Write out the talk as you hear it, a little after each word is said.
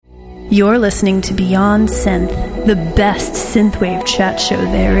You're listening to Beyond Synth, the best synthwave chat show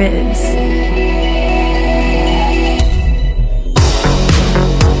there is.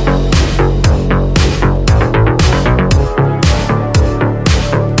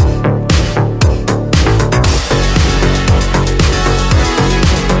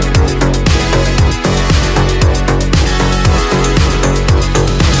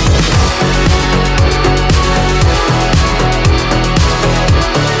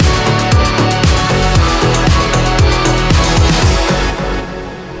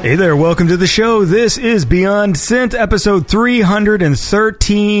 Hey there, welcome to the show. This is Beyond Synth, episode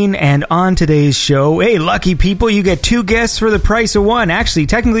 313, and on today's show, hey, lucky people, you get two guests for the price of one. Actually,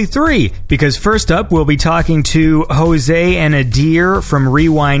 technically three, because first up, we'll be talking to Jose and Adir from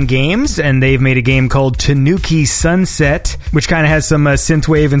Rewind Games, and they've made a game called Tanuki Sunset, which kind of has some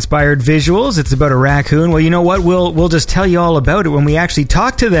synthwave-inspired visuals. It's about a raccoon. Well, you know what? We'll just tell you all about it when we actually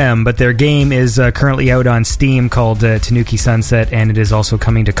talk to them, but their game is currently out on Steam called Tanuki Sunset, and it is also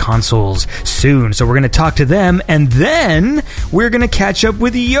coming to consoles soon. So we're going to talk to them, and then we're going to catch up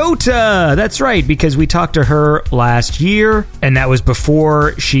with Yota. That's right, because we talked to her last year, and that was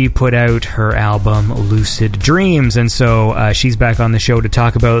before she put out her album Lucid Dreams. And so she's back on the show to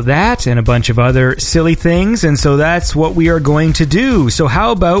talk about that and a bunch of other silly things. And so that's what we are going to do. So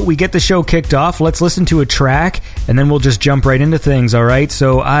how about we get the show kicked off? Let's listen to a track, and then we'll just jump right into things, all right?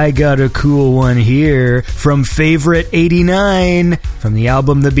 So I got a cool one here from Favorite 89 from the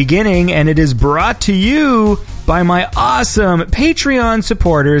album The Beginning, and it is brought to you by my awesome Patreon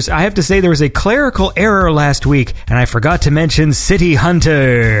supporters. I have to say there was a clerical error last week, and I forgot to mention City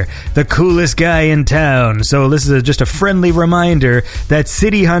Hunter, the coolest guy in town. So this is just a friendly reminder that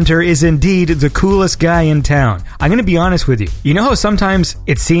City Hunter is indeed the coolest guy in town. I'm going to be honest with you. You know how sometimes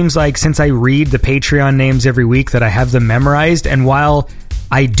it seems like since I read the Patreon names every week that I have them memorized, and while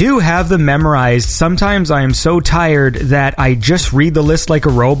I do have them memorized, sometimes I am so tired that I just read the list like a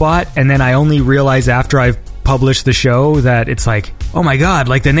robot, and then I only realize after I've published the show that it's like, oh my god,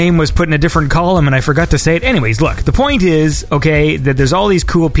 like the name was put in a different column and I forgot to say it. Anyways, look, the point is, okay, that there's all these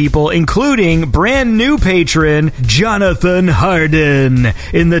cool people, including brand new patron Jonathan Harden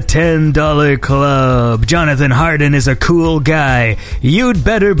in the $10 club. Jonathan Harden is a cool guy. You'd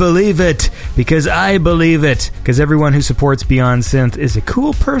better believe it, because I believe it, because everyone who supports Beyond Synth is a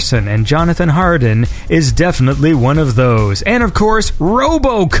cool person, and Jonathan Harden is definitely one of those. And of course,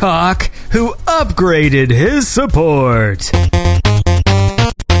 Robocock, who upgraded his support.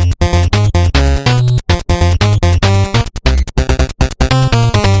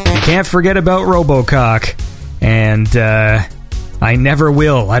 Can't forget about Robocock, and I never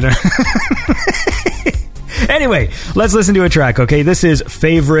will. I don't. Anyway, let's listen to a track. Okay, this is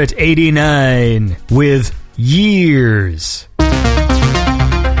Favorite 89 with Years.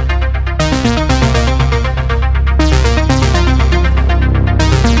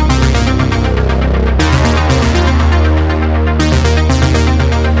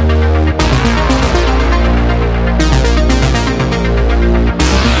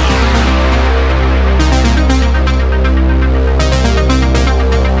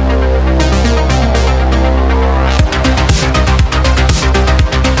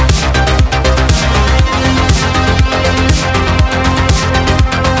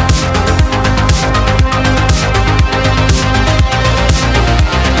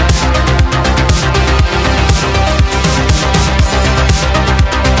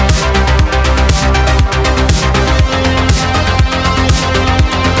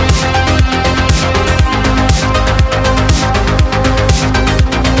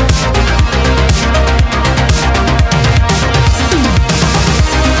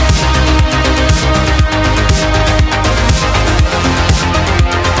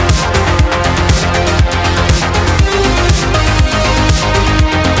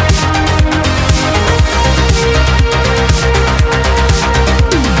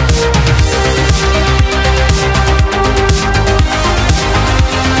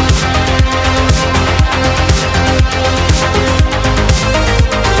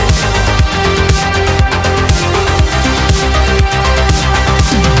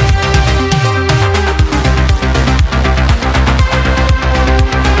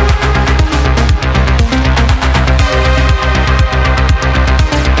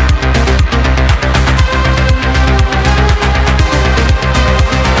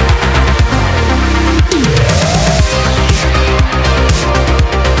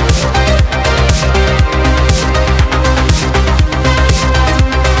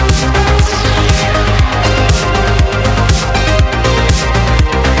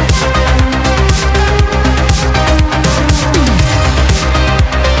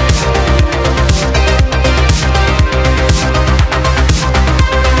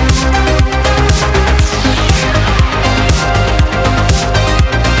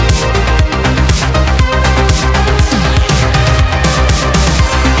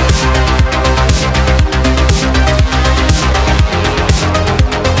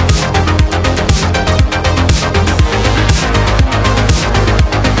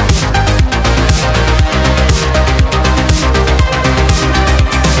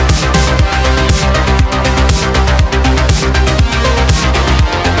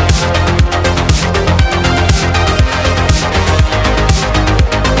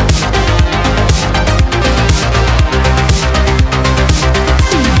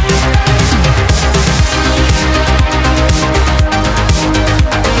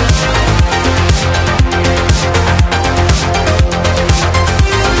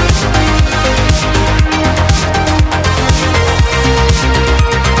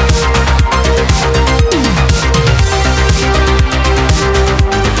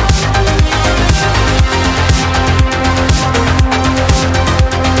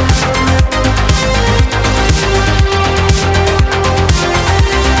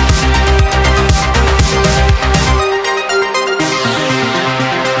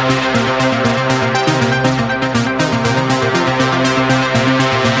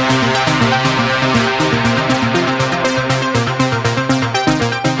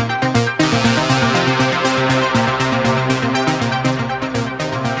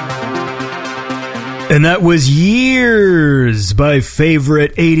 And that was Years by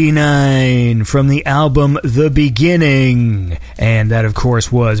Favorite 89 from the album The Beginning. And that, of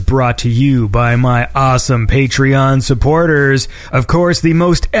course, was brought to you by my awesome Patreon supporters. Of course, the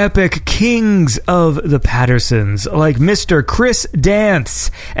most epic kings of the Pattersons, like Mr. Chris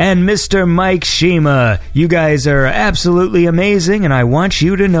Dance and Mr. Mike Shima. You guys are absolutely amazing, and I want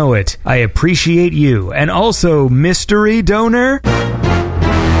you to know it. I appreciate you. And also, Mystery Donor.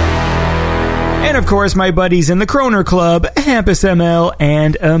 And of course, my buddies in the Kroner Club, Hampus ML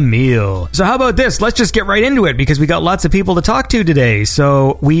and Emil. So how about this? Let's just get right into it because we got lots of people to talk to today.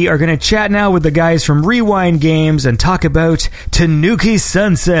 So we are going to chat now with the guys from Rewind Games and talk about Tanuki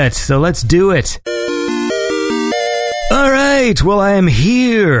Sunset. So let's do it. All right, well, I am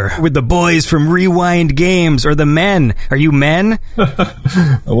here with the boys from Rewind Games, or the men. Are you men?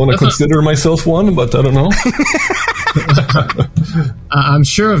 I want to consider myself one, but I don't know. I'm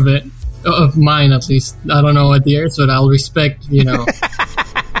sure of it. Of mine, at least. I don't know what the others, but I'll respect,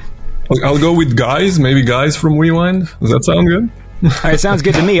 I'll go with guys, maybe guys from Rewind. Does that sound good? All right, sounds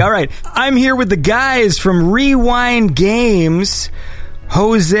good to me. All right, I'm here with the guys from Rewind Games,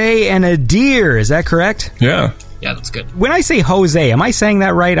 Jose and Adir. Is that correct? Yeah. Yeah, that's good. When I say Jose, am I saying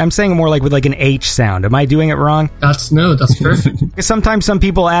that right? I'm saying it more like with like an H sound. Am I doing it wrong? That's perfect. Sometimes some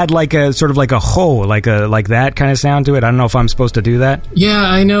people add like a sort of like a ho, like that kind of sound to it. I don't know if I'm supposed to do that. Yeah,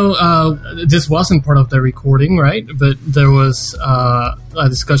 I know this wasn't part of the recording, right? But there was a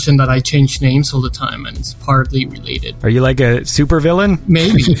discussion that I change names all the time, and it's partly related. Are you like a supervillain?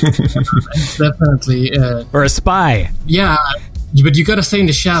 Maybe. Definitely. Or a spy? Yeah, but you gotta stay in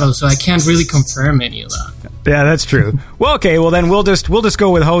the shadows, so I can't really confirm any of that. Yeah, that's true. Well, okay. Well, then we'll just go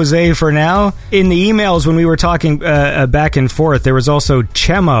with Jose for now. In the emails when we were talking back and forth, there was also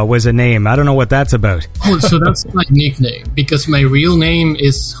Chema was a name. I don't know what that's about. Oh, so that's my nickname because my real name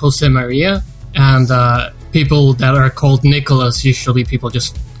is Jose Maria, and people that are called Nicholas, usually people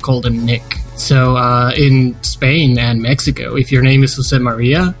just call them Nick. So in Spain and Mexico, if your name is Jose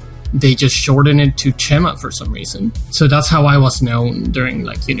Maria, they just shorten it to Chema for some reason. So that's how I was known during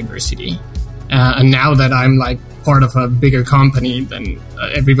like university. And now that I'm like part of a bigger company, then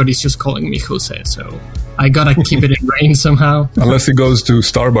everybody's just calling me Jose. So I gotta keep it ingrained somehow. Unless he goes to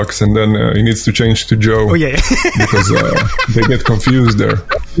Starbucks and then he needs to change to Joe. Oh, yeah. Because they get confused there.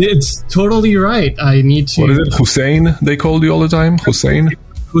 It's totally right. I need to... What is it? Hussein, they called you all the time? Hussein?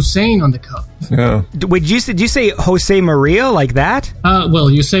 Hussein on the cup. Yeah. Did you say Jose Maria like that?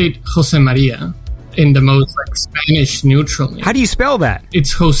 Well, you say Jose Maria in the most like Spanish neutral name. How do you spell that?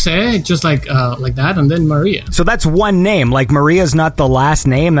 It's Jose, just like that, and then Maria. So that's one name. Like Maria's not the last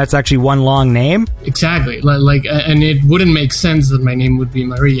name. That's actually one long name. Exactly. Like, and it wouldn't make sense that my name would be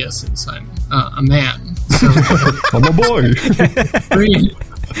Maria since I'm a man. So, I'm a boy.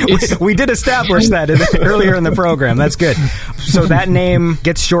 We did establish that earlier in the program. That's good. So that name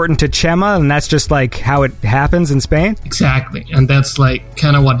gets shortened to Chema, and that's just like how it happens in Spain? Exactly. And that's like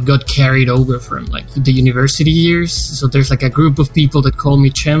kind of what got carried over from like the university years. So there's like a group of people that call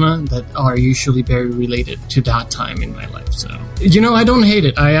me Chema that are usually very related to that time in my life. So, I don't hate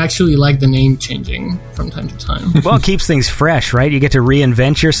it. I actually like the name changing from time to time. Well, it keeps things fresh, right? You get to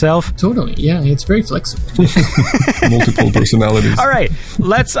reinvent yourself. Totally. Yeah, it's very flexible. Multiple personalities. All right.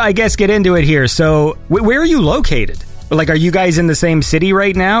 Let's, I guess, get into it here. So, where are you located? Like, are you guys in the same city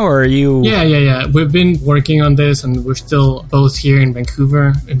right now, or are you... Yeah. We've been working on this, and we're still both here in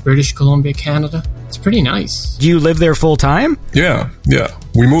Vancouver, in British Columbia, Canada. It's pretty nice. Do you live there full time? Yeah.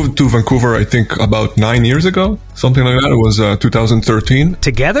 We moved to Vancouver, I think, about 9 years ago. Something like that. It was 2013.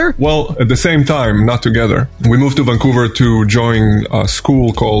 Together? Well, at the same time, not together. We moved to Vancouver to join a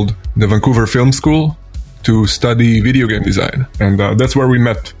school called the Vancouver Film School, to study video game design. And that's where we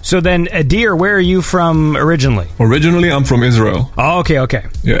met. So then, Adir, where are you from originally? Originally, I'm from Israel. Oh, okay.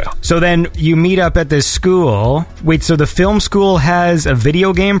 Yeah. So then you meet up at this school. Wait, so the film school has a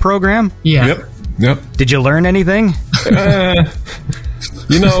video game program? Yeah. Yep. Did you learn anything?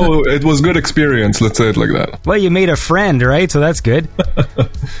 It was good experience, let's say it like that. Well, you made a friend, right? So that's good.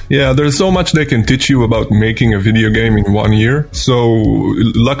 Yeah, there's so much they can teach you about making a video game in 1 year. So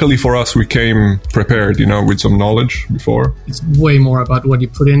luckily for us, we came prepared, with some knowledge before. It's way more about what you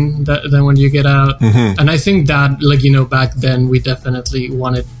put in than when you get out. Mm-hmm. And I think that, back then we definitely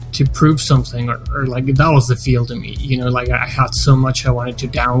wanted to prove something or like that was the feel to me. I had so much I wanted to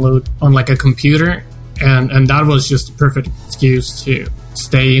download on like a computer. And that was just a perfect excuse to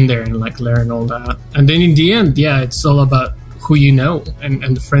stay in there and like learn all that. And then in the end, it's all about who you know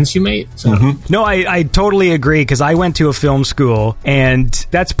and the friends you made. So. No, I totally agree, because I went to a film school, and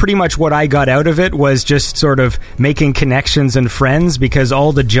that's pretty much what I got out of it, was just sort of making connections and friends, because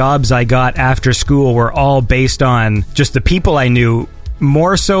all the jobs I got after school were all based on just the people I knew,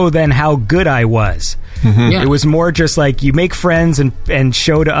 more so than how good I was. Yeah. It was more just like you make friends and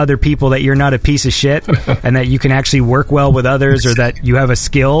show to other people that you're not a piece of shit and that you can actually work well with others, or that you have a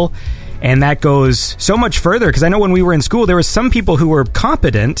skill. And that goes so much further, because I know when we were in school, there were some people who were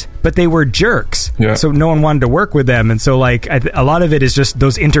competent, but they were jerks. Yeah. So no one wanted to work with them. And so, like, a lot of it is just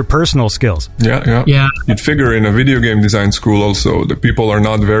those interpersonal skills. Yeah. You'd figure in a video game design school also, the people are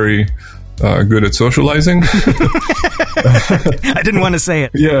not very good at socializing. I didn't want to say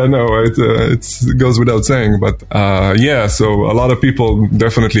it. Yeah, no, it goes without saying. But so a lot of people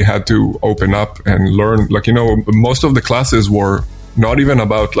definitely had to open up and learn. Like, most of the classes were not even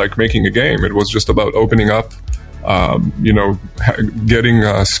about like making a game. It was just about opening up,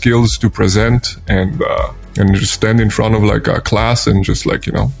 getting skills to present and just stand in front of like a class and just like,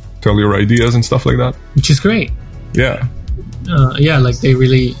 tell your ideas and stuff like that. Which is great. Yeah. Like they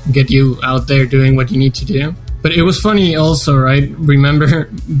really get you out there doing what you need to do. But it was funny also, right? Remember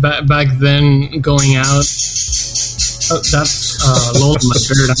back then going out. Oh, that's Lolo, my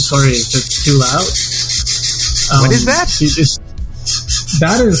bird. I'm sorry if it's too loud. What is that?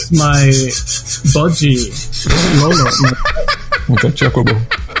 That is my budgie, Lolo. Okay, Chocobo.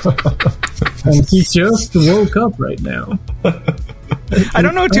 And he just woke up right now. I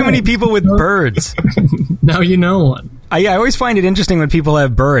don't know too many people with birds. Now you know one. I always find it interesting when people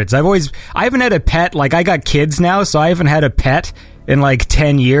have birds. I haven't had a pet. Like, I got kids now, so I haven't had a pet in like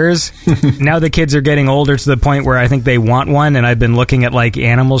 10 years. Now the kids are getting older to the point where I think they want one, and I've been looking at like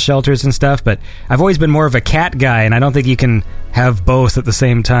animal shelters and stuff, but I've always been more of a cat guy, and I don't think you can have both at the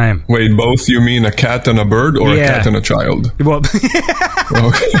same time. Wait, both? You mean a cat and a bird, or a cat and a child? Well,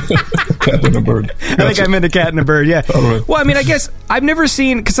 cat and a bird. Gotcha. I think I meant a cat and a bird, yeah. All right. Well, I mean, I guess I've never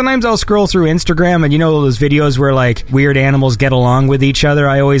seen, because sometimes I'll scroll through Instagram and those videos where like weird animals get along with each other.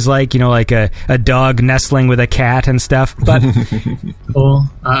 I always like, like a dog nestling with a cat and stuff. But oh,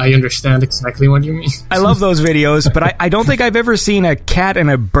 I understand exactly what you mean. I love those videos, but I don't think I've ever seen a cat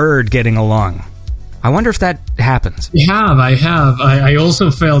and a bird getting along. I wonder if that happens. I have. I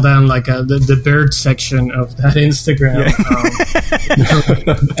also fell down like the bird section of that Instagram.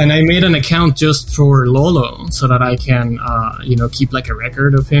 Yeah. And I made an account just for Lolo so that I can, keep like a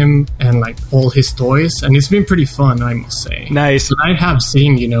record of him and like all his toys. And it's been pretty fun, I must say. Nice. But I have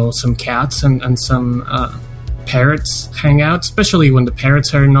seen, some cats and some parrots hang out, especially when the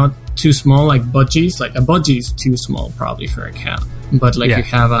parrots are not too small, like budgies. Like a budgie is too small probably for a cat. But you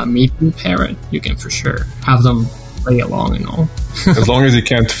have a meat parrot, you can for sure have them play along and all. As long as he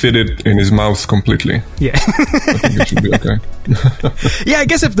can't fit it in his mouth completely. Yeah. I think it should be okay. Yeah, I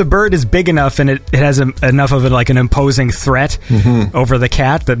guess if the bird is big enough and it has enough of like an imposing threat over the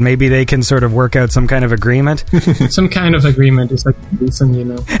cat, that maybe they can sort of work out some kind of agreement. Some kind of agreement is like decent,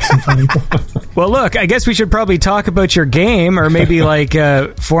 sometimes. Well, look, I guess we should probably talk about your game, or maybe like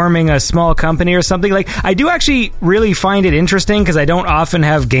forming a small company or something. Like, I do actually really find it interesting because I don't often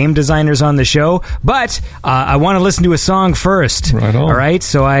have game designers on the show, but I want to listen to a song first. Right on. All right,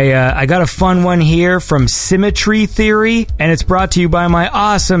 so I got a fun one here from Symmetry Theory, and it's brought to you by my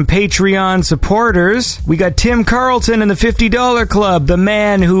awesome Patreon supporters. We got Tim Carlton in the $50 Club, the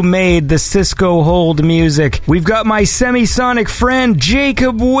man who made the Cisco hold music. We've got my semisonic friend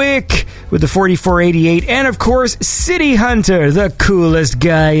Jacob Wick with the 4488, and of course City Hunter, the coolest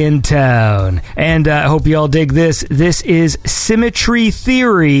guy in town. And I hope you all dig this. This is Symmetry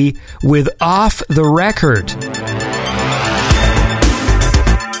Theory with Off the Record.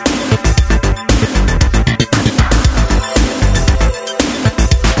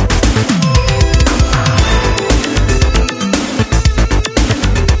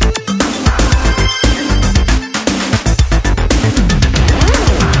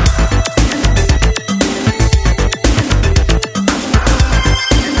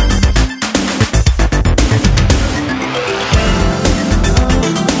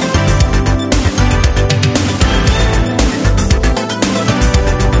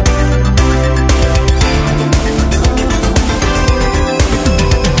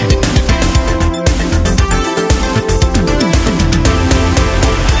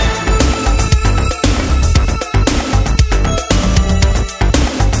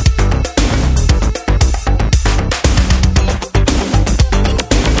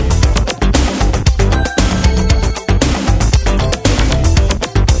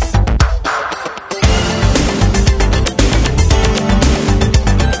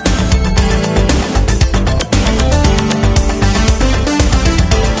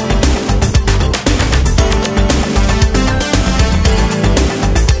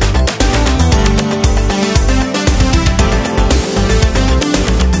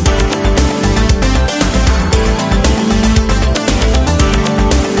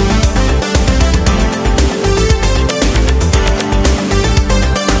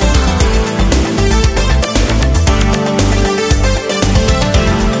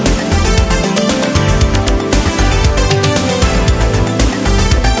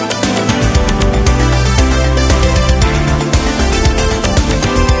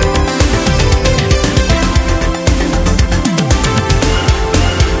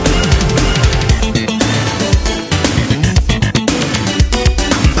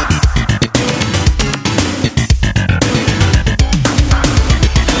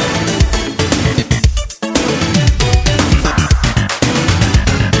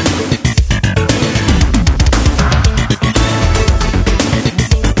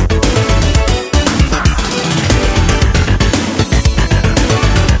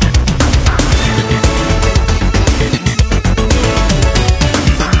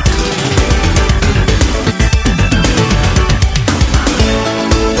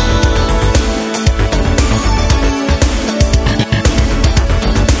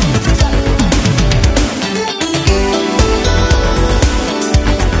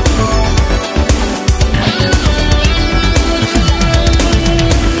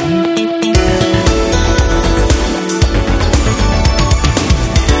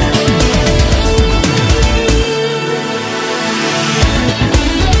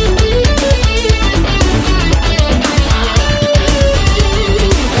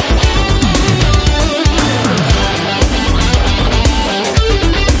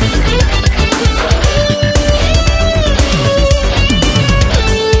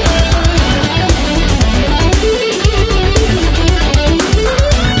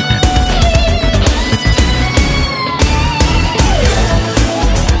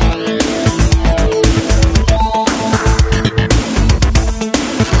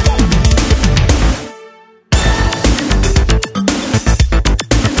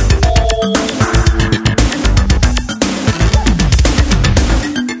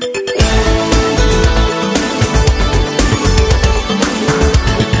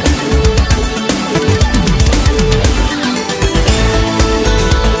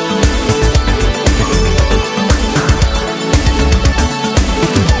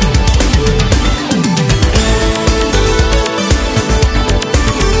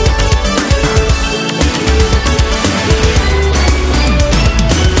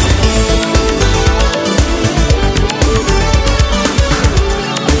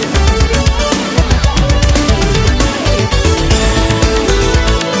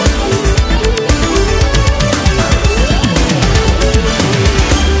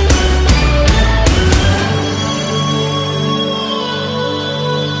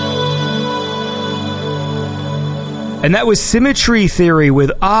 And that was Symmetry Theory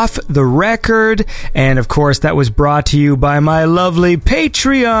with Off the Record. And of course, that was brought to you by my lovely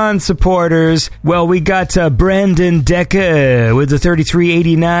Patreon supporters. Well, we got Brandon Decker with the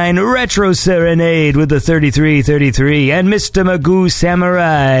 3389, Retro Serenade with the 3333, and Mr. Magoo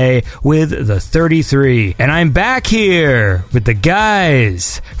Samurai with the 33. And I'm back here with the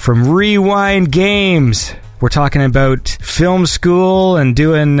guys from Rewind Games. We're talking about film school and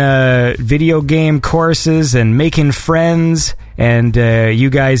doing video game courses and making friends. And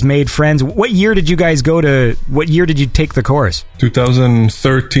you guys made friends. What year did you guys go to? What year did you take the course?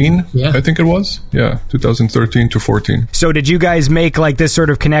 2013, I think it was. Yeah, 2013 to 14. So did you guys make like this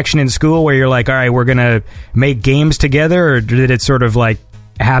sort of connection in school where you're like, all right, we're going to make games together? Or did it sort of like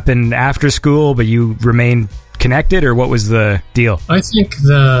happen after school, but you remained connected, or what was the deal? I think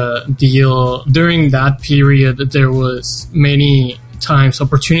the deal during that period, there was many times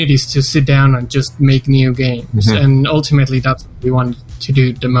opportunities to sit down and just make new games, and ultimately that's what we wanted to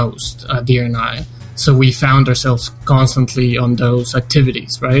do the most, Deer and I. So we found ourselves constantly on those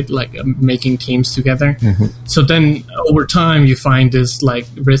activities, right? Like making teams together. So then over time you find this like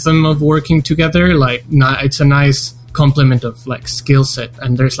rhythm of working together. Like it's a nice complement of like skill set,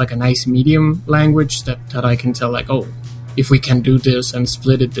 and there's like a nice medium language that I can tell like, oh, if we can do this and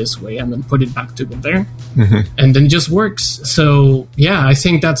split it this way and then put it back together, and then it just works. So yeah, I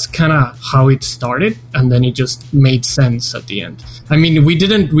think that's kind of how it started, and then it just made sense at the end. I mean, we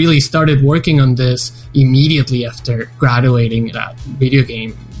didn't really started working on this immediately after graduating that video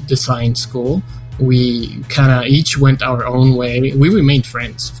game design school. We kind of each went our own way. We remained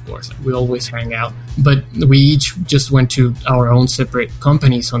friends, of course. We always hang out. But we each just went to our own separate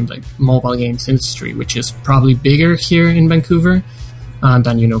companies on the mobile games industry, which is probably bigger here in Vancouver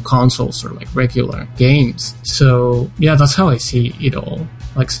than, you know, consoles or like regular games. So, yeah, that's how I see it all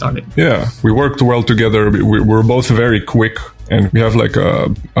like started. Yeah, we worked well together. We're both very quick, and we have like a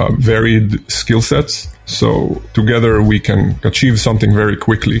varied skill sets. So together we can achieve something very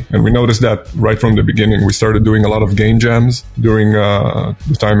quickly. And we noticed that right from the beginning. We started doing a lot of game jams during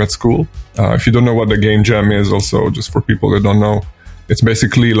the time at school. If you don't know what the game jam is, also just for people that don't know, it's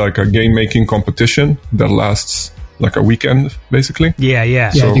basically like a game making competition that lasts like a weekend, basically.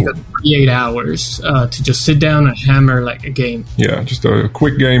 Yeah. So, you got 48 hours to just sit down and hammer like a game. Yeah, just a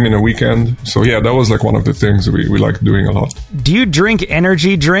quick game in a weekend. So yeah, that was like one of the things we liked doing a lot. Do you drink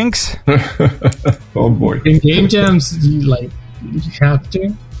energy drinks? Oh boy. In game jams, you have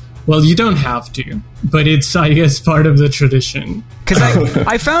to? Well, you don't have to, but it's, I guess, part of the tradition. Because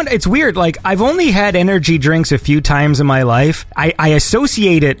I found it's weird. Like, I've only had energy drinks a few times in my life. I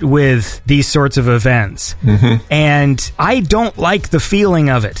associate it with these sorts of events. And I don't like the feeling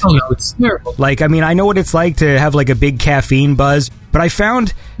of it. Oh, no, it's terrible. Like, I mean, I know what it's like to have like a big caffeine buzz. But I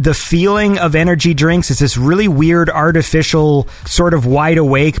found the feeling of energy drinks is this really weird, artificial, sort of wide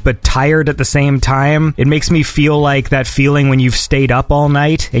awake but tired at the same time. It makes me feel like that feeling when you've stayed up all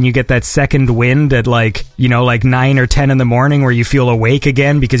night and you get that second wind at like, you know, like 9 or 10 in the morning where you feel awake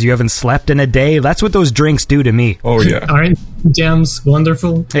again because you haven't slept in a day. That's what those drinks do to me. Oh, yeah. Aren't jams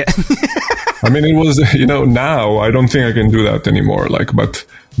wonderful? Yeah. I mean, it was, you know, now I don't think I can do that anymore. Like, but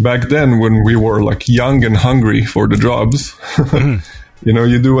back then when we were like young and hungry for the jobs, you know,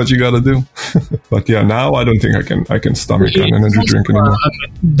 you do what you got to do. But yeah, now I don't think I can stomach an energy drink anymore.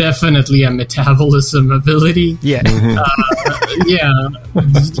 Definitely a metabolism ability. Yeah. Yeah.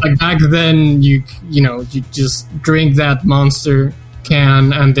 Like back then, you just drink that Monster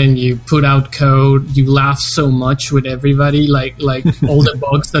can and then you put out code. You laugh so much with everybody, like all the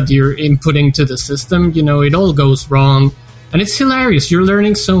bugs that you're inputting to the system. You know, it all goes wrong. And it's hilarious. You're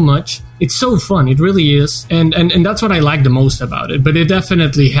learning so much. It's so fun. It really is. And that's what I like the most about it. But it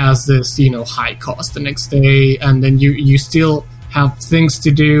definitely has this, you know, high cost the next day. And then you still have things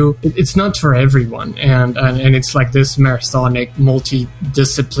to do. It's not for everyone. And it's like this marathonic,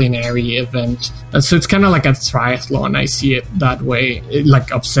 multidisciplinary event. And so it's kind of like a triathlon. I see it that way,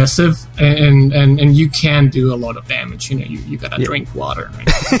 like obsessive. And you can do a lot of damage. You know, you got to drink water. Right?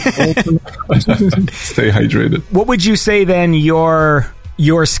 Stay hydrated. What would you say then your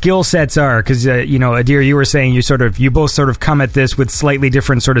skill sets are? Because you know, Adir, you were saying you both sort of come at this with slightly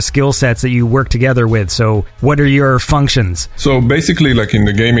different sort of skill sets that you work together with. So what are your functions? So basically, like in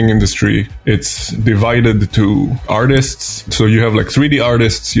the gaming industry, it's divided to artists. So you have like 3D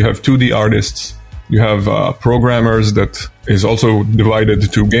artists, you have 2D artists, you have programmers, that is also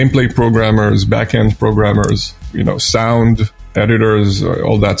divided to gameplay programmers, backend programmers, you know, sound editors,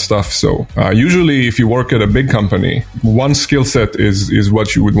 all that stuff. So usually if you work at a big company, one skill set is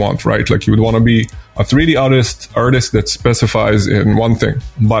what you would want, right? Like you would want to be a 3D artist that specifies in one thing.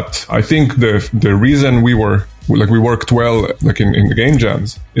 But I think the reason we were like we worked well like in the game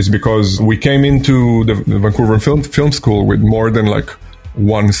jams is because we came into the Vancouver Film School with more than like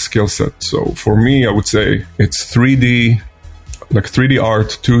one skill set. So for me, I would say it's 3D, like 3D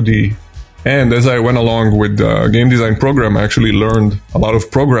art, 2D. And as I went along with the game design program, I actually learned a lot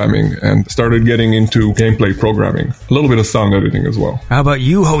of programming and started getting into gameplay programming, a little bit of sound editing as well. How about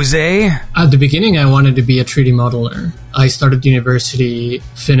you, Jose? At the beginning, I wanted to be a 3D modeler. I started university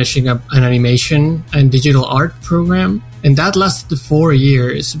finishing up an animation and digital art program. And that lasted 4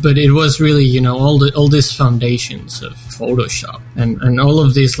 years, but it was really, you know, all these foundations of Photoshop and all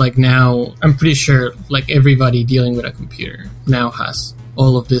of this. Like now, I'm pretty sure like everybody dealing with a computer now has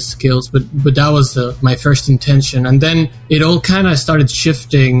all of these skills, but that was my first intention. And then it all kind of started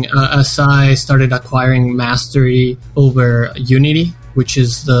shifting as I started acquiring mastery over Unity, which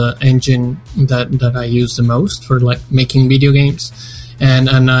is the engine that I use the most for like making video games.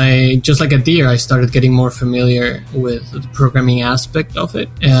 And I, just like at Deer, I started getting more familiar with the programming aspect of it.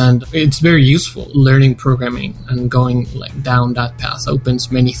 And it's very useful. Learning programming and going like down that path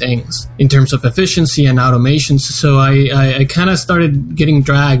opens many things in terms of efficiency and automation. So I kind of started getting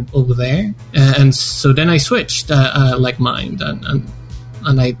dragged over there. And so then I switched like Mind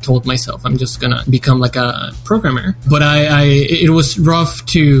and I told myself I'm just going to become like a programmer. But it was rough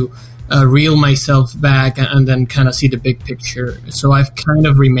to reel myself back and then kind of see the big picture. So I've kind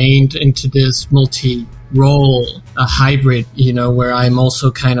of remained into this multi-role, a hybrid, you know, where I'm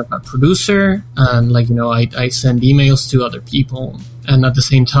also kind of a producer and like, you know, I send emails to other people. And at the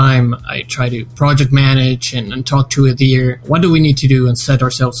same time, I try to project manage and talk to Adir. What do we need to do and set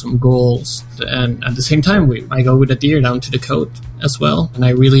ourselves some goals? And at the same time, I go with Adir down to the code as well. And I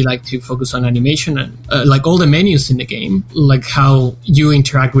really like to focus on animation and like all the menus in the game, like how you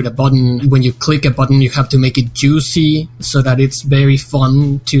interact with a button. When you click a button, you have to make it juicy so that it's very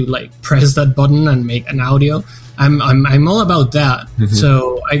fun to like press that button and make an audio. I'm all about that. Mm-hmm.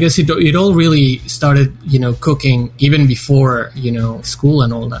 So I guess it all really started, you know, cooking even before, you know, school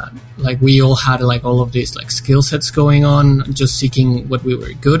and all that. Like we all had like all of these like skill sets going on, just seeking what we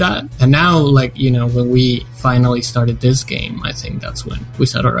were good at. And now, like, you know, when we finally started this game, I think that's when we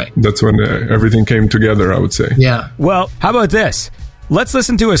said, all right. That's when everything came together, I would say. Yeah. Well, how about this? Let's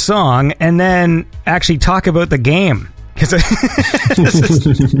listen to a song and then actually talk about the game. Because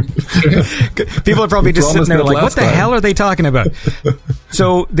people are probably just sitting there like, what the hell are they talking about?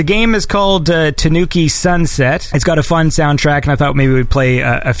 So the game is called Tanuki Sunset. It's got a fun soundtrack, and I thought maybe we'd play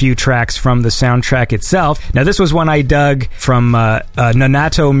a few tracks from the soundtrack itself. Now, this was one I dug from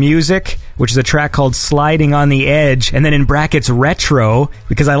Nonato Music, which is a track called Sliding on the Edge, and then in brackets Retro,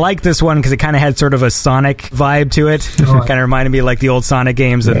 because I like this one because it kind of had sort of a Sonic vibe to it. Kind of reminded me of like the old Sonic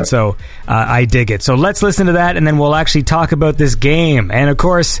games, and so I dig it. So let's listen to that, and then we'll actually talk about this game. And of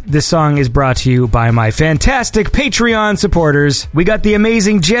course, this song is brought to you by my fantastic Patreon supporters. We got the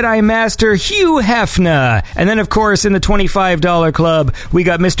amazing Jedi Master Hugh Hefner, and then of course in the $25 club, we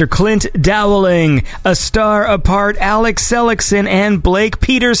got Mr. Clint Dowling, A Star Apart, Alex Seligson, and Blake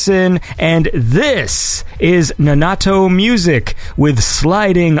Peterson. And this is Nonato Music with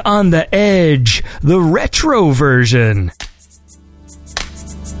Sliding on the Edge, the retro version.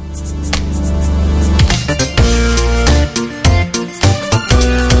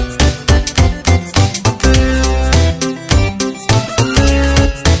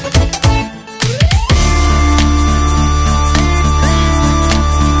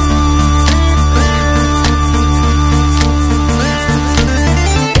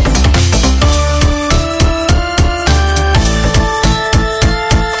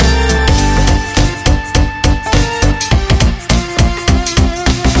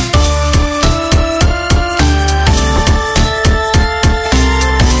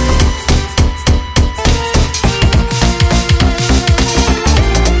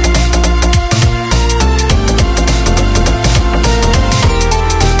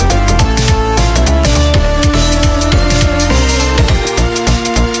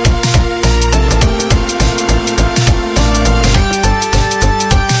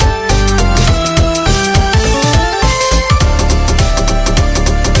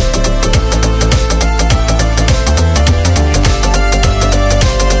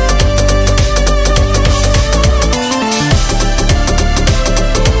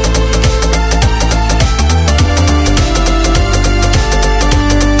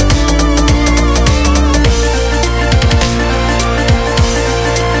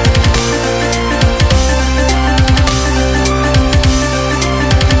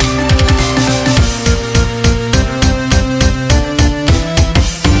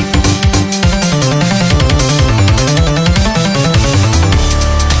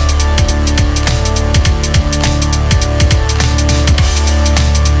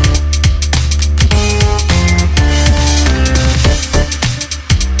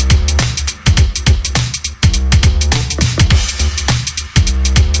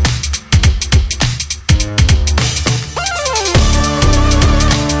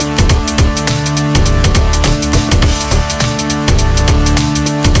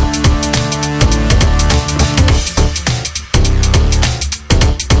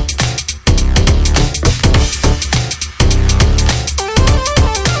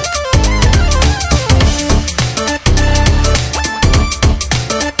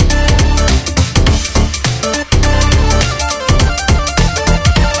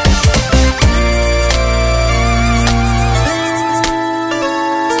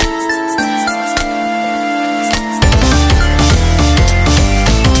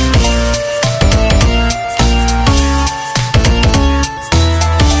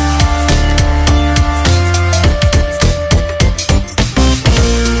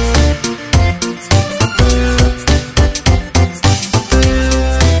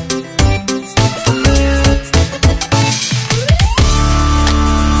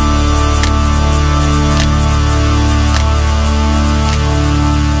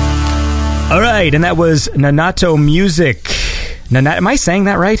 right, and that was Nanato Music. Am I saying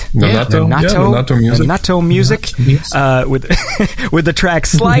that right? Nanato? Nanato Music. Nanato Music. With the track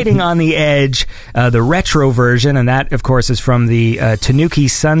Sliding on the Edge, the retro version, and that, of course, is from the Tanuki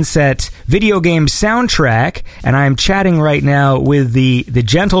Sunset video game soundtrack. And I'm chatting right now with the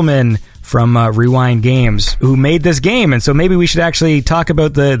gentleman from Rewind Games who made this game, and so maybe we should actually talk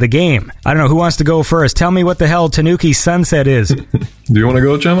about the game. I don't know, who wants to go first? Tell me what the hell Tanuki Sunset is. Do you want to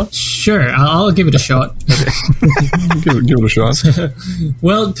go, Gemma? Sure, I'll give it a shot. give it a shot.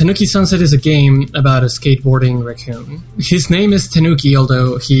 Well, Tanuki Sunset is a game about a skateboarding raccoon. His name is Tanuki,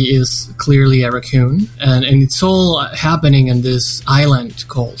 although he is clearly a raccoon, and it's all happening in this island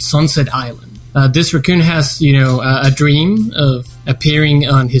called Sunset Island. This raccoon has, a dream of appearing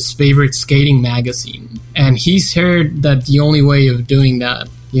on his favorite skating magazine. And he's heard that the only way of doing that,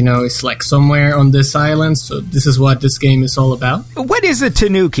 is like somewhere on this island. So this is what this game is all about. What is a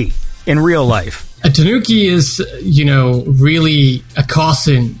Tanuki in real life? A Tanuki is, really a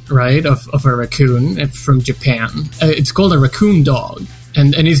cousin, right, of a raccoon from Japan. It's called a raccoon dog.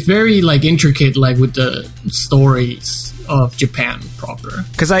 And it's very, intricate, with the stories of Japan proper.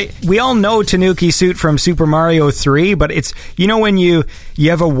 Because we all know Tanuki Suit from Super Mario 3, but it's, when you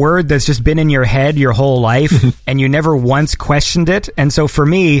have a word that's just been in your head your whole life, and you never once questioned it. And so for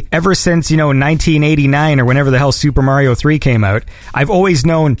me, ever since, 1989 or whenever the hell Super Mario 3 came out, I've always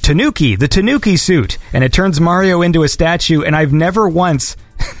known Tanuki, the Tanuki Suit, and it turns Mario into a statue, and I've never once...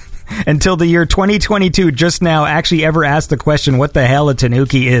 until the year 2022, just now, actually ever asked the question, what the hell a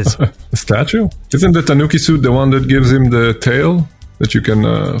Tanuki is. A statue? Isn't the Tanuki suit the one that gives him the tail that you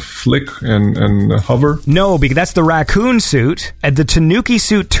can flick and hover? No, because that's the raccoon suit. And the Tanuki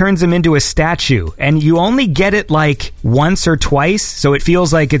suit turns him into a statue. And you only get it once or twice. So it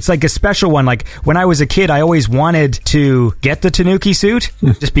feels like it's like a special one. Like when I was a kid, I always wanted to get the Tanuki suit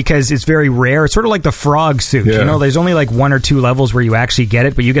just because it's very rare. It's sort of like the frog suit. Yeah. There's only 1 or 2 levels where you actually get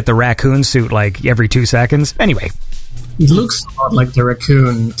it, but you get the raccoon suit every 2 seconds. Anyway. It looks a lot like the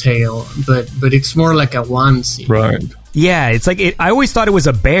raccoon tail, but it's more like a onesie. Right. Yeah, it's I always thought it was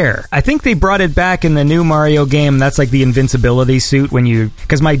a bear. I think they brought it back in the new Mario game. That's the invincibility suit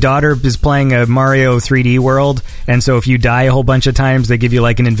because my daughter is playing a Mario 3D World, and so if you die a whole bunch of times, they give you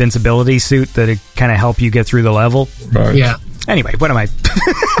an invincibility suit that it kind of help you get through the level. Right. Yeah. Anyway, what am I?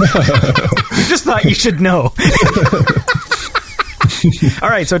 Just thought you should know. All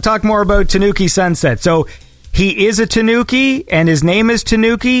right, so talk more about Tanuki Sunset. So he is a Tanuki, and his name is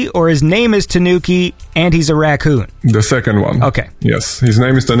Tanuki, or his name is Tanuki, and he's a raccoon? The second one. Okay. Yes, his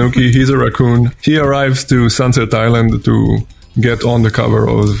name is Tanuki, he's a raccoon. He arrives to Sunset Island to get on the cover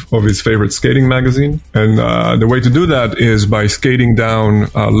of his favorite skating magazine. And the way to do that is by skating down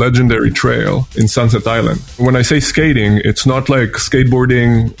a legendary trail in Sunset Island. When I say skating, it's not like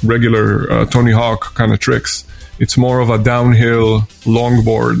skateboarding, regular Tony Hawk kind of tricks. It's more of a downhill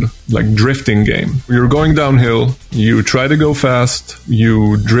longboard, drifting game. You're going downhill, you try to go fast,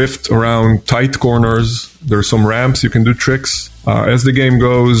 you drift around tight corners, there's some ramps, you can do tricks. As the game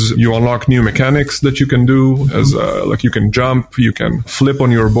goes, you unlock new mechanics that you can do, as you can jump, you can flip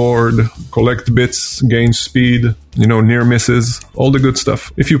on your board, collect bits, gain speed, near misses, all the good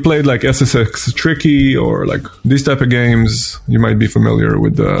stuff. If you played SSX Tricky or these type of games, you might be familiar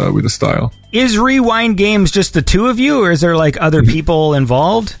with the style. Is Rewind Games just the two of you, or is there other people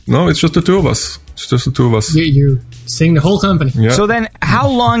involved? No, it's just the two of us. It's just the two of us. You're seeing the whole company. Yeah. So then, how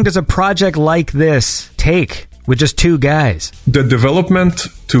long does a project like this take with just 2 guys? The development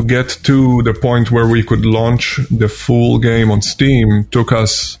to get to the point where we could launch the full game on Steam took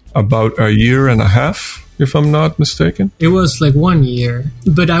us about 1.5 years, if I'm not mistaken. It was 1 year,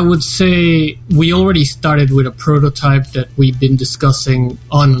 but I would say we already started with a prototype that we've been discussing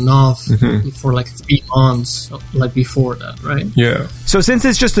on and off for 3 months, before that, right? Yeah. So since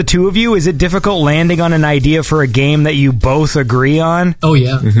it's just the two of you, is it difficult landing on an idea for a game that you both agree on? Oh,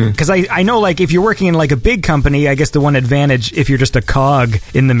 yeah. Because I know, if you're working in a big company, I guess the one advantage, if you're just a cog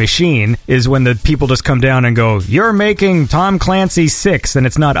in the machine, is when the people just come down and go, you're making Tom Clancy 6, and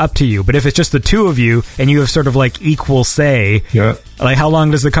it's not up to you. But if it's just the two of you, and you have sort of equal say, yeah. How long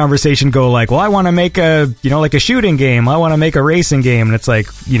does the conversation go? Well, I want to make a shooting game. I want to make a racing game. And it's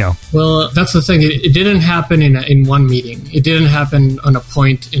Well, that's the thing. It didn't happen in one meeting. It didn't happen on a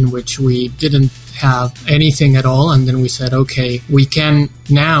point in which we didn't have anything at all, and then we said, okay, we can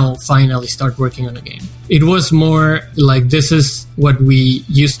now finally start working on a game. It was more this is what we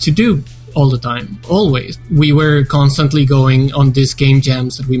used to do all the time, always. We were constantly going on these game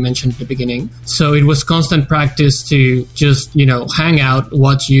jams that we mentioned at the beginning. So it was constant practice to just, hang out,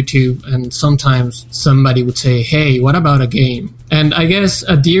 watch YouTube, and sometimes somebody would say, hey, what about a game? And I guess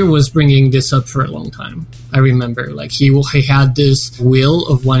Adir was bringing this up for a long time. I remember, like, he had this will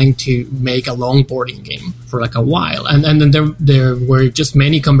of wanting to make a longboarding game for like a while. And then there were just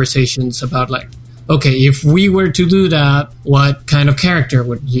many conversations about like, okay, if we were to do that, what kind of character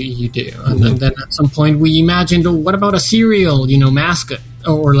would you do? And then at some point we imagined, what about a cereal, mascot?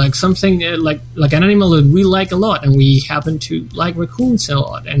 Or like something like an animal that we like a lot, and we happen to like raccoons a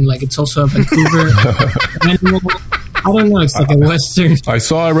lot. And like it's also a Vancouver animal. I don't know, it's like a Western. I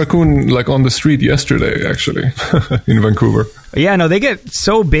saw a raccoon like on the street yesterday, actually, in Vancouver. Yeah, no, they get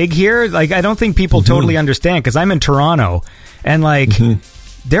so big here. Like, I don't think people totally understand, because I'm in Toronto, and like,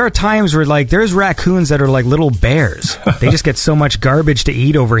 there are times where like there's raccoons that are like little bears. They just get so much garbage to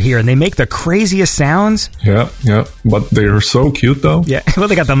eat over here, and they make the craziest sounds. Yeah, but they're so cute though. Yeah, well,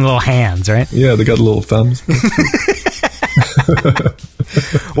 they got them little hands, right? Yeah, they got little thumbs.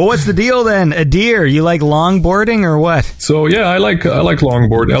 Well, what's the deal then, Adir? You like longboarding or what? So yeah, I like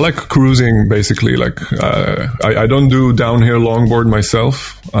longboard. I like cruising basically. Like I don't do downhill longboard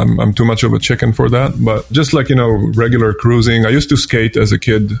myself. I'm too much of a chicken for that. But just like regular cruising. I used to skate as a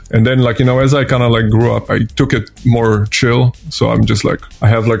kid, and then like as I kind of like grew up, I took it more chill. So I'm just like I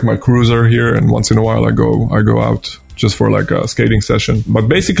have like my cruiser here, and once in a while I go out just for like a skating session. But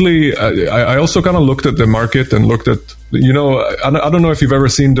basically, I also kind of looked at the market and looked at, I don't know if you've ever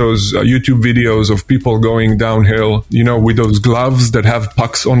seen those YouTube videos of people going downhill, with those gloves that have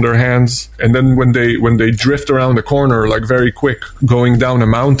pucks on their hands. And then when they drift around the corner, like very quick, going down a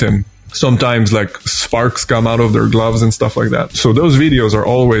mountain, sometimes like sparks come out of their gloves and stuff like that. So those videos are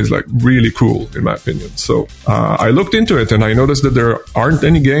always like really cool in my opinion. So I looked into it and I noticed that there aren't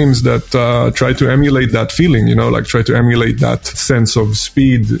any games that try to emulate that feeling, like try to emulate that sense of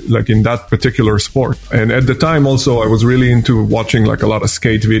speed like in that particular sport. And at the time also I was really into watching like a lot of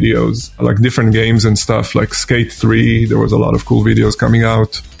skate videos, like different games and stuff, like Skate 3. There was a lot of cool videos coming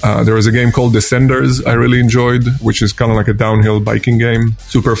out. There was a game called Descenders I really enjoyed, which is kind of like a downhill biking game.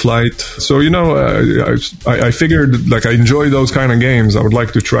 Superflight. So, I figured like I enjoy those kind of games. I would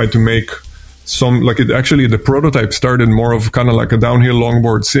like to try to make some, like the prototype started more of kind of like a downhill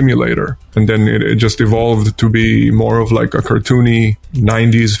longboard simulator. And then it just evolved to be more of like a cartoony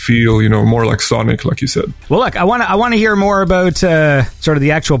 90s feel, more like Sonic, like you said. Well, look, I want to hear more about sort of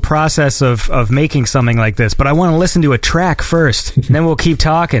the actual process of making something like this, but I want to listen to a track first, and then we'll keep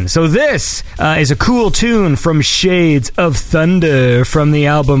talking. So this is a cool tune from Shades of Thunder from the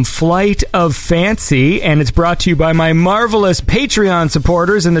album Flight of Fancy, and it's brought to you by my marvelous Patreon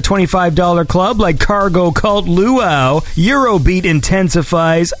supporters in the $25 club, like Cargo Cult Luau, Eurobeat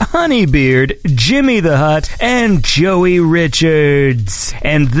Intensifies, Honeybeard, Jimmy the Hutt, and Joey Richards.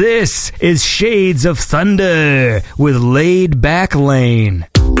 And this is Shades of Thunder with Laid Back Lane.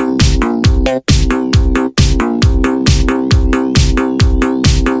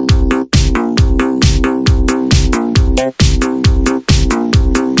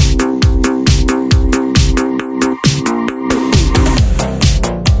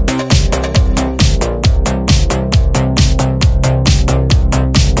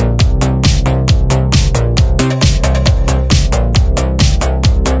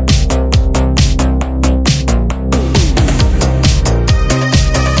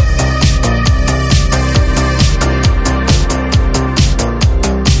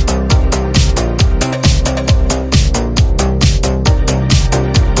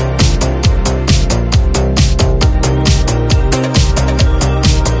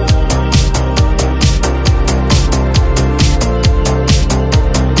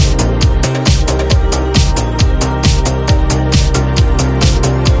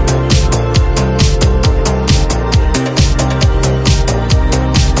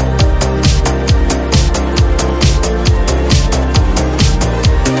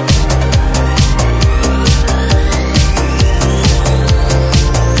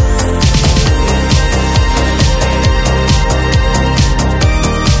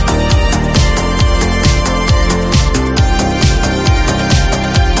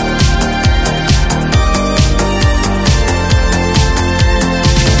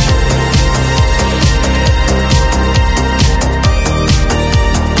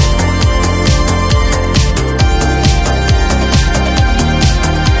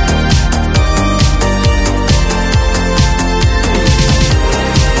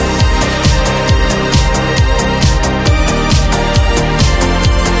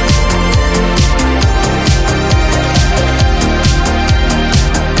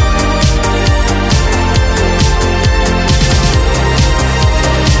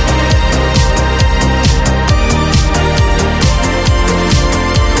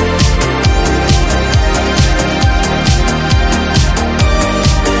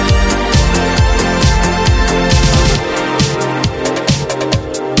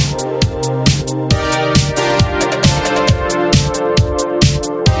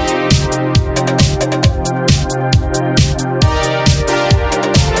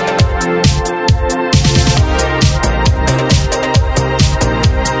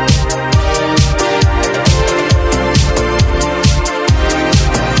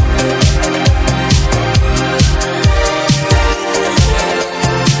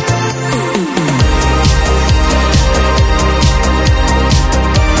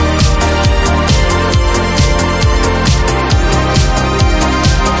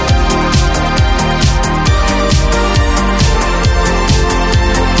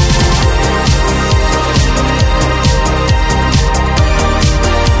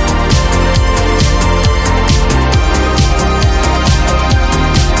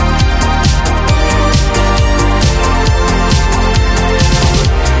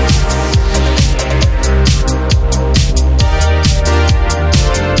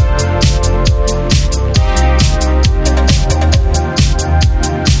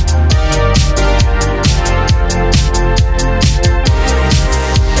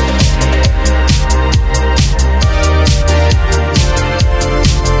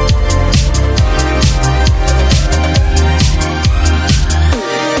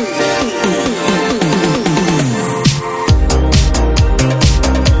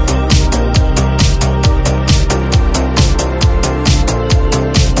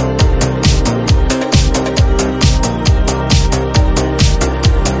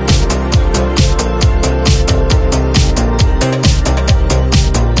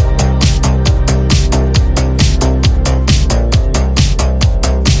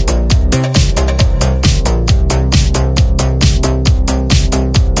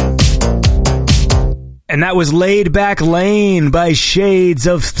 And that was Laid Back Lane by Shades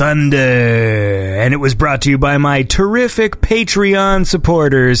of Thunder. And it was brought to you by my terrific Patreon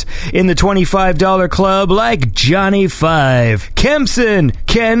supporters in the $25 club like Johnny Five, Kempson,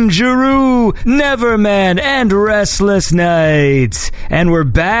 Ken Giroux, Neverman, and Restless Nights. And we're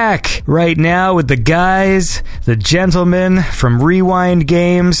back right now with the guys, the gentlemen from Rewind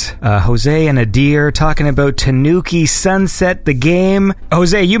Games, Jose and Adir, talking about Tanuki Sunset, the game.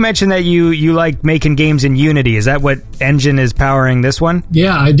 Jose, you mentioned that you like making games in Unity. Is that what engine is powering this one?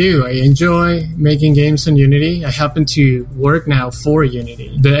 Yeah, I do. I enjoy making games in Unity. I happen to work now for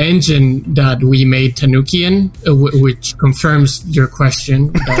Unity. The engine that we made Tanuki in, which confirms your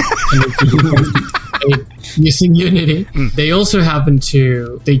question, that Tanuki made using Unity. They also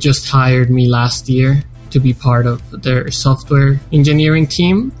they just hired me last year to be part of their software engineering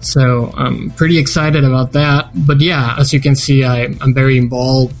team. So I'm pretty excited about that. But yeah, as you can see, I'm very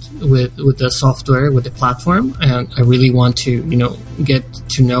involved with the software, with the platform, and I really want to, get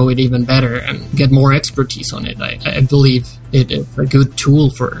to know it even better and get more expertise on it. I believe it is a good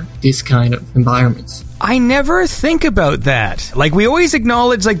tool for this kind of environments. I never think about that. Like, we always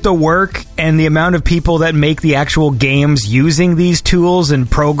acknowledge like the work and the amount of people that make the actual games using these tools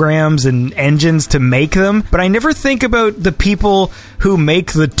and programs and engines to make them, but I never think about the people who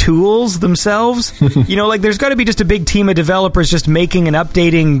make the tools themselves. Like there's got to be just a big team of developers just making and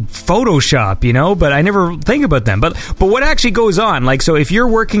updating Photoshop, but I never think about them. But what actually goes on? Like, so if you're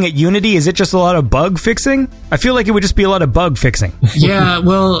working at Unity, is it just a lot of bug fixing? I feel like it would just be a lot of bug fixing. Yeah,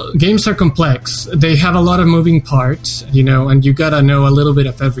 well, games are complex. They have a lot of moving parts, and you gotta know a little bit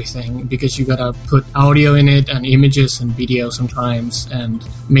of everything because you gotta put audio in it and images and video sometimes and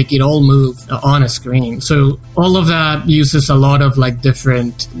make it all move on a screen. So all of that uses a lot of like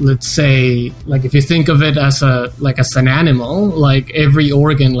different, let's say, like if you think of it as an animal, like every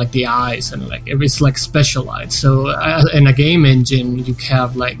organ, like the eyes and like it's like specialized. So in a game engine, you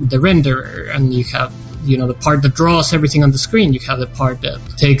have like the renderer and you have the part that draws everything on the screen. You have the part that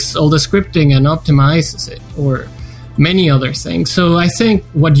takes all the scripting and optimizes it, or many other things. So I think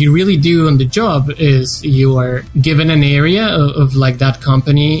what you really do on the job is you are given an area of like that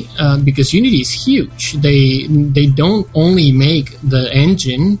company, because Unity is huge. They don't only make the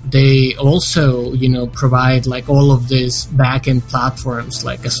engine, they also, provide like all of these back-end platforms,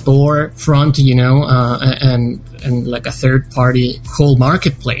 like a store front, and like a third-party whole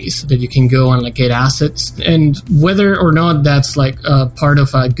marketplace that you can go and like get assets. And whether or not that's like a part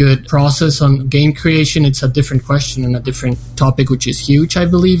of a good process on game creation, it's a different question and a different topic, which is huge, I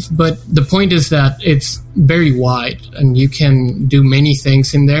believe. But the point is that it's very wide and you can do many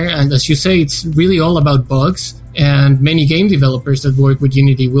things in there. And as you say, it's really all about bugs. And many game developers that work with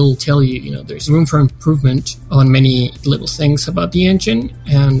Unity will tell you, there's room for improvement on many little things about the engine.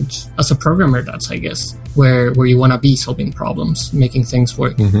 And as a programmer, that's, I guess, where you want to be, solving problems, making things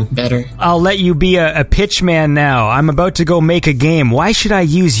work better. I'll let you be a pitch man now. I'm about to go make a game. Why should I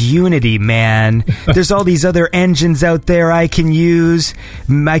use Unity, man? There's all these other engines out there I can use.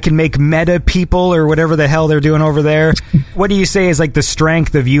 I can make meta people or whatever the hell they're doing over there. What do you say is like the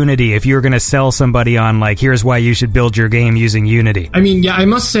strength of Unity if you're going to sell somebody on like, here's why you should build your game using Unity? I mean, yeah, I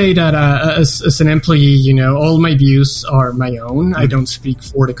must say that as an employee, all my views are my own. I don't speak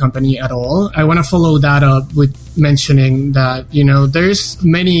for the company at all. I want to follow that up with mentioning that, there's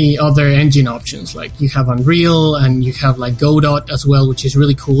many other engine options. Like you have Unreal and you have like Godot as well, which is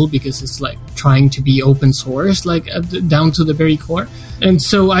really cool because it's like trying to be open source, like down to the very core. And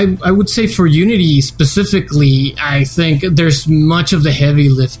so I would say for Unity specifically, I think there's much of the heavy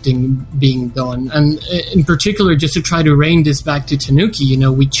lifting being done. And in particular, just to try to rein this back to Tanuki,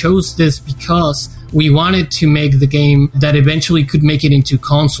 we chose this because we wanted to make the game that eventually could make it into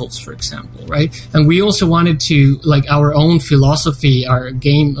consoles, for example, right? And we also wanted to, like, our own philosophy, our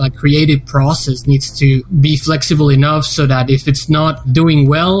game, like, creative process needs to be flexible enough so that if it's not doing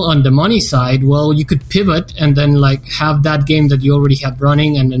well on the money side, well, you could pivot and then, like, have that game that you already have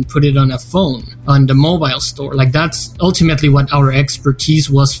running and then put it on a phone, on the mobile store. Like, that's ultimately what our expertise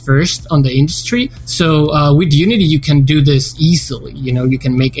was first on the industry. So with Unity, you can do this easily. You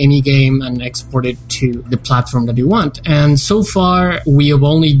can make any game and export it to the platform that you want. And so far, we have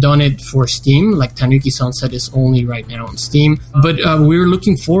only done it for Steam. Like Tanuki Sunset is only right now on Steam. But we're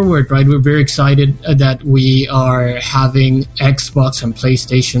looking forward, right? We're very excited that we are having Xbox and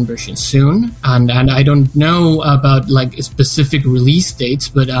PlayStation versions soon. And I don't know about like specific release dates,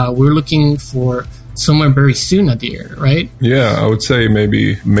 but we're looking for somewhere very soon, Adir, right? Yeah, I would say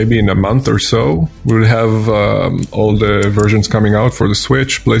maybe in a month or so, we'll have all the versions coming out for the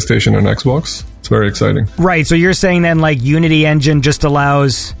Switch, PlayStation, and Xbox. It's very exciting. Right, so you're saying then like Unity engine just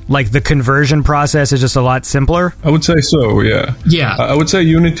allows like the conversion process is just a lot simpler? I would say so, yeah. Yeah. I would say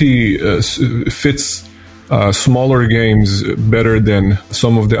Unity fits smaller games better than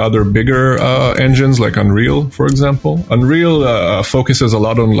some of the other bigger engines like Unreal, for example. Unreal focuses a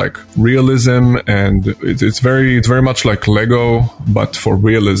lot on like realism, and it's very much like Lego, but for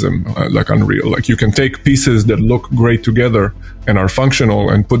realism, like Unreal. Like you can take pieces that look great together and are functional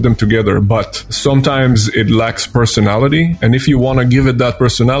and put them together, but sometimes it lacks personality. And if you want to give it that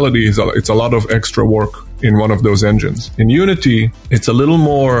personality, it's a lot of extra work in one of those engines. In Unity, it's a little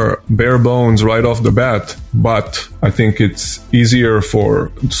more bare bones right off the bat, but I think it's easier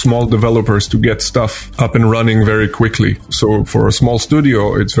for small developers to get stuff up and running very quickly. So for a small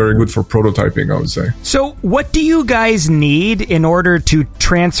studio, it's very good for prototyping, I would say. So what do you guys need in order to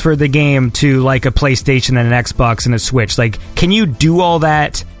transfer the game to like a PlayStation and an Xbox and a Switch? Like, can you do all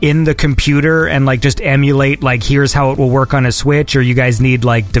that in the computer and like just emulate like here's how it will work on a Switch, or you guys need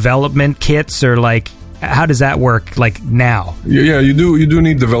like development kits, or like how does that work like now? Yeah, you do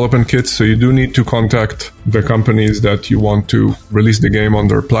need development kits, so you do need to contact the companies that you want to release the game on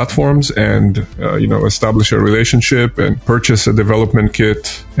their platforms and establish a relationship and purchase a development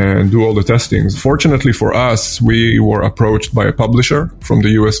kit and do all the testings. Fortunately for us, we were approached by a publisher from the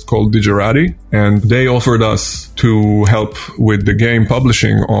US called Digirati, and they offered us to help with the game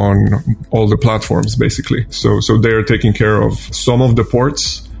publishing on all the platforms basically. So they're taking care of some of the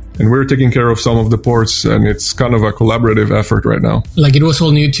ports, and we're taking care of some of the ports, and it's kind of a collaborative effort right now. Like, it was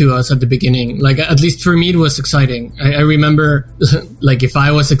all new to us at the beginning. Like, at least for me, it was exciting. I remember, like, if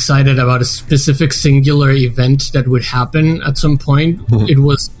I was excited about a specific singular event that would happen at some point, it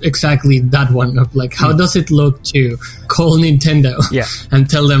was exactly that one of, like, how does it look to call Nintendo and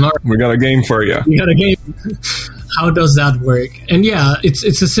tell them, all right, we got a game for you. We got a game. How does that work? And yeah,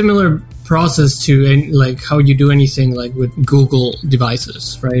 it's a similar process to like how you do anything like with Google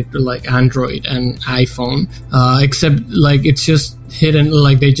devices, right? Like Android and iPhone, except like it's just hidden.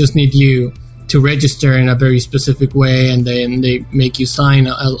 Like they just need you to register in a very specific way, and then they make you sign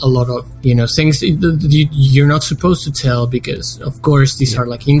a lot of things you're not supposed to tell, because of course these are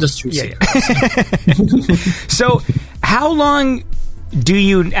like industry secrets. So how long do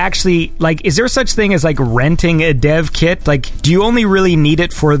you actually, like, is there such thing as like renting a dev kit? Like, do you only really need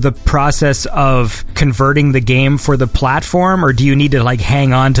it for the process of converting the game for the platform, or do you need to like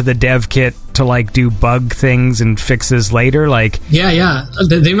hang on to the dev kit to like do bug things and fixes later? Like, yeah,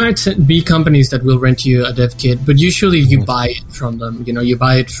 they might be companies that will rent you a dev kit, but usually you buy it from them. You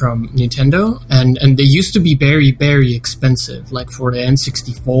buy it from Nintendo, and they used to be very, very expensive. Like for the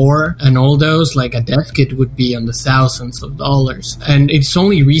N64 and all those, like a dev kit would be on the thousands of dollars. And it's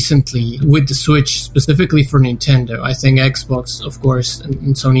only recently with the Switch, specifically for Nintendo. I think Xbox, of course,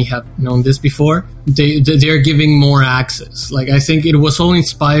 and Sony have known this before. They're giving more access. Like, I think it was all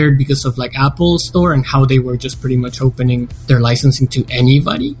inspired because of like Apple Store and how they were just pretty much opening their licensing to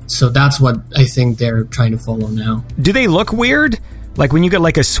anybody. So that's what I think they're trying to follow now. Do they look weird? Like when you get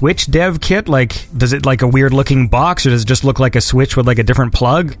like a Switch dev kit, like does it like a weird looking box, or does it just look like a Switch with like a different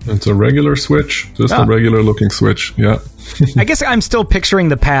plug? It's a regular Switch, just a regular looking Switch. Yeah. I guess I'm still picturing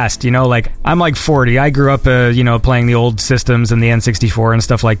the past, like I'm like 40. I grew up, playing the old systems and the N64 and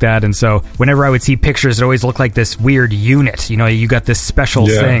stuff like that. And so whenever I would see pictures, it always looked like this weird unit, you got this special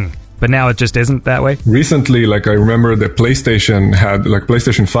thing. But now it just isn't that way? Recently, like I remember the PlayStation had, like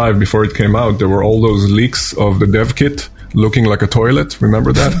PlayStation 5, before it came out, there were all those leaks of the dev kit looking like a toilet.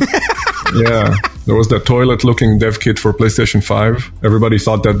 Remember that? Yeah. There was that toilet-looking dev kit for PlayStation 5. Everybody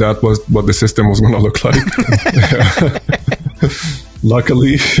thought that was what the system was going to look like.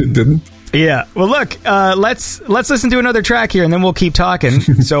 Luckily, it didn't. Yeah. Well, look, let's listen to another track here, and then we'll keep talking.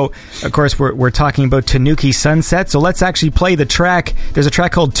 So, of course, we're talking about Tanuki Sunset. So let's actually play the track. There's a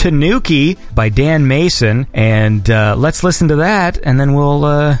track called Tanuki by Dan Mason, and let's listen to that, and then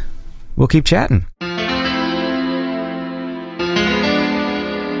we'll keep chatting.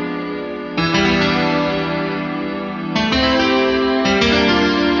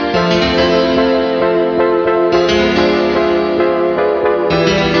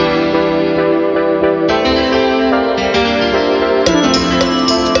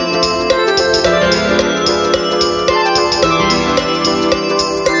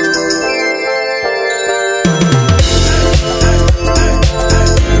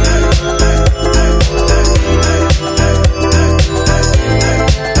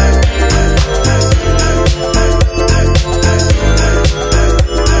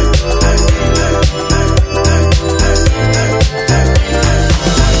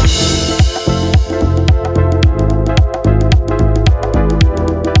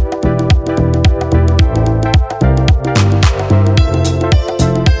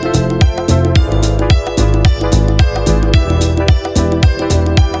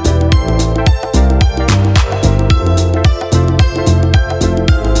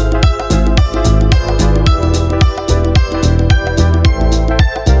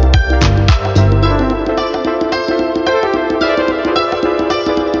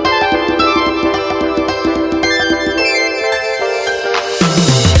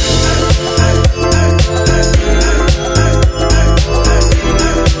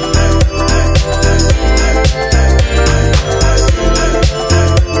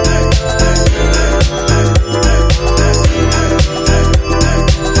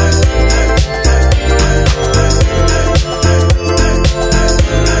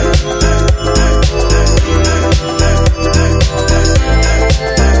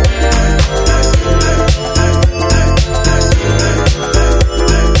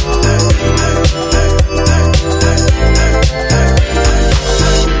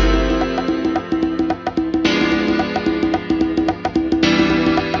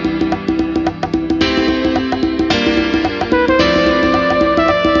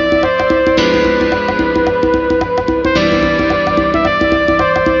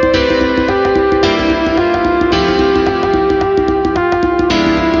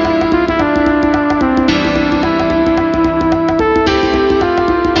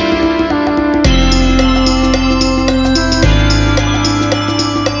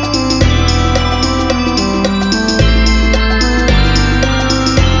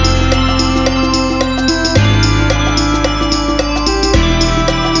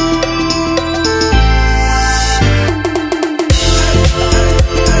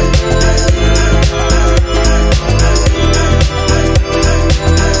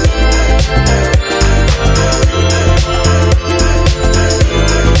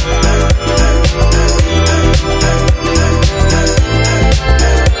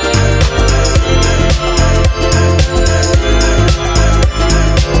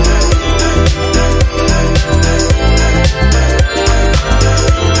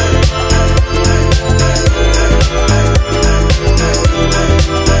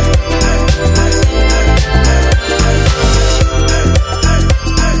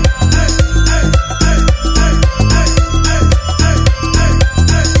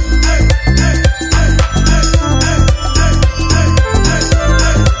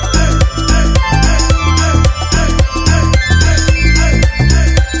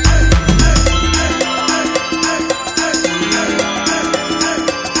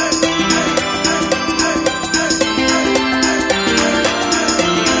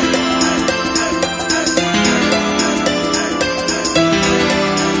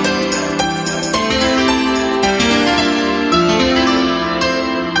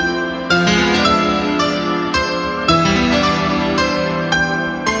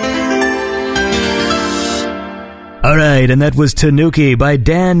 All right, and that was Tanuki by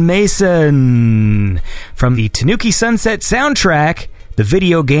Dan Mason from the Tanuki Sunset soundtrack, the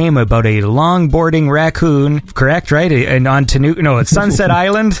video game about a longboarding raccoon. Correct, right? And on Tanuki, no, it's Sunset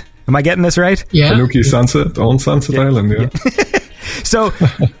Island. Am I getting this right? Yeah. Tanuki Sunset on Sunset Island, yeah. So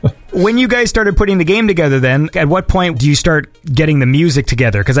when you guys started putting the game together then, at what point do you start getting the music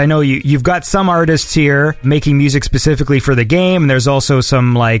together? Because I know you've got some artists here making music specifically for the game. And there's also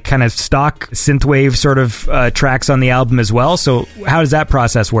some like kind of stock synthwave sort of tracks on the album as well. So how does that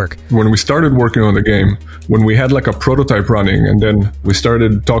process work? When we started working on the game, when we had like a prototype running, and then we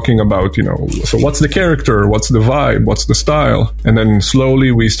started talking about, so what's the character? What's the vibe? What's the style? And then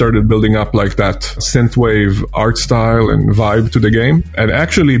slowly we started building up like that synthwave art style and vibe to the game. And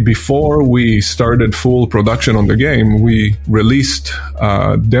actually, before we started full production on the game, we released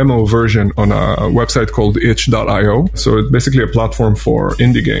a demo version on a website called itch.io. So it's basically a platform for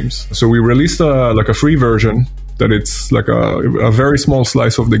indie games. So we released a free version that it's like a very small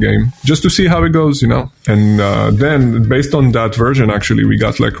slice of the game just to see how it goes, And then based on that version, actually, we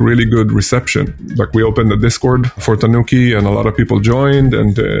got like really good reception. Like we opened the Discord for Tanuki and a lot of people joined,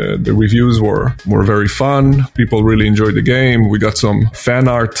 and the reviews were very fun. People really enjoyed the game. We got some fan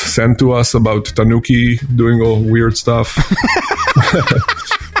art sent to us about Tanuki doing all weird stuff.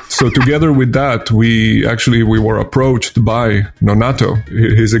 So together with that, we were approached by Nonato.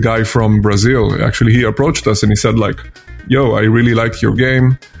 He's a guy from Brazil. Actually, he approached us and he said like, yo, I really like your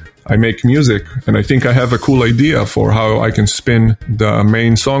game. I make music, and I think I have a cool idea for how I can spin the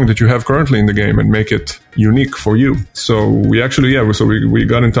main song that you have currently in the game and make it unique for you. So we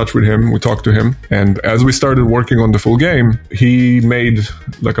got in touch with him, we talked to him, and as we started working on the full game, he made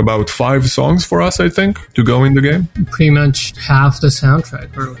like about 5 songs for us, I think, to go in the game. Pretty much half the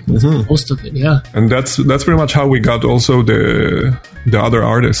soundtrack, or most of it, yeah. And that's pretty much how we got also the other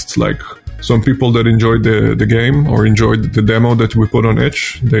artists, like some people that enjoyed the game or enjoyed the demo that we put on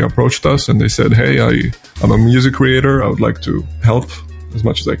Itch, they approached us and they said, hey, I'm a music creator. I would like to help as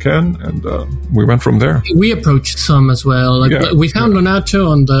much as I can, and we went from there. We approached some as well. We found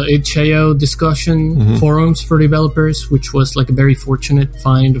Nonato on the itch.io discussion forums for developers, which was like a very fortunate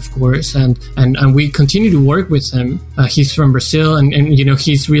find, of course, and we continue to work with him. He's from Brazil, and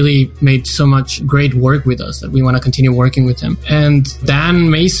he's really made so much great work with us that we want to continue working with him. And Dan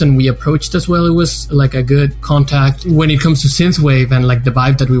Mason we approached as well. It was like a good contact when it comes to synthwave and like the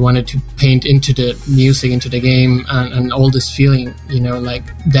vibe that we wanted to paint into the music, into the game, and all this feeling, like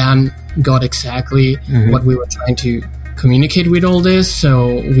Dan got exactly what we were trying to communicate with all this,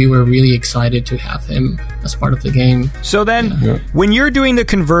 so we were really excited to have him as part of the game. So then, when you're doing the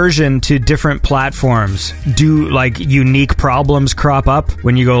conversion to different platforms, do like unique problems crop up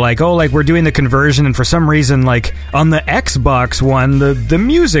when you go like, we're doing the conversion and for some reason like on the Xbox one the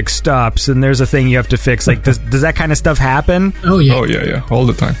music stops and there's a thing you have to fix? Like does that kind of stuff happen? Oh yeah, all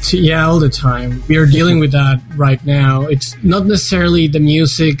the time. Yeah, all the time. We are dealing with that right now. It's not necessarily the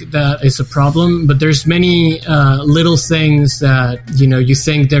music that is a problem, but there's many little things that you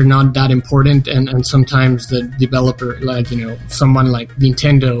think they're not that important, and sometimes the developer, like someone like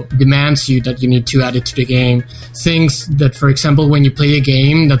Nintendo, demands you that you need to add it to the game. Things that, for example, when you play a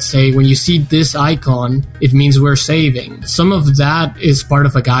game that say when you see this icon it means we're saving. Some of that is part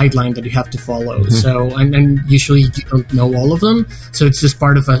of a guideline that you have to follow. So and usually you don't know all of them, so it's just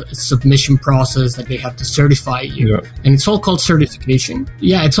part of a submission process that they have to certify you, and it's all called certification.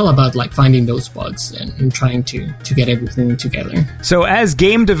 It's all about like finding those bugs and trying to get everything together. So as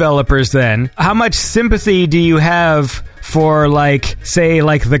game developers then, how much sympathy do you have for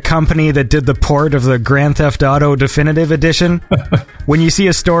the company that did the port of the Grand Theft Auto Definitive Edition? When you see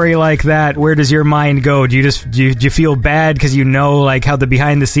a story like that, where does your mind go? Do you feel bad because like how the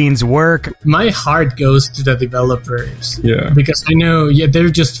behind the scenes work? My heart goes to the developers. Yeah. Because I know they're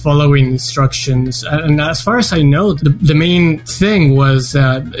just following instructions. And as far as I know, the main thing was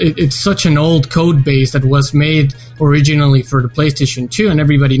that it's such an old code base that was made originally for the PlayStation 2, and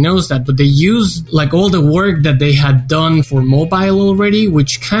everybody knows that, but they used like all the work that they had done for mobile already,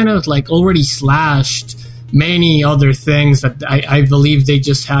 which kind of like already slashed many other things that I believe they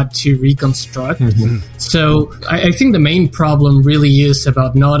just had to reconstruct. So I think the main problem really is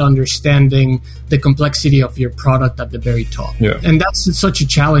about not understanding the complexity of your product at the very top. And that's such a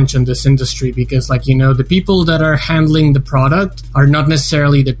challenge in this industry because the people that are handling the product are not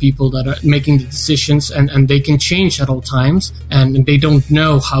necessarily the people that are making the decisions, and they can change at all times, and they don't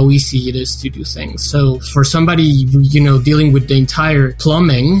know how easy it is to do things. So for somebody dealing with the entire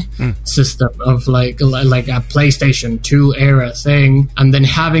plumbing system of like like a PlayStation 2 era thing, and then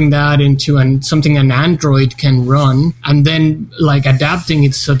having that into something an Android can run, and then like adapting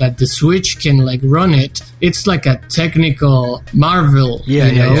it so that the Switch can like run it. It's like a technical marvel,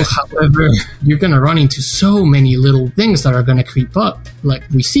 However, you're going to run into so many little things that are going to creep up, like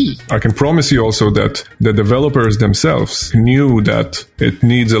we see. I can promise you also that the developers themselves knew that it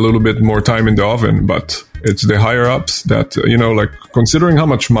needs a little bit more time in the oven, but it's the higher ups that, like considering how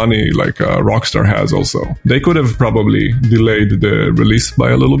much money like Rockstar has also, they could have probably delayed the release by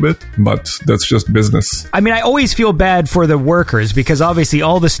a little bit, but that's just business. I mean, I always feel bad for the workers because obviously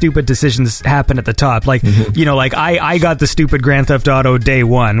all the stupid decisions happen at the top. Like, like I got the stupid Grand Theft Auto day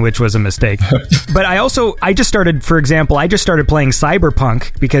one, which was a mistake. But I just started playing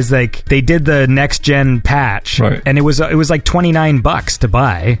Cyberpunk because like they did the next gen patch, right, and it was like $29 to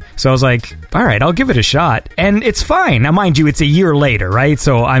buy. So I was like, all right, I'll give it a shot. And it's fine. Now, mind you, it's a year later, right?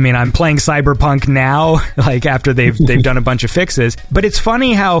 So, I mean, I'm playing Cyberpunk now, like after they've done a bunch of fixes. But it's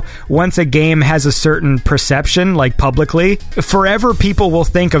funny how once a game has a certain perception, like publicly, forever people will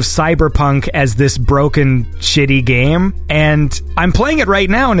think of Cyberpunk as this broken, shitty game. And I'm playing it right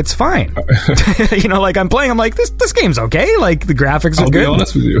now and it's fine. I'm like, this game's okay. Like the graphics are good. I'll be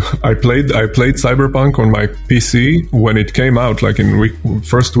honest with you. I played Cyberpunk on my PC when it came out, like in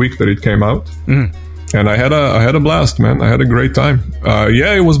first week that it came out. And I had a blast, man. I had a great time.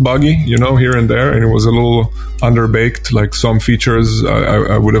 It was buggy, here and there, and it was a little underbaked, like some features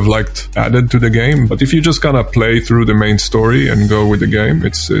I would have liked added to the game. But if you just kind of play through the main story and go with the game,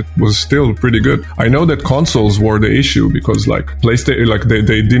 it was still pretty good. I know that consoles were the issue because like PlayStation, like they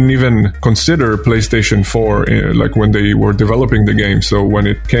didn't even consider PlayStation 4 like when they were developing the game. So when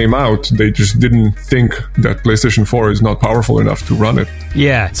it came out, they just didn't think that PlayStation 4 is not powerful enough to run it.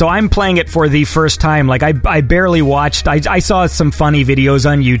 Yeah, so I'm playing it for the first time. Like I barely watched. I saw some funny videos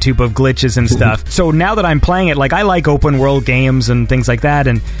on YouTube of glitches and stuff. So now that I'm playing it, like I like open world games and things like that,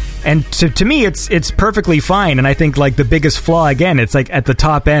 and to me it's perfectly fine. And I think like the biggest flaw, again, it's like at the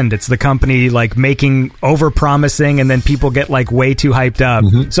top end, it's the company like making over promising, and then people get like way too hyped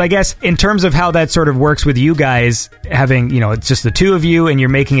up. So I guess in terms of how that sort of works with you guys having, it's just the two of you and you're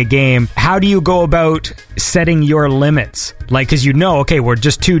making a game, how do you go about setting your limits? Like, because okay, we're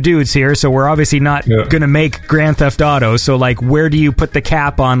just two dudes here, so we're obviously not gonna make Grand Theft Auto. So like, where do you put the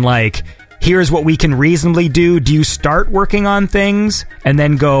cap on like, here's what we can reasonably do? Do you start working on things and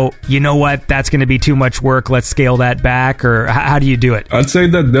then go, you know what, that's going to be too much work, let's scale that back? Or how do you do it? I'd say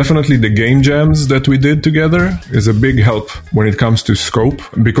that definitely the game jams that we did together is a big help when it comes to scope.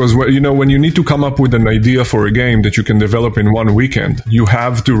 Because, when you need to come up with an idea for a game that you can develop in one weekend, you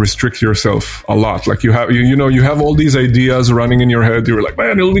have to restrict yourself a lot. Like you have all these ideas running in your head. You're like,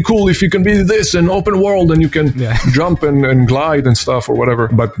 man, it'll be cool if you can be this and open world and you can jump and glide and stuff or whatever.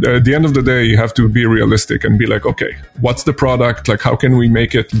 But at the end of the day, you have to be realistic and be like, okay, what's the product? Like, how can we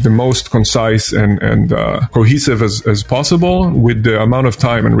make it the most concise and cohesive as possible with the amount of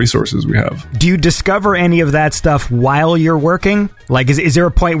time and resources we have? Do you discover any of that stuff while you're working? Like, is there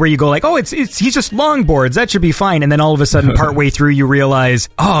a point where you go like, oh, he's just longboards, that should be fine, and then all of a sudden, partway through, you realize,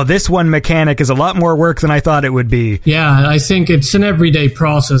 oh, this one mechanic is a lot more work than I thought it would be? Yeah, I think it's an everyday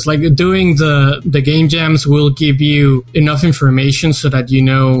process. Like, doing the game jams will give you enough information so that you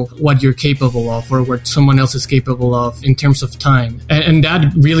know what you're capable of or what someone else is capable of in terms of time. And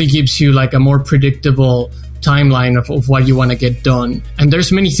that really gives you like a more predictable timeline of what you want to get done. And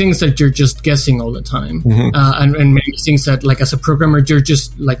there's many things that you're just guessing all the time. And many things that like as a programmer, you're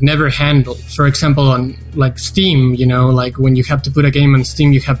just like never handled. For example, on like Steam, like when you have to put a game on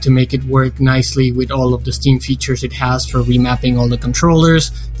Steam, you have to make it work nicely with all of the Steam features it has for remapping all the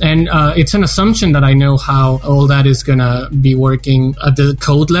controllers. And it's an assumption that I know how all that is going to be working at the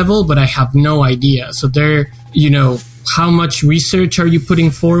code level, but I have no idea. So how much research are you putting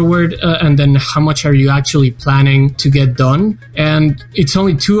forward, and then how much are you actually planning to get done? And it's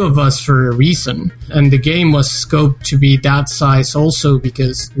only two of us for a reason. And the game was scoped to be that size also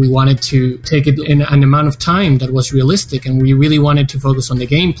because we wanted to take it in an amount of time that was realistic, and we really wanted to focus on the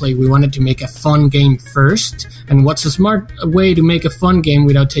gameplay. We wanted to make a fun game first. And what's a smart way to make a fun game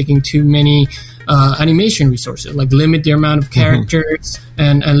without taking too many animation resources? Like limit the amount of characters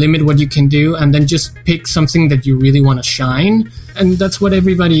and limit what you can do, and then just pick something that you really want to shine. And that's what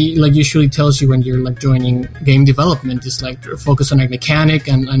everybody like usually tells you when you're like joining game development, is like focus on a mechanic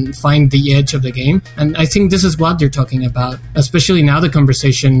and find the edge of the game. And I think this is what they're talking about, especially now the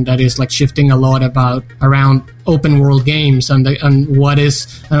conversation that is like shifting a lot around open world games and what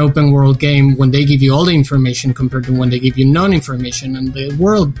is an open world game when they give you all the information compared to when they give you non-information, and the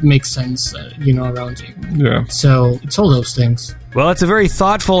world makes sense, around you. Yeah. So it's all those things. Well, that's a very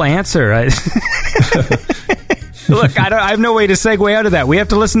thoughtful answer. Look, I have no way to segue out of that. We have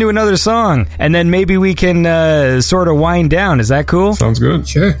to listen to another song, and then maybe we can sort of wind down. Is that cool? Sounds good.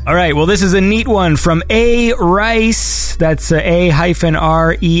 Sure. All right, well, this is a neat one from A. Rice. That's A-R-E-I-S,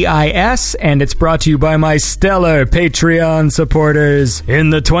 and it's brought to you by my stellar Patreon supporters. In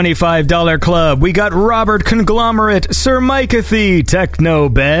the $25 club, we got Robert Conglomerate, Sir Micathy, Techno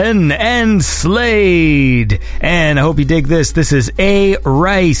Ben, and Slade. And I hope you dig this. This is A.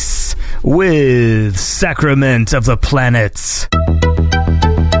 Rice with Sacrament of the Planets.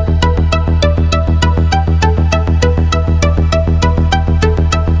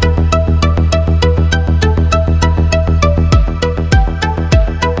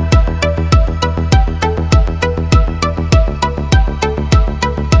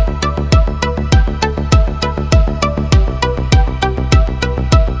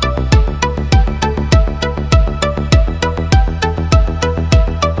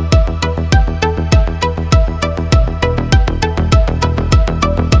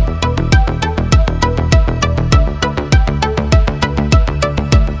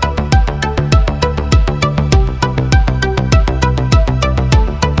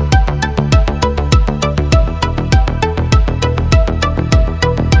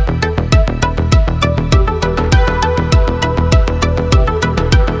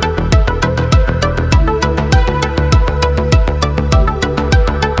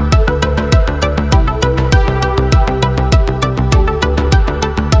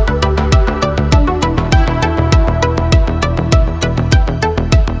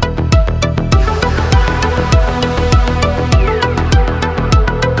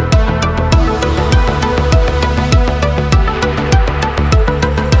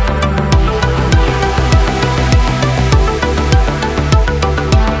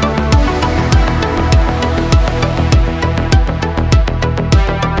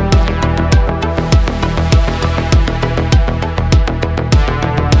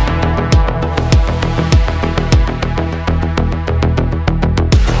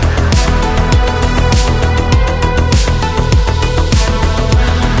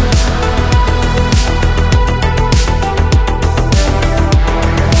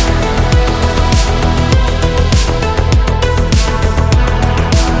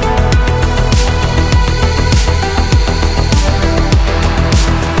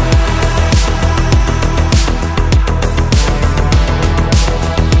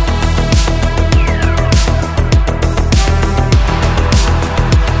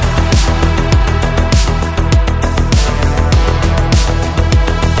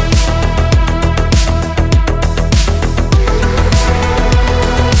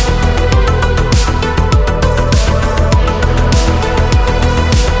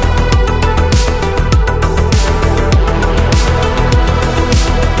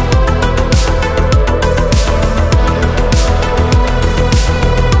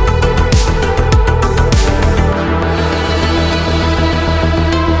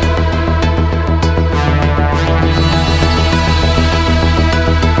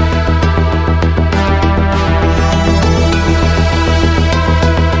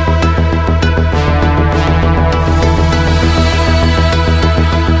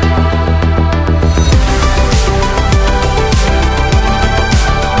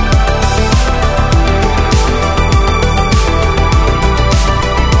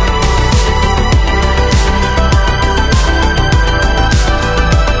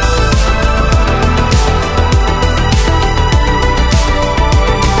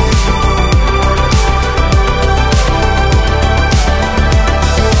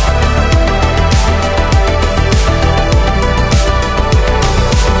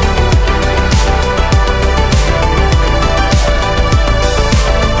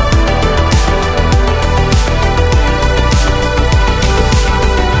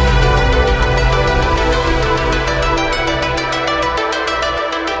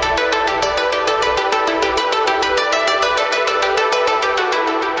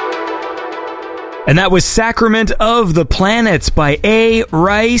 And that was Sacrament of the Planets by A.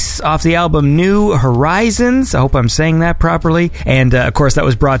 Rice off the album New Horizons. I hope I'm saying that properly. And, of course, that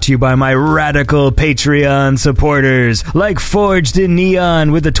was brought to you by my radical Patreon supporters, like Forged in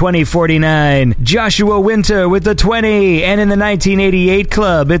Neon with the 2049, Joshua Winter with the 20, and in the 1988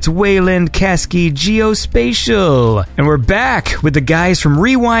 club, it's Wayland Kasky Geospatial. And we're back with the guys from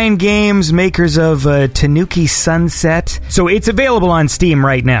Rewind Games, makers of Tanuki Sunset. So it's available on Steam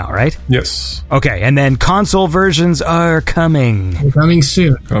right now, right? Yes. Okay, and then console versions are coming. Coming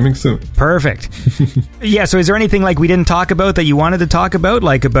soon. Coming soon. Perfect. Yeah, so is there anything like we didn't talk about that you wanted to talk about,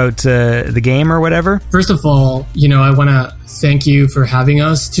 like about the game or whatever? First of all, I want to thank you for having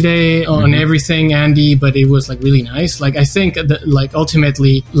us today on everything, Andy, but it was like really nice. Like, I think that, like,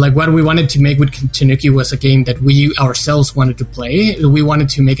 ultimately, like, what we wanted to make with Tanuki was a game that we ourselves wanted to play. We wanted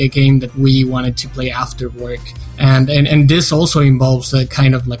to make a game that we wanted to play after work. And this also involves a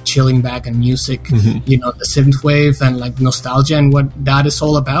kind of like chilling back and music, you know, the synthwave and like nostalgia and what that is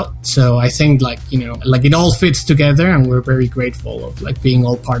all about. So I think, like, you know, like it all fits together, and we're very grateful of like being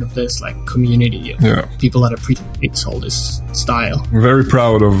all part of this like community of people that appreciates all this style. I'm very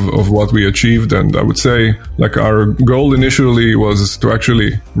proud of what we achieved, and I would say like our goal initially was to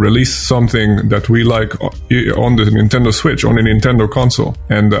actually release something that we like on the Nintendo Switch, on a Nintendo console,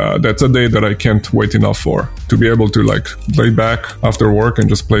 and that's a day that I can't wait enough for, to be able to like lay back after work and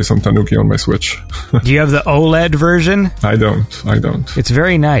just play some Tanuki on my Switch. Do you have the OLED version? I don't. It's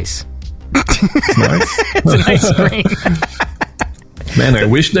very nice. It's nice. It's a nice screen. Man, I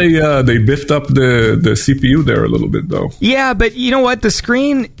wish they biffed up the CPU there a little bit, though. Yeah, but you know what? The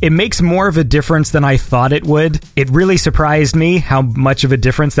screen, it makes more of a difference than I thought it would. It really surprised me how much of a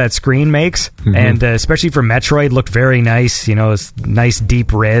difference that screen makes. And especially for Metroid, looked very nice. You know, it's nice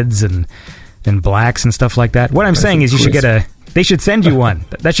deep reds and blacks and stuff like that. What I'm saying is you should get they should send you one.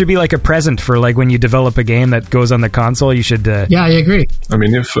 That should be like a present for like when you develop a game that goes on the console. You should... Yeah, I agree. I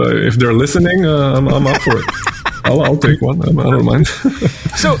mean, if they're listening, I'm up for it. I'll take one. I don't mind.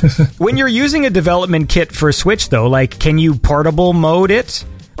 So, when you're using a development kit for Switch, though, like, can you portable mode it?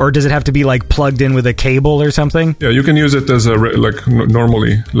 Or does it have to be like plugged in with a cable or something? Yeah, you can use it as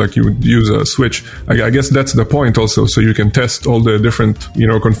normally, like you would use a Switch. I guess that's the point also, so you can test all the different, you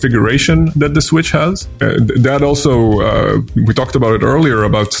know, configuration that the Switch has. That also, we talked about it earlier,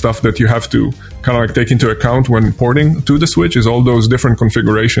 about stuff that you have to kind of like take into account when porting to the Switch, is all those different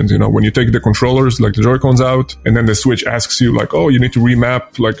configurations. You know, when you take the controllers, like the Joy-Cons out, and then the Switch asks you like, oh, you need to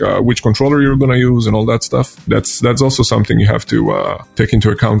remap like which controller you're going to use and all that stuff. That's also something you have to take into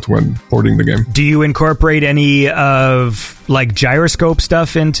account when porting the game. Do you incorporate any of like gyroscope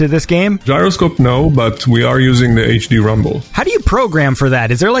stuff into this game? Gyroscope, no, but we are using the HD Rumble. How do you program for that?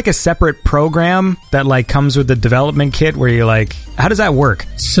 Is there like a separate program that like comes with the development kit where you're like, how does that work?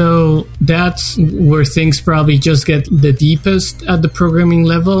 So that's where things probably just get the deepest at the programming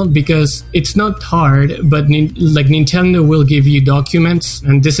level, because it's not hard, but like Nintendo will give you documents,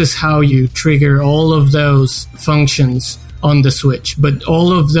 and this is how you trigger all of those functions on the Switch. But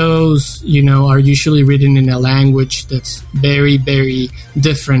all of those, you know, are usually written in a language that's very, very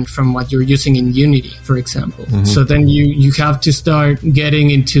different from what you're using in Unity, for example. So then you have to start getting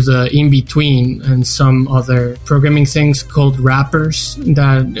into the in-between and some other programming things called wrappers,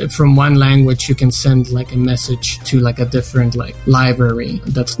 that from one language you can send like a message to like a different like library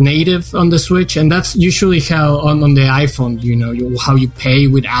that's native on the Switch. And that's usually how on the iPhone, you know, how you pay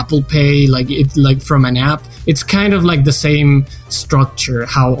with Apple Pay, like it, like from an app. It's kind of like the same structure,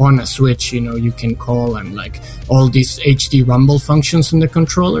 how on a Switch, you know, you can call and like all these HD Rumble functions in the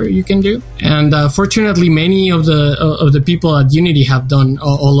controller you can do. And fortunately, many of the people at Unity have done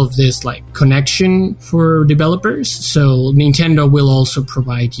all of this like connection for developers. So Nintendo will also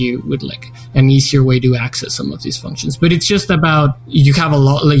provide you with like an easier way to access some of these functions. But it's just about, you have a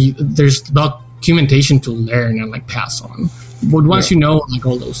lot, like there's documentation to learn and like pass on. But once you know like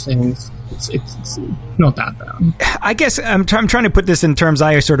all those things, it's not that bad. I guess I'm trying to put this in terms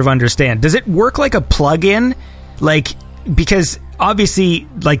I sort of understand. Does it work like a plug-in? Like, because obviously,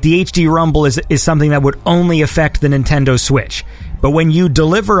 like the HD Rumble is something that would only affect the Nintendo Switch. But when you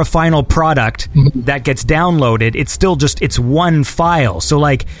deliver a final product that gets downloaded, it's still just, it's one file. So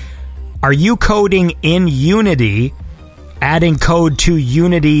like, are you coding in Unity, adding code to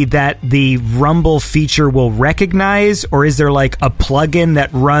Unity that the Rumble feature will recognize? Or is there like a plugin that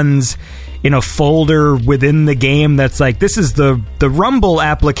runs in a folder within the game that's like, this is the Rumble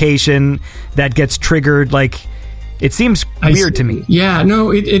application that gets triggered? Like, it seems weird to me. Yeah,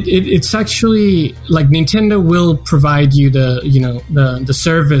 no, it's actually like Nintendo will provide you the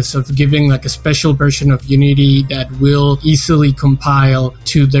service of giving like a special version of Unity that will easily compile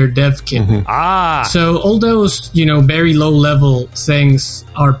to their dev kit. So all those, you know, very low level things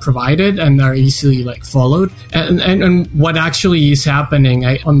are provided and are easily like followed. And what actually is happening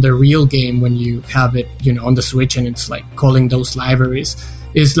on the real game when you have it, you know, on the Switch and it's like calling those libraries,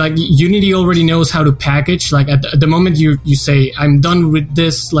 is like Unity already knows how to package. Like at the moment you say, I'm done with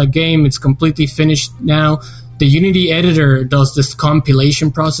this like game, it's completely finished now, the Unity editor does this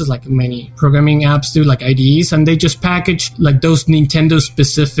compilation process like many programming apps do, like IDEs, and they just package like those Nintendo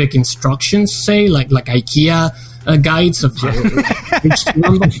specific instructions, say like IKEA guides of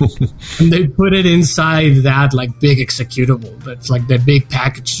HTML, and they put it inside that like big executable. That's like the big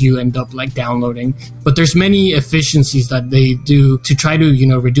package you end up like downloading. But there's many efficiencies that they do to try to, you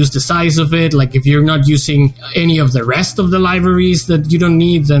know, reduce the size of it. Like if you're not using any of the rest of the libraries that you don't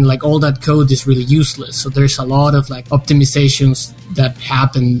need, then like all that code is really useless. So there's a lot of like optimizations that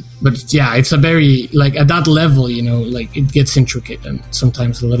happen. But yeah, it's a very, like at that level, you know, like it gets intricate and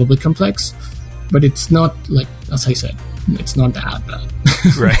sometimes a little bit complex. But it's not like, as I said, it's not that bad.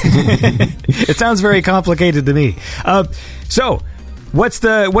 Right. It sounds very complicated to me. So, what's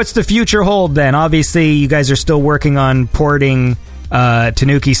the future hold then? Obviously, you guys are still working on porting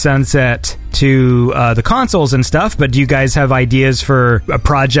Tanuki Sunset to the consoles and stuff, but do you guys have ideas for a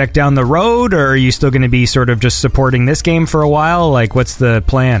project down the road, or are you still going to be sort of just supporting this game for a while? Like, what's the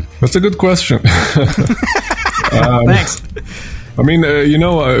plan? That's a good question. Thanks. I mean,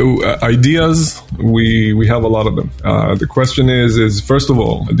 ideas, we have a lot of them. The question is first of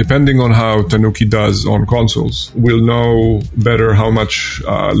all, depending on how Tanuki does on consoles, we'll know better how much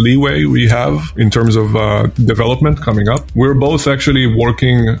leeway we have in terms of development coming up. We're both actually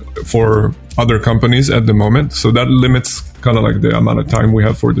working for other companies at the moment, so that limits kind of like the amount of time we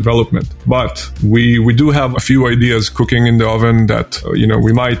have for development. But we do have a few ideas cooking in the oven that,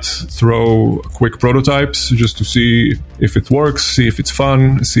 we might throw quick prototypes just to see if it works, see if it's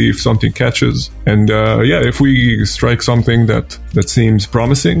fun, see if something catches. And if we strike something that seems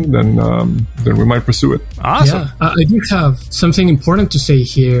promising, then we might pursue it. Awesome. Yeah, I do have something important to say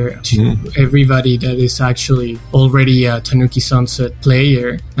here to everybody that is actually already a Tanuki Sunset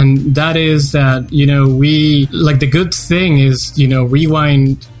player. And that is that, we, like, the good thing is,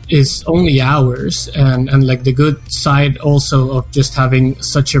 Rewind is only hours, and like the good side also of just having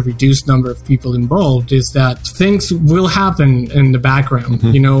such a reduced number of people involved is that things will happen in the background.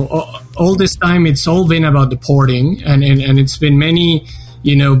 All this time it's all been about the porting, and it's been many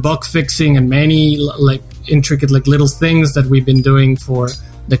bug fixing and many like intricate like little things that we've been doing for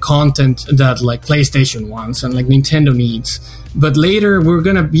the content that like PlayStation wants and like Nintendo needs. But later we're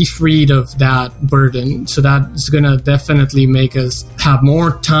going to be freed of that burden. So that's going to definitely make us have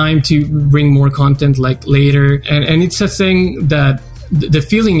more time to bring more content like later. And it's a thing that the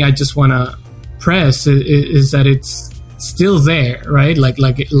feeling I just want to press is that it's still there, right? Like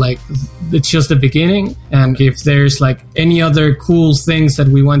it's just the beginning. And if there's like any other cool things that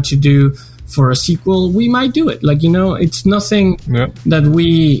we want to do for a sequel, we might do it. Like, it's nothing that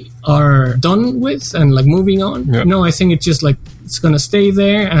we are done with and like moving on. Yeah. No, I think it's just like it's gonna stay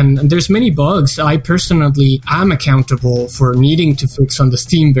there, and there's many bugs I personally am accountable for needing to fix on the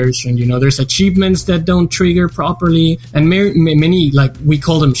Steam version. There's achievements that don't trigger properly, and many like we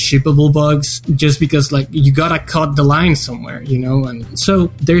call them shippable bugs, just because like you gotta cut the line somewhere, and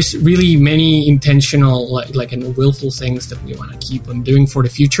so there's really many intentional like and willful things that we want to keep on doing for the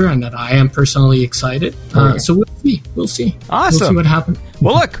future, and that I am personally excited. So we'll see. Awesome. We'll see what happens.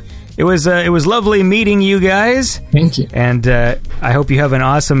 Well, look, it was lovely meeting you guys. Thank you. And I hope you have an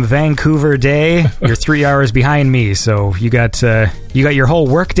awesome Vancouver day. You're 3 hours behind me, so you got your whole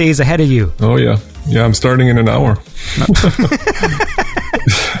work days ahead of you. Oh yeah, I'm starting in an hour.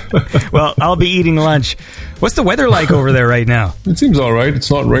 Well, I'll be eating lunch. What's the weather like over there right now? It seems all right. It's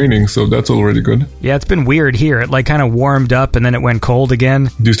not raining, so that's already good. Yeah, it's been weird here. It like kind of warmed up and then it went cold again.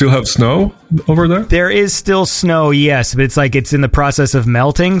 Do you still have snow over there? There is still snow, yes, but it's like it's in the process of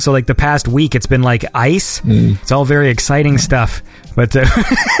melting. So like the past week, it's been like ice. It's all very exciting stuff. But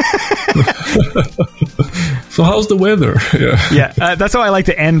so how's the weather? Yeah, that's how I like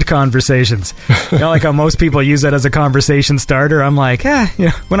to end conversations. Like how most people use that as a conversation starter. I'm like,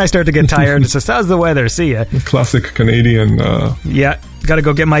 when I start to get tired, it's just, how's the weather? See ya. Classic Canadian. Yeah, got to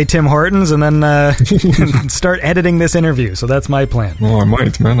go get my Tim Hortons and then start editing this interview. So that's my plan. Oh, I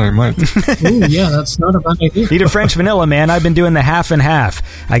might. Ooh, yeah, that's not a bad idea. Need a French vanilla, man. I've been doing the half and half.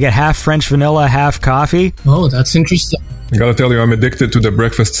 I get half French vanilla, half coffee. Oh, that's interesting. I gotta tell you, I'm addicted to the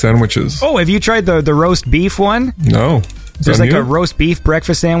breakfast sandwiches. Oh, have you tried the roast beef one? No. There's like a roast beef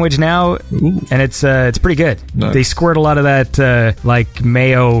breakfast sandwich now. Ooh. And it's pretty good. Nice. They squirt a lot of that like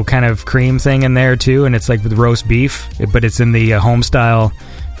mayo kind of cream thing in there too, and it's like with roast beef, but it's in the home style.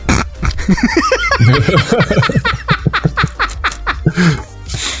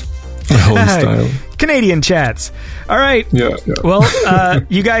 Home style. Canadian chats. All right. Yeah. Well,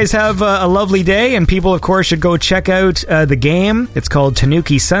 you guys have a lovely day, and people, of course, should go check out the game. It's called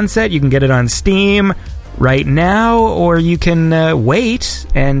Tanuki Sunset. You can get it on Steam right now, or you can wait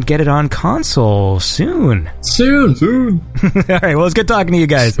and get it on console soon. Soon. All right. Well, it's good talking to you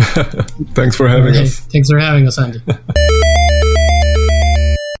guys. Thanks for having us. Thanks for having us, Andy.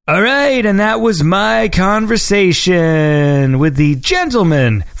 All right, and that was my conversation with the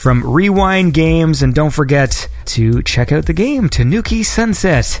gentleman from Rewind Games, and don't forget to check out the game Tanuki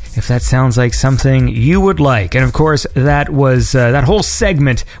Sunset if that sounds like something you would like. And of course, that was that whole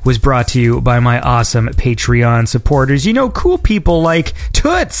segment was brought to you by my awesome Patreon supporters. You know, cool people like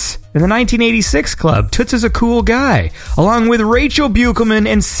Toots in the 1986 Club. Toots is a cool guy, along with Rachel Buchelman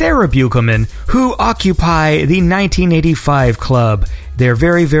and Sarah Buchelman, who occupy the 1985 Club. They're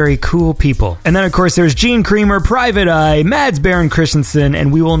very, very cool people. And then, of course, there's Gene Creamer, Private Eye, Mads Baron Christensen,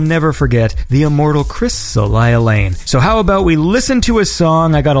 and we will never forget the immortal Chris Celia Lane. So how about we listen to a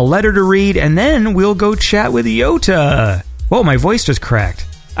song, I got a letter to read, and then we'll go chat with Yota. Whoa, my voice just cracked.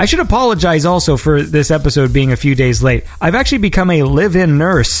 I should apologize also for this episode being a few days late. I've actually become a live-in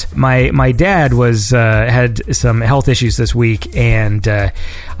nurse. My dad had some health issues this week, and I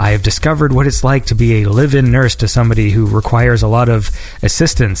have discovered what it's like to be a live-in nurse to somebody who requires a lot of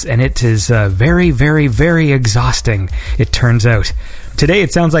assistance, and it is very, very, very exhausting, it turns out. Today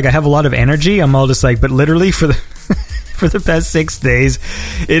it sounds like I have a lot of energy. I'm all just like, but literally for the past 6 days,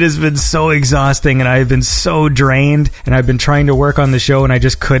 it has been so exhausting, and I've been so drained, and I've been trying to work on the show, and I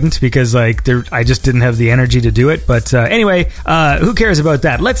just couldn't because I just didn't have the energy to do it. But anyway, who cares about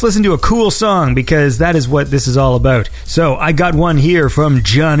that? Let's listen to a cool song, because that is what this is all about. So I got one here from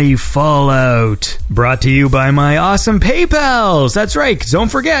Johnny Fallout, brought to you by my awesome PayPals. That's right.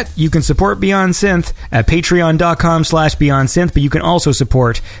 Don't forget, you can support Beyond Synth at patreon.com/Beyond Synth, but you can also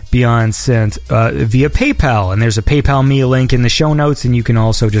support Beyond Synth via PayPal, and there's a PayPal me link in the show notes, and you can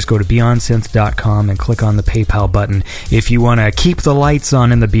also just go to BeyondSynth.com and click on the PayPal button if you want to keep the lights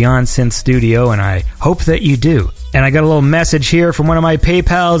on in the Beyond Synth studio, and I hope that you do. And I got a little message here from one of my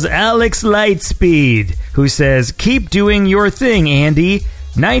PayPals, Alex Lightspeed, who says, "Keep doing your thing, Andy.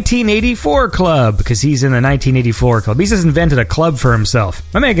 1984 Club," because he's in the 1984 Club. He's just invented a club for himself.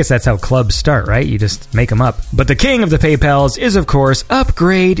 I mean, I guess that's how clubs start, right? You just make them up. But the king of the PayPals is, of course,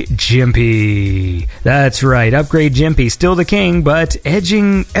 Upgrade Jimpy. That's right, Upgrade Jimpy, still the king, but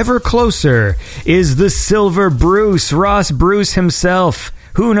edging ever closer is the Silver Bruce, Ross Bruce himself.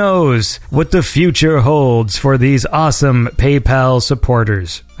 Who knows what the future holds for these awesome PayPal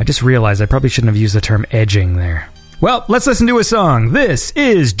supporters? I just realized I probably shouldn't have used the term edging there. Well, let's listen to a song. This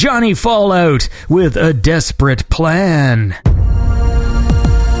is Johnny Fallout with A Desperate Plan.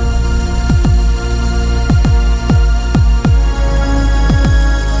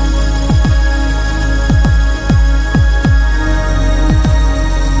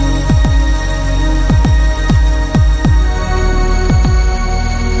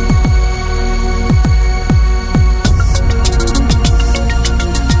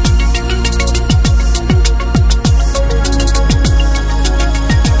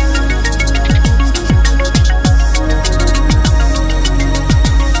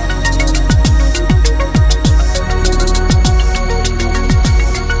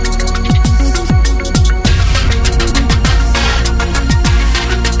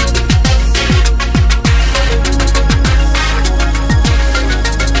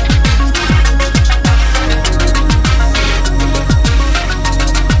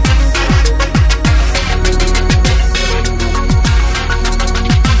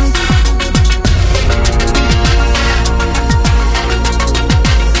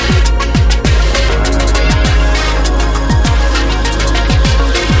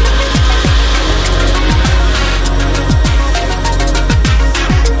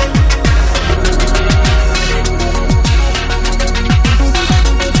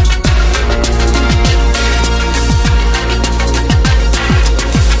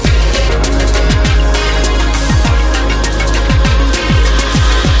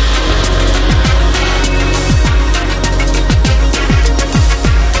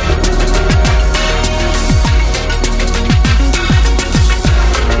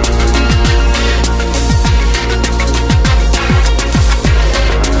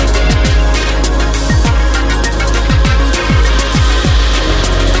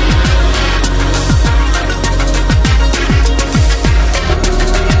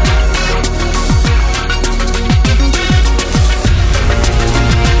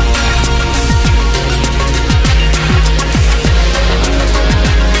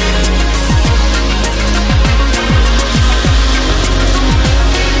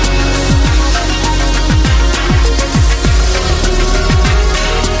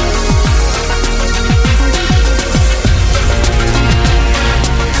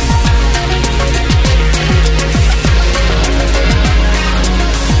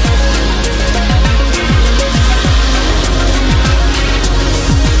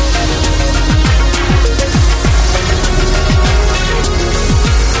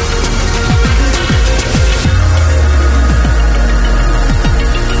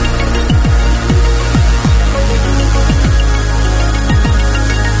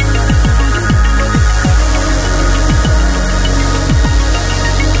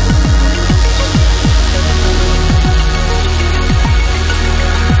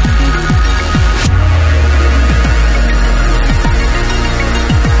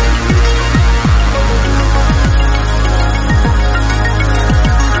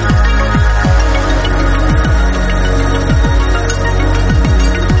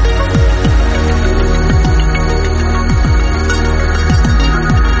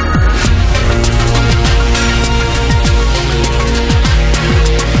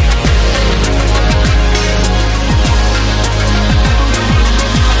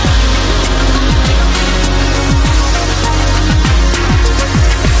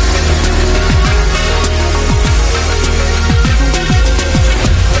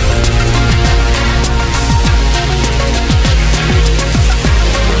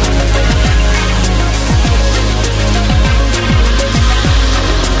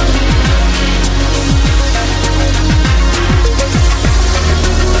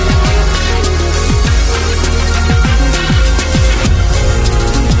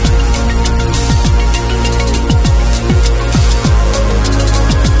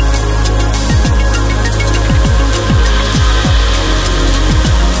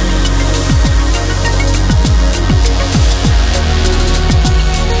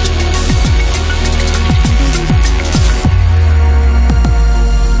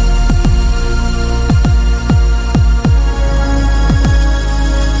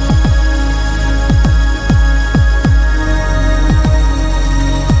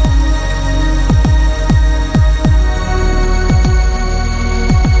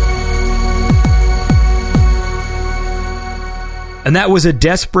 And that was A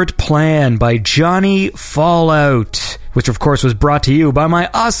Desperate Plan by Johnny Fallout, which of course was brought to you by my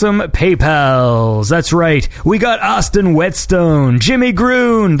awesome PayPals. That's right, we got Austin Whetstone, Jimmy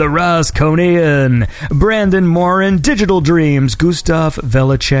Groon, the Rosconian, Brandon Morin, Digital Dreams, Gustav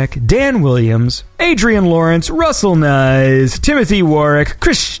Velicek, Dan Williams, Adrian Lawrence, Russell Nyes, Timothy Warwick,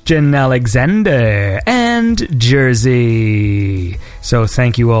 Christian Alexander, and Jersey. So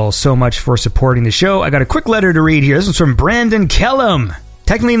thank you all so much for supporting the show. I got a quick letter to read here. This one's from Brandon Kellum.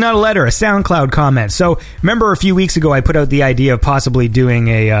 Technically not a letter, a SoundCloud comment. So remember a few weeks ago I put out the idea of possibly doing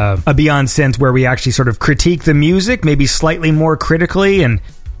a Beyond Synth where we actually sort of critique the music, maybe slightly more critically, and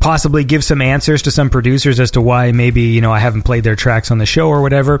possibly give some answers to some producers as to why maybe, I haven't played their tracks on the show or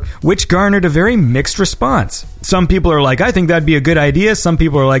whatever, which garnered a very mixed response. Some people are like, I think that'd be a good idea. Some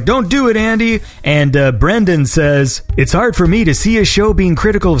people are like, don't do it, Andy. And Brendan says, it's hard for me to see a show being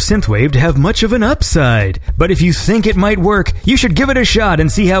critical of synthwave to have much of an upside. But if you think it might work, you should give it a shot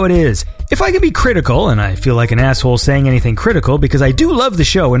and see how it is. If I can be critical, and I feel like an asshole saying anything critical because I do love the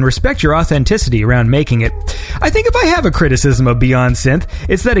show and respect your authenticity around making it, I think if I have a criticism of Beyond Synth,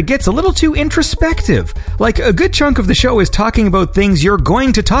 it's that it gets a little too introspective. Like, a good chunk of the show is talking about things you're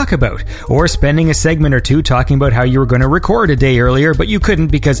going to talk about, or spending a segment or two talking about how you were going to record a day earlier, but you couldn't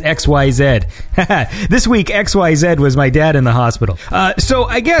because XYZ. This week, XYZ was my dad in the hospital. So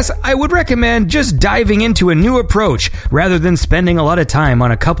I guess I would recommend just diving into a new approach, rather than spending a lot of time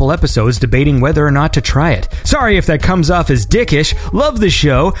on a couple episodes debating whether or not to try it. Sorry if that comes off as dickish. Love the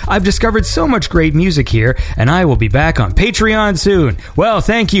show. I've discovered so much great music here, and I will be back on Patreon soon. Well,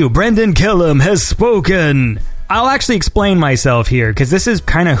 thank you. Brendan Kellum has spoken. I'll actually explain myself here, because this is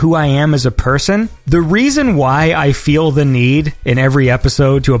kind of who I am as a person. The reason why I feel the need in every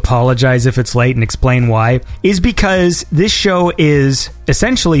episode to apologize if it's late and explain why is because this show is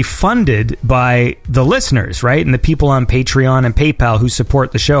essentially funded by the listeners, right? And the people on Patreon and PayPal who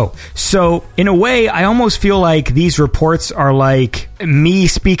support the show. So in a way, I almost feel like these reports are like me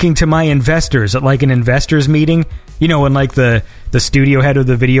speaking to my investors at like an investors meeting. When like the studio head of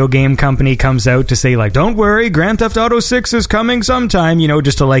the video game company comes out to say like, don't worry, Grand Theft Auto 6 is coming sometime,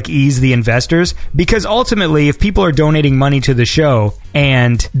 just to like ease the investors. Because ultimately, if people are donating money to the show,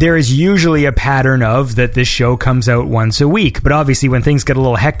 and there is usually a pattern of that this show comes out once a week. But obviously when things get a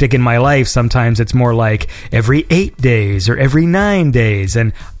little hectic in my life, sometimes it's more like every 8 days or every 9 days.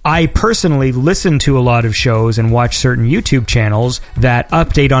 And I personally listen to a lot of shows and watch certain YouTube channels that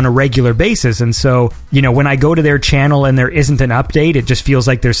update on a regular basis. And so, when I go to their channel and there isn't an update, it just feels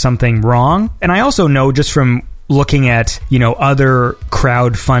like there's something wrong. And I also know just from looking at, other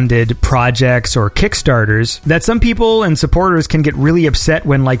crowd-funded projects or Kickstarters, that some people and supporters can get really upset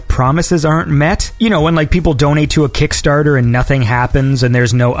when, like, promises aren't met. When, like, people donate to a Kickstarter and nothing happens and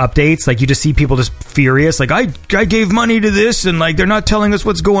there's no updates, like, you just see people just furious, like, I gave money to this and, like, they're not telling us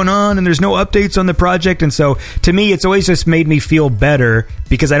what's going on and there's no updates on the project. And so, to me, it's always just made me feel better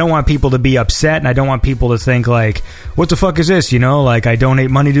because I don't want people to be upset and I don't want people to think, like, what the fuck is this, Like, I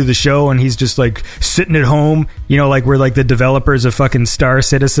donate money to the show and he's just, like, sitting at home, like we're like the developers of fucking Star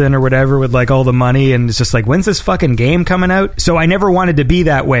Citizen or whatever with like all the money, and it's just like, when's this fucking game coming out? So I never wanted to be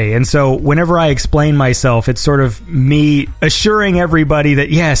that way. And so whenever I explain myself, it's sort of me assuring everybody that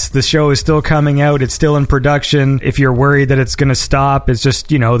yes, the show is still coming out, it's still in production. If you're worried that it's going to stop, it's just,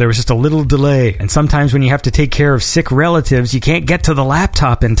 there was just a little delay. And sometimes when you have to take care of sick relatives, you can't get to the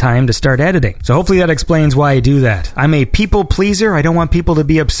laptop in time to start editing. So hopefully that explains why I do that. I'm a people pleaser. I don't want people to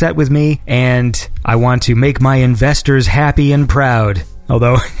be upset with me, and I want to make my investors happy and proud.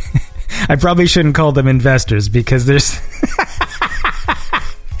 Although, I probably shouldn't call them investors because there's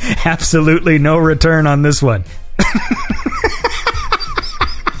absolutely no return on this one.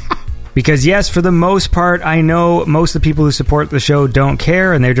 Because yes, for the most part, I know most of the people who support the show don't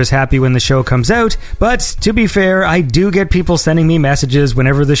care and they're just happy when the show comes out. But to be fair, I do get people sending me messages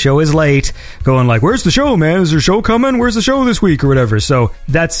whenever the show is late, going like, where's the show, man? Is there a show coming? Where's the show this week or whatever? So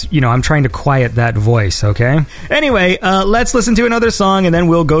that's, I'm trying to quiet that voice, okay? Anyway, let's listen to another song and then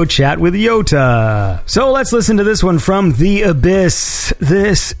we'll go chat with Yota. So let's listen to this one from The Abyss.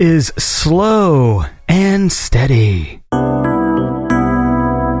 This is Slow and Steady.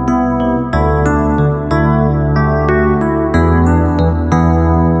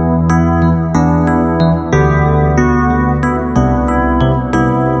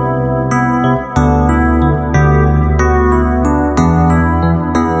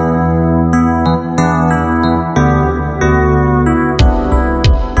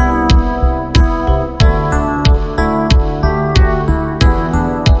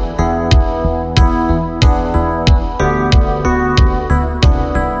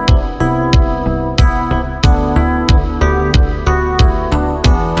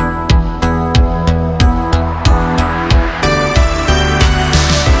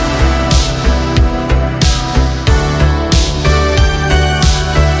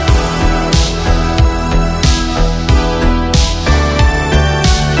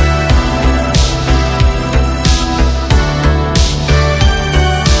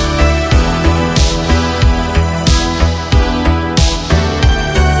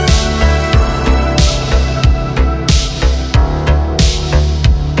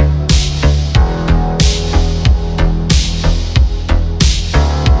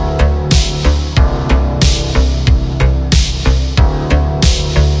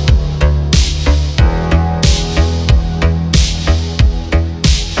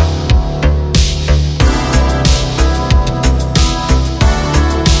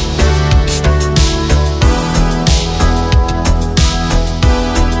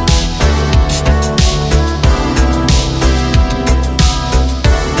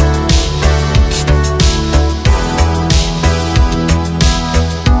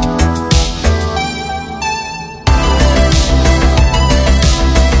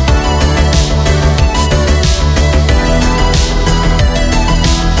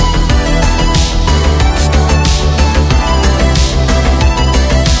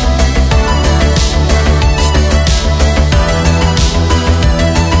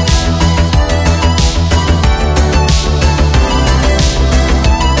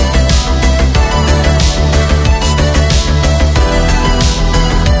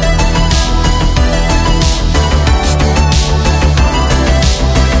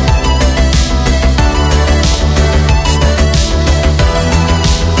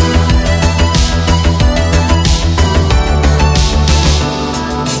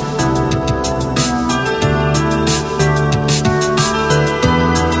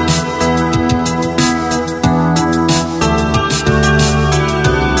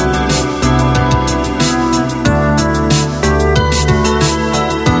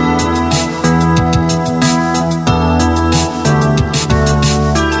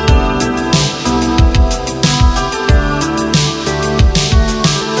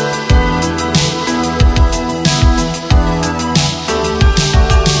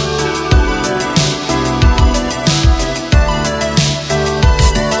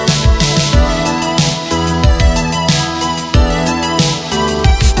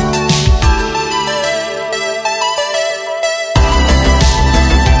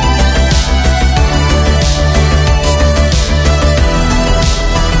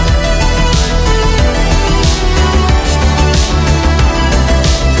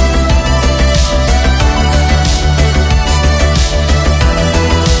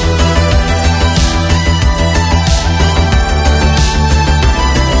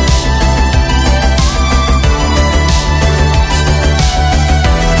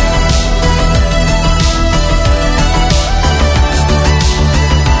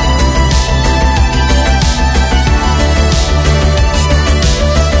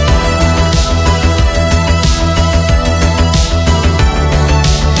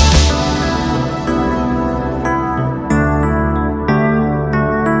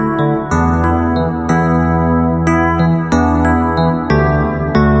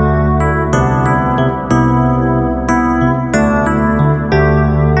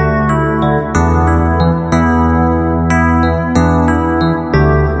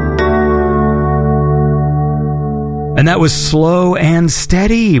 And that was Slow and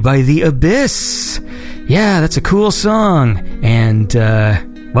Steady by The Abyss. Yeah, that's a cool song. And,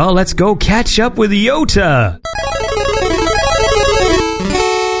 well, let's go catch up with Yota.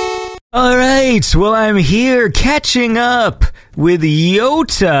 All right, well, I'm here catching up with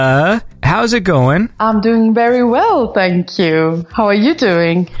Yota. How's it going? I'm doing very well, thank you. How are you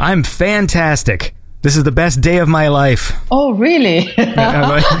doing? I'm fantastic. This is the best day of my life. Oh, really? Great.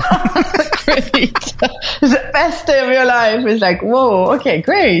 The best day of your life is like, whoa, okay,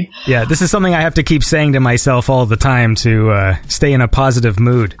 great. Yeah, this is something I have to keep saying to myself all the time to stay in a positive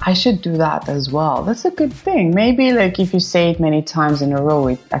mood. I should do that as well. That's a good thing. Maybe like if you say it many times in a row,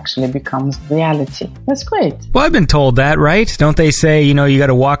 it actually becomes reality. That's great. Well, I've been told that, right? Don't they say, you got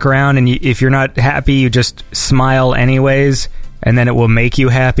to walk around and if you're not happy, you just smile anyways, and then it will make you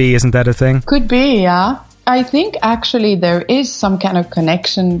happy? Isn't that a thing? Could be, yeah. I think actually there is some kind of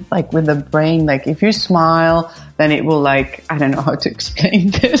connection like with the brain. Like if you smile, then it will like, I don't know how to explain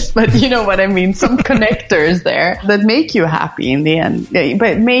this, but you know what I mean? Some connectors there that make you happy in the end.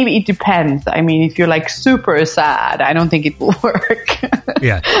 But maybe it depends. I mean, if you're like super sad, I don't think it will work.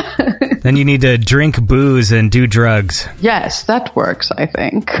 Yeah. Then you need to drink booze and do drugs. Yes, that works, I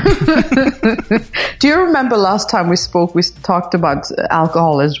think. Do you remember last time we spoke, we talked about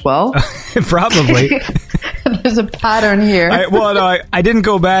alcohol as well? Probably. There's a pattern here. I didn't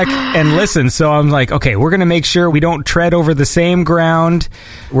go back and listen, so I'm like, okay, we're going to make sure we don't tread over the same ground.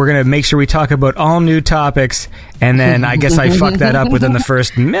 We're going to make sure we talk about all new topics, and then I guess I fucked that up within the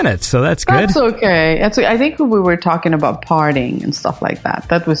first minute, so that's good. That's okay. I think we were talking about partying and stuff like that.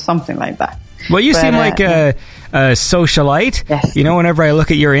 That was something like that. Well, you seem like a socialite. Yes. Whenever I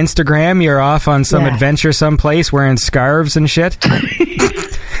look at your Instagram, you're off on some adventure someplace wearing scarves and shit.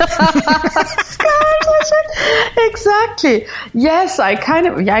 Exactly. Yes,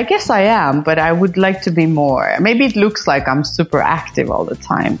 I guess I am, but I would like to be more. Maybe it looks like I'm super active all the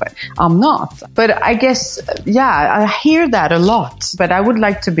time, but I'm not. But I guess, I hear that a lot, but I would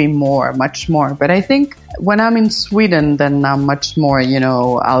like to be more, much more. But I think when I'm in Sweden, then I'm much more,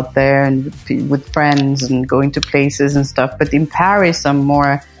 out there and with friends and going to places and stuff. But in Paris, I'm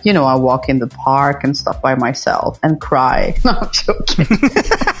more, I walk in the park and stuff by myself and cry. No, I'm joking.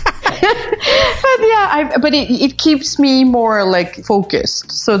 But it keeps me more like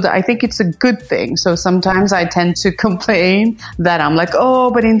focused. So I think it's a good thing. So sometimes I tend to complain that I'm like,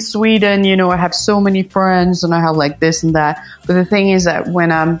 oh, but in Sweden, I have so many friends and I have like this and that. But the thing is that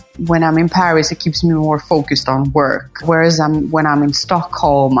when I'm in Paris, it keeps me more focused on work. Whereas when I'm in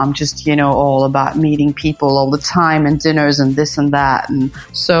Stockholm, I'm just, all about meeting people all the time and dinners and this and that. And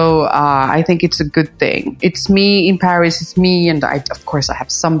so I think it's a good thing. It's me in Paris. It's me. And of course, I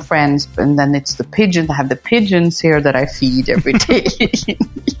have some friends. And then it's the pigeons. I have the pigeons here that I feed every day.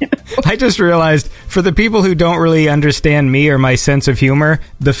 I just realized, for the people who don't really understand me or my sense of humor,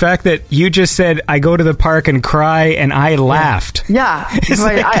 the fact that you just said, I go to the park and cry, and I laughed. Yeah.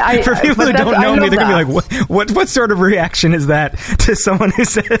 For people who don't know me, they're going to be like, what sort of reaction is that to someone who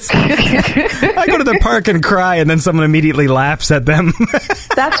says, I go to the park and cry, and then someone immediately laughs at them?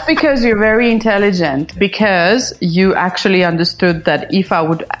 That's because you're very intelligent, because you actually understood that if I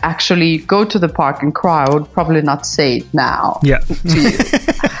would actually go to the park and cry, I would probably not say it now. Yeah. To you.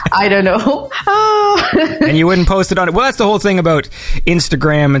 I don't know. Oh. And you wouldn't post it on it. Well, that's the whole thing about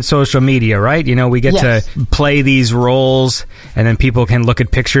Instagram and social media, right? We get to play these roles, and then people can look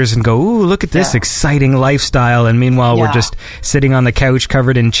at pictures and go, ooh, look at this exciting lifestyle. And meanwhile, we're just sitting on the couch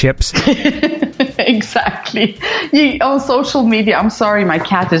covered in chips. Exactly. On social media, I'm sorry, my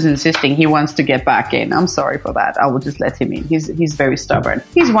cat is insisting he wants to get back in. I'm sorry for that. I will just let him in. He's very stubborn.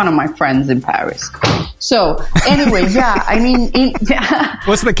 He's one of my friends in Paris. So anyway,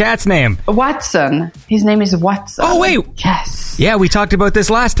 What's the cat's name? Watson. His name is Watson. Oh, wait. Yes. Yeah, we talked about this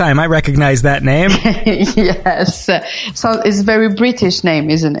last time. I recognize that name. Yes. So it's a very British name,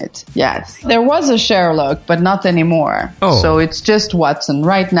 isn't it? Yes. There was a Sherlock, but not anymore. Oh. So it's just Watson.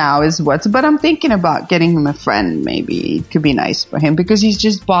 Right now is Watson. But I'm thinking about getting him a friend, maybe. It could be nice for him, because he's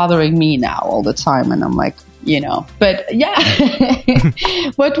just bothering me now all the time. And I'm like, but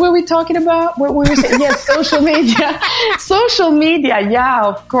what were we talking about? What were we saying? Yes, social media. Social media, yeah,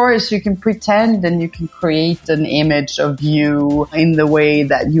 of course, you can pretend and you can create an image of you in the way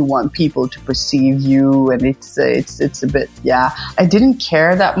that you want people to perceive you. And it's a bit, I didn't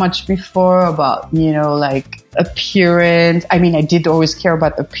care that much before about, like appearance. I mean, I did always care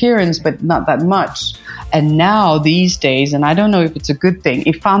about appearance, but not that much. And now these days, and I don't know if it's a good thing,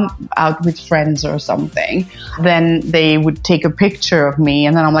 if I'm out with friends or something, then they would take a picture of me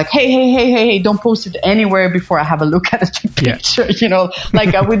and then I'm like, hey, don't post it anywhere before I have a look at the picture. You know,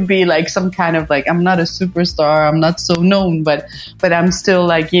 like I would be like some kind of like, I'm not a superstar, I'm not so known, but I'm still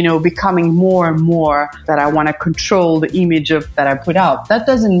like, you know, becoming more and more that I want to control the image of that I put out. That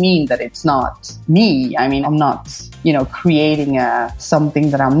doesn't mean that it's not me. I mean, I'm not, you know, creating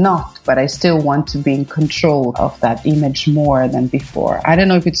something that I'm not, but I still want to be in control of that image more than before. I don't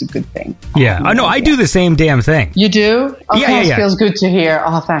know if it's a good thing. Yeah. Oh, no, I do the same damn thing. You do? Okay, yeah. It feels good to hear.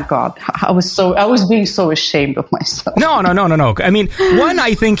 Oh, thank God. I was being so ashamed of myself. No. I mean, one,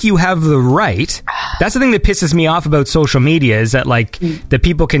 I think you have the right. That's the thing that pisses me off about social media is that, like, that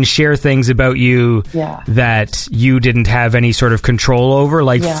people can share things about you that you didn't have any sort of control over.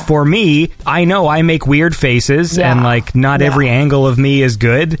 Like, for me, I know I make weird faces and, like, not every angle of me is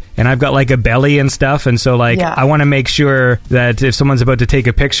good. And I've got, like, a belly and stuff. And so, like, I want to make sure that if someone's about to take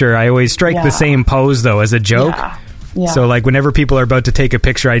a picture, I always strike the same pose, though, as a joke. Yeah. So, like, whenever people are about to take a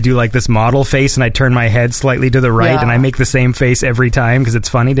picture, I do, like, this model face, and I turn my head slightly to the right, and I make the same face every time because it's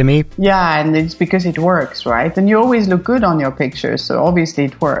funny to me. Yeah, and it's because it works, right? And you always look good on your pictures, so obviously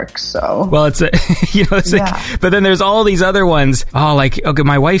it works, so... Well, it's, like... But then there's all these other ones. Oh, like, okay,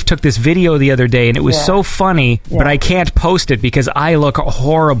 my wife took this video the other day, and it was so funny, but I can't post it because I look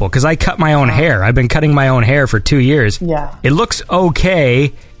horrible, because I cut my own hair. I've been cutting my own hair for 2 years. Yeah. It looks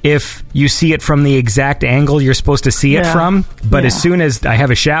okay if you see it from the exact angle you're supposed to see it from, but as soon as I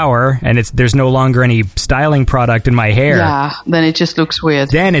have a shower and there's no longer any styling product in my hair, then it just looks weird.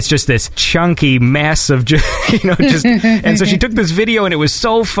 Then it's just this chunky mess of just, and so she took this video and it was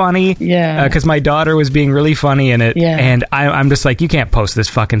so funny, because my daughter was being really funny in it, and I'm just like, you can't post this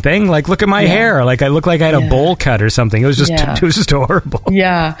fucking thing. Like, look at my hair. Like, I look like I had a bowl cut or something. It was just, it was just horrible.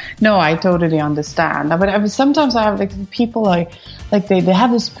 Yeah, no, I totally understand. But sometimes I have like people like they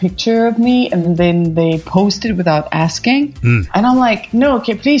have this picture of me and then they post it without asking. And I'm like, no,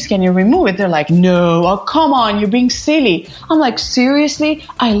 okay, please, can you remove it? They're like, no, oh, come on, you're being silly. I'm like, seriously?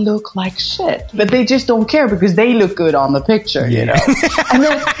 I look like shit. But they just don't care because they look good on the picture, you know?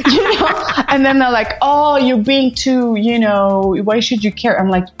 And then they're like, oh, you're being too, why should you care? I'm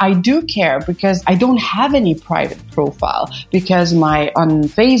like, I do care because I don't have any private profile because on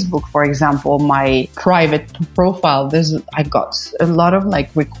Facebook, for example, my private profile, I got a lot of like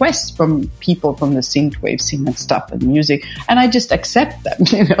requests from people from the synthwave scene and stuff and music, and I just accept them,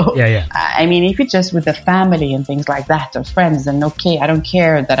 I mean, if it's just with the family and things like that or friends, then okay, I don't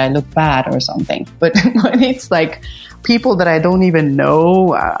care that I look bad or something. But when it's like people that I don't even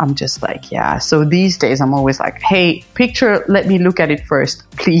know, I'm just like, so these days I'm always like, hey, picture, let me look at it first,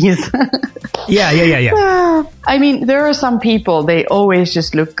 please. Yeah. I mean, there are some people, they always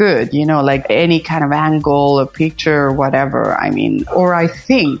just look good, like any kind of angle, a picture, or whatever. I mean, or I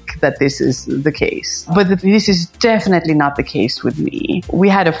think that this is the case. But this is definitely not the case with me. We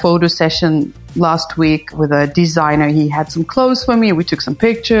had a photo session last week with a designer. He had some clothes for me. We took some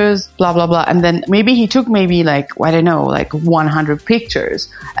pictures, blah, blah, blah. And then he took like 100 pictures.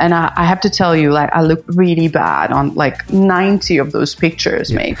 And I have to tell you, like, I look really bad on like 90 of those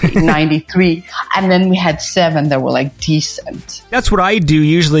pictures, maybe 93. And then we had 7 that were like decent. That's what I do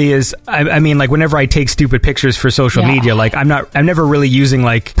usually is, I mean, like whenever I take stupid pictures for social media, like I'm never really using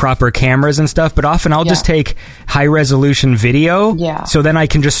like proper cameras and stuff, but often I'll just take high resolution video. Yeah. So then I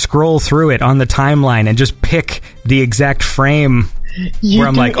can just scroll through it on the timeline and just pick the exact frame where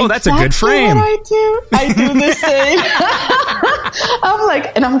I'm like, oh, that's a good frame. I do the same. I'm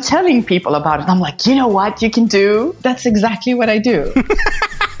like, and I'm telling people about it. I'm like, you know what you can do? That's exactly what I do.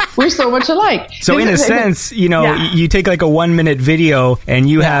 We're so much alike. So in a sense, you take like a 1-minute video and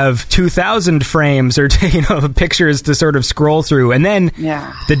you have 2,000 frames or pictures to sort of scroll through. And then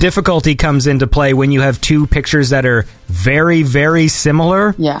the difficulty comes into play when you have 2 pictures that are very, very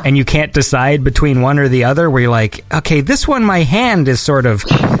similar and you can't decide between one or the other, where you're like, okay, this one, my hand is sort of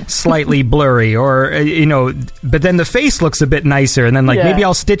slightly blurry, or, but then the face looks a bit nicer. And then maybe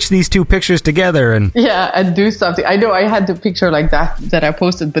I'll stitch these 2 pictures together and do something. I know I had the picture like that I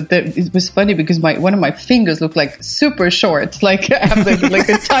posted, but it was funny because one of my fingers looked like super short. Like I have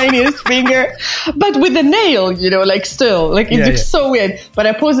the tiniest finger, but with a nail, it looks so weird. But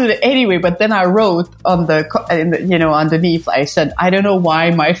I posted it anyway. But then I wrote on underneath, I said, I don't know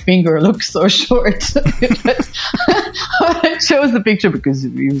why my finger looks so short. I chose the picture because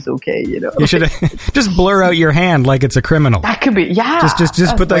it was okay, You should just blur out your hand like it's a criminal. That could be,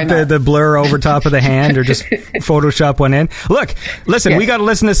 Just put like the blur over top of the hand, or just Photoshop one in. Look, listen, we got to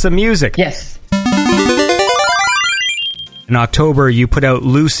listen to some music. Yes. in October, you put out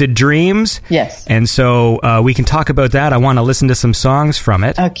Lucid Dreams. Yes. And so we can talk about that. I want to listen to some songs from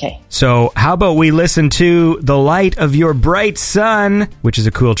it. Okay. So how about we listen to The Light of Your Bright Sun, which is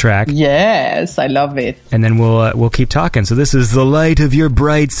a cool track. Yes, I love it. And then we'll keep talking. So this is The Light of Your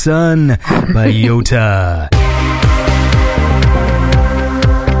Bright Sun by Yota.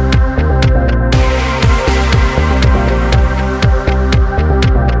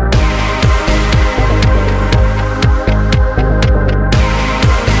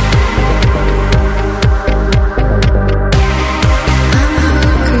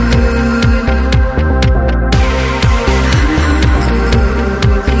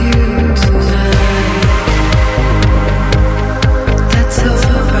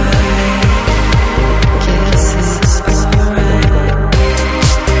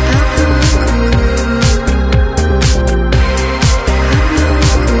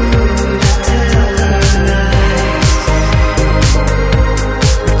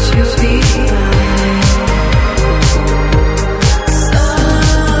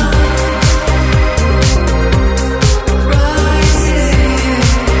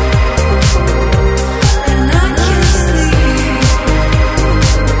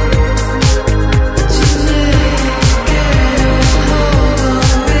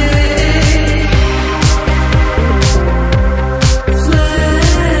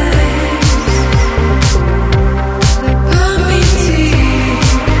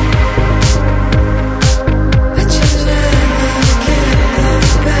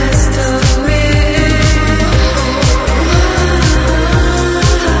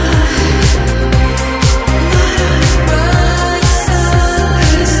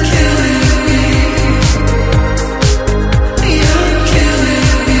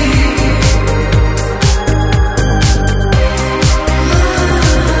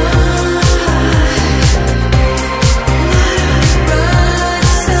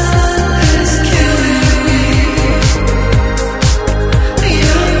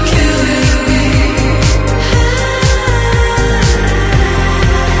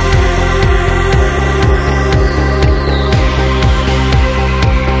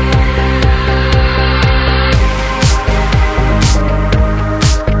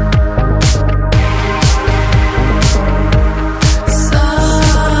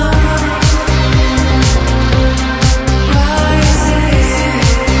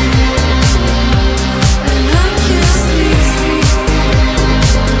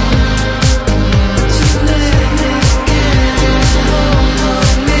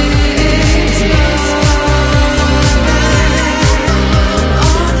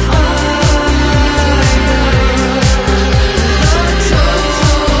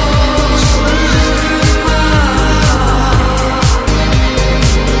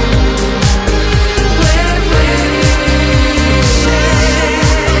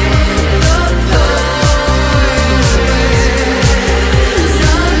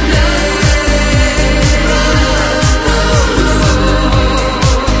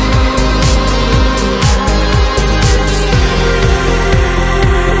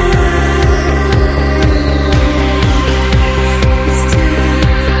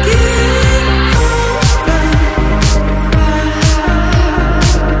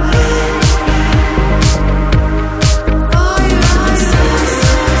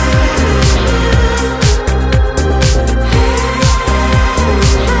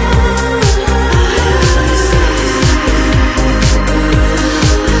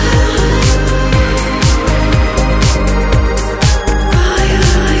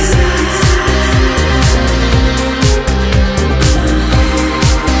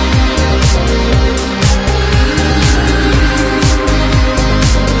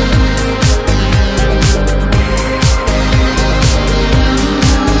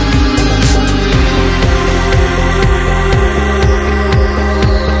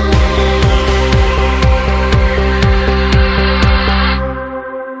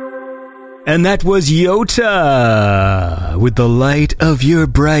 And that was Yota with The Light of Your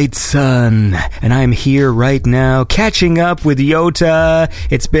Bright Sun. And I'm here right now catching up with Yota.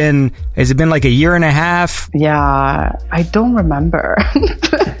 Has it been like a year and a half? Yeah, I don't remember.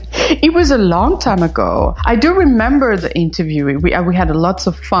 It was a long time ago. I do remember the interview. We had lots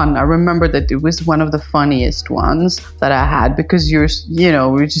of fun. I remember that it was one of the funniest ones that I had because we were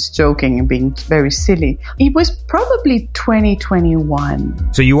just joking and being very silly. It was probably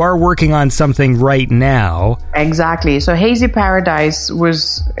 2021. So you are working on something right now. Exactly. So Hazy Paradise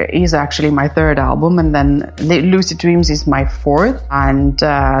is actually my third album, and then Lucid Dreams is my fourth. And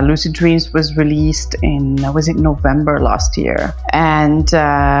Lucid Dreams was released in November last year. And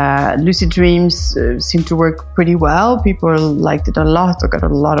Lucid Dreams seemed to work pretty well. People liked it a lot. I got a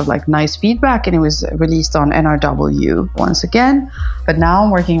lot of like nice feedback, and it was released on NRW once again. But now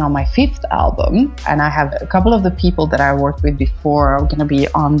I'm working on my 5th album, and I have a couple of the people that I worked with before are going to be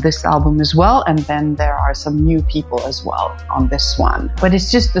on this album as well. And then there are some new people as well on this one. But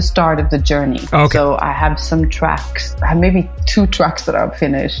it's just the start of the journey. Okay. So I have some tracks. I have maybe 2 tracks that are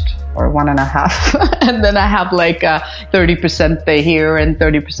finished, or 1.5. And then I have like 30% there here and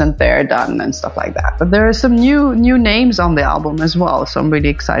 30% there done and stuff like that. But there are some new names on the album as well. So I'm really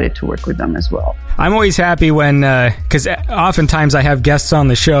excited to work with them as well. I'm always happy when, because oftentimes I have guests on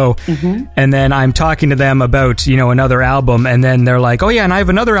the show, and then I'm talking to them about, another album, and then they're like, oh yeah, and I have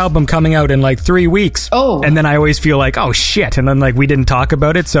another album coming out in like 3 weeks. Oh. And then I always feel like, oh shit, and then like we didn't talk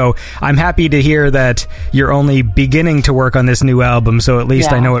about it. So I'm happy to hear that you're only beginning to work on this new album, so at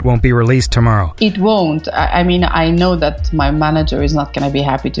least I know it won't be released tomorrow. It won't. I mean, I know that my manager is not going to be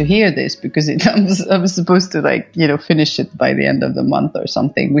happy to hear this, because I'm supposed to finish it by the end of the month or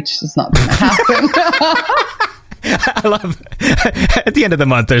something, which is not going to happen. I love at the end of the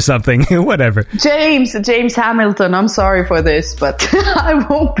month or something. Whatever. James Hamilton, I'm sorry for this, but I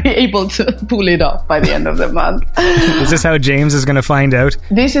won't be able to pull it off by the end of the month. Is this how James is going to find out?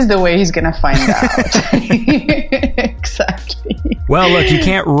 This is the way he's going to find out. Exactly. Well, look, you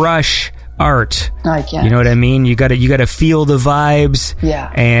can't rush art. I can't. You know what I mean? You got to feel the vibes.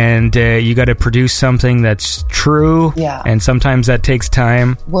 Yeah. And you got to produce something that's true. Yeah. And sometimes that takes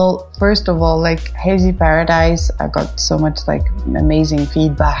time. Well, first of all, like Hazy Paradise, I got so much like amazing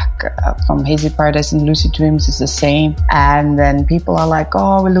feedback from Hazy Paradise, and Lucid Dreams is the same. And then people are like,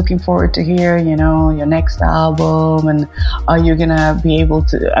 oh, we're looking forward to hear, your next album, and are you gonna be able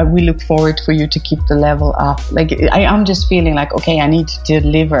to? We look forward for you to keep the level up. Like I'm just feeling like, okay, I need to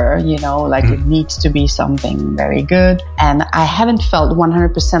deliver. Like it needs to be something very good. And I haven't felt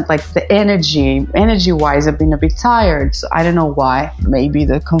 100% like the energy-wise, I've been a bit tired. So I don't know why. Maybe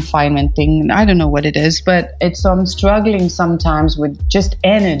the confinement thing. I don't know what it is, but I'm struggling sometimes with just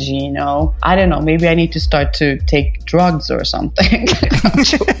energy, I don't know. Maybe I need to start to take drugs or something. I'm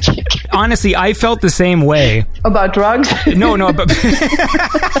joking. Honestly, I felt the same way. About drugs? No, about...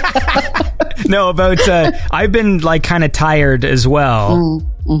 I've been like kind of tired as well.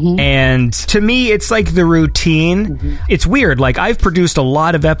 Mm-hmm. And to me, it's like the routine. Mm-hmm. It's weird. Like I've produced a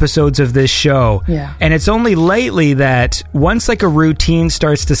lot of episodes of this show, and it's only lately that once like a routine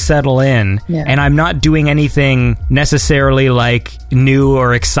starts to settle in, and I'm not doing anything necessarily like new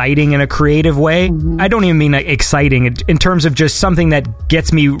or exciting in a creative way. Mm-hmm. I don't even mean like exciting in terms of just something that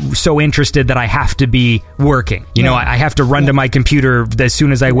gets me so interested that I have to be working. I have to run to my computer as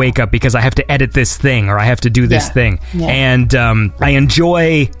soon as I wake up because I have to edit this thing or I have to do this thing. Yeah. And I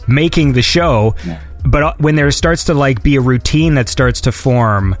enjoy making the show, but when there starts to like be a routine that starts to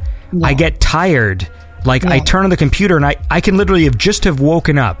form, I get tired. Like I turn on the computer and I can literally have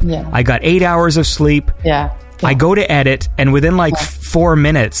woken up. I got 8 hours of sleep. I go to edit, and within like 4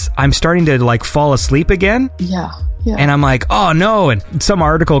 minutes, I'm starting to like fall asleep again. Yeah. And I'm like, oh no. And some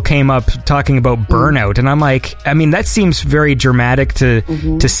article came up talking about burnout. And I'm like, I mean, that seems very dramatic to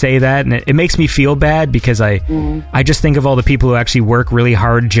say that. And it makes me feel bad because I just think of all the people who actually work really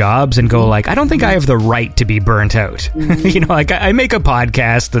hard jobs and go like, I don't think I have the right to be burnt out. Like I make a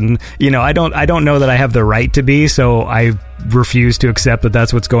podcast and, I don't know that I have the right to be. So I refuse to accept that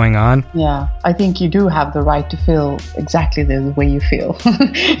that's what's going on. Yeah, I think you do have the right to feel exactly the way you feel.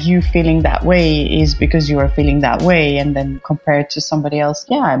 You feeling that way is because you are feeling that way, and then compared to somebody else,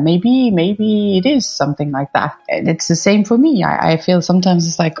 maybe it is something like that. And it's the same for me. I feel sometimes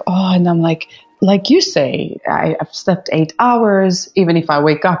it's like, oh, and I'm like you say, I've slept 8 hours, even if I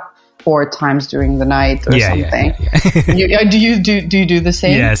wake up 4 times during the night or something. Do you do the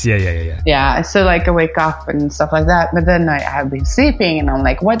same? Yes, yeah. Yeah, so like I wake up and stuff like that, but then I have been sleeping and I'm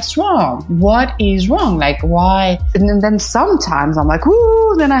like, what's wrong? What is wrong? Like, why? And then sometimes I'm like,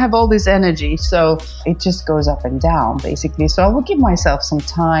 whoo, then I have all this energy. So it just goes up and down, basically. So I will give myself some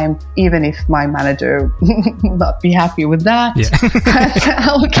time, even if my manager will not be happy with that.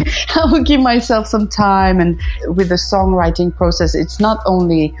 I will give myself some time. And with the songwriting process, it's not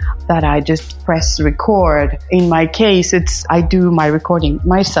only that I just press record. In my case, I do my recording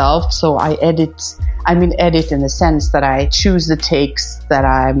myself, so I edit. I mean, edit in the sense that I choose the takes that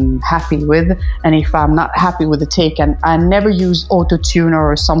I'm happy with, and if I'm not happy with the take, and I never use autotune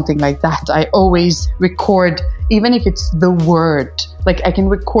or something like that, I always record, even if it's the word like I can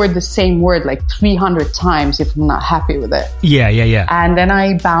record the same word like 300 times if I'm not happy with it. Yeah. And then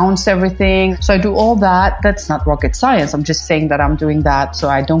I bounce everything. So I do all that. That's not rocket science. I'm just saying that I'm doing that so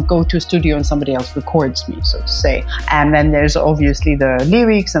I don't go to a studio and somebody else records me, so to say. And then there's obviously the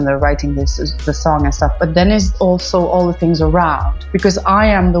lyrics and the writing the song and stuff. But then is also all the things around, because I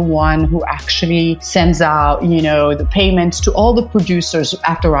am the one who actually sends out, you know, the payments to all the producers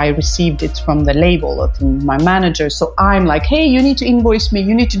after I received it from the label or from my manager. So I'm like, hey, you need to invoice me.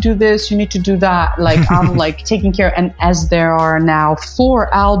 You need to do this. You need to do that. Like I'm like taking care. And as there are now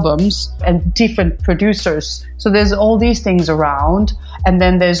 4 albums and different producers, so there's all these things around. And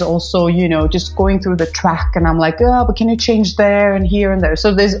then there's also, you know, just going through the track and I'm like, oh, but can you change there and here and there?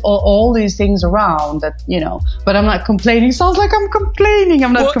 So there's all these things around that, you know, but I'm not complaining. Sounds like I'm complaining.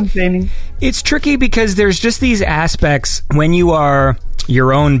 I'm not complaining. It's tricky because there's just these aspects when you are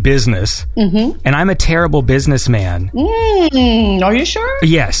your own business. Mm-hmm. And I'm a terrible businessman. Are you sure?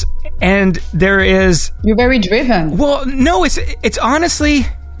 Yes. And there is... You're very driven. Well, no, it's honestly...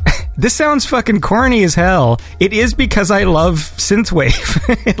 This sounds fucking corny as hell. It is because I love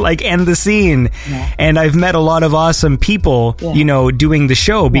synthwave, like, and the scene. Yeah. And I've met a lot of awesome people, you know, doing the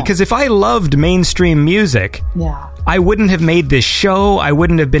show. Because if I loved mainstream music, I wouldn't have made this show. I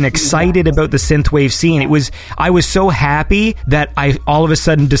wouldn't have been excited about the synthwave scene. I was so happy that I all of a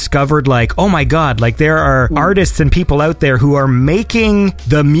sudden discovered, like, oh my God, like there are artists and people out there who are making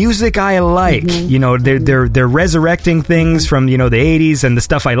the music I like. You know, they're resurrecting things from, you know, the 80s and the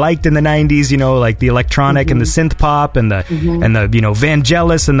stuff I liked in the 90s, you know, like the electronic and the synth pop and the you know,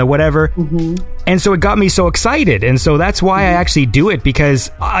 Vangelis and the whatever. And so it got me so excited. And so that's why I actually do it,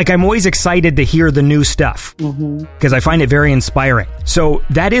 because like I'm always excited to hear the new stuff. Because I find it very inspiring. So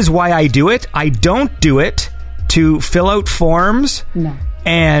that is why I do it. I don't do it to fill out forms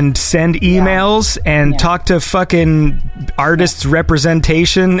and send emails and talk to fucking artists'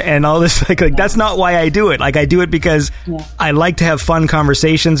 representation and all this. Like that's not why I do it. Like I do it because I like to have fun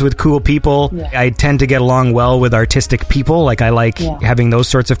conversations with cool people. I tend to get along well with artistic people. Like I like having those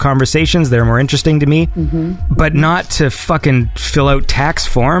sorts of conversations. They're more interesting to me. But not to fucking fill out tax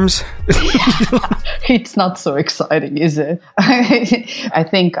forms. It's not so exciting, is it? I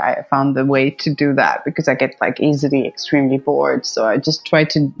think I found the way to do that because I get like easily extremely bored. So I just try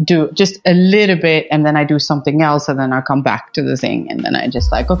to do just a little bit and then I do something else and then I come back to the thing and then I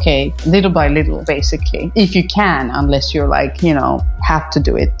just like, okay, little by little, basically. If you can, unless you're like, you know, have to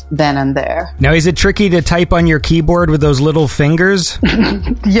do it then and there. Now, is it tricky to type on your keyboard with those little fingers?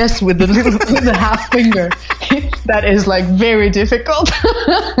 Yes, with the half finger. That is like very difficult.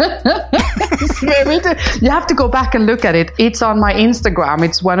 You have to go back and look at it. It's on my Instagram.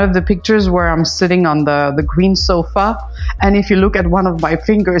 It's one of the pictures where I'm sitting on the green sofa. And if you look at one of my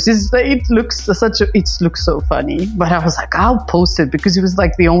fingers, it looks so funny. But I was like, I'll post it because it was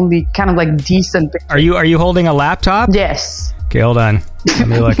like the only kind of like decent picture. Are you holding a laptop? Yes. Okay, hold on. Let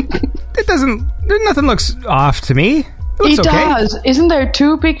me look. Nothing looks off to me. It does. Isn't there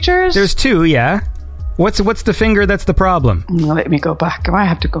 2 pictures? There's 2, yeah. What's the finger that's the problem? Let me go back. I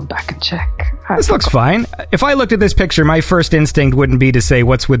have to go back and check. This looks fine. If I looked at this picture, my first instinct wouldn't be to say,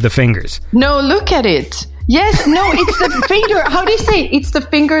 what's with the fingers? No, look at it. Yes, no, it's the finger. How do you say? It's the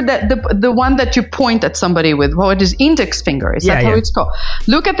finger that the one that you point at somebody with. What is index finger? Is that how it's called?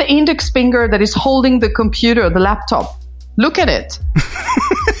 Look at the index finger that is holding the computer, the laptop. Look at it.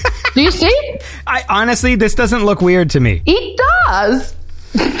 Do you see? Honestly, this doesn't look weird to me. It does.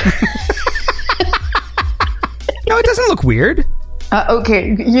 No, it doesn't look weird.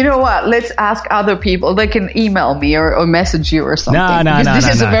 Okay, you know what? Let's ask other people. They can email me or message you or something. No. This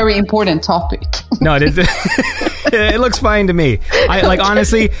is a very important topic. No, it looks fine to me.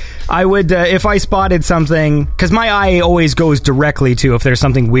 Honestly, I would, if I spotted something, because my eye always goes directly to if there's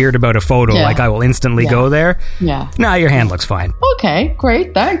something weird about a photo, like I will instantly go there. Yeah. No, your hand looks fine. Okay,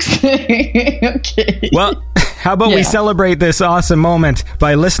 great, thanks. Okay. Well, how about we celebrate this awesome moment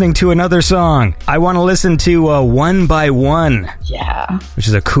by listening to another song? I want to listen to One by One. Yeah. Which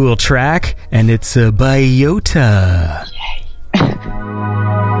is a cool track, and it's by Yota. Yay.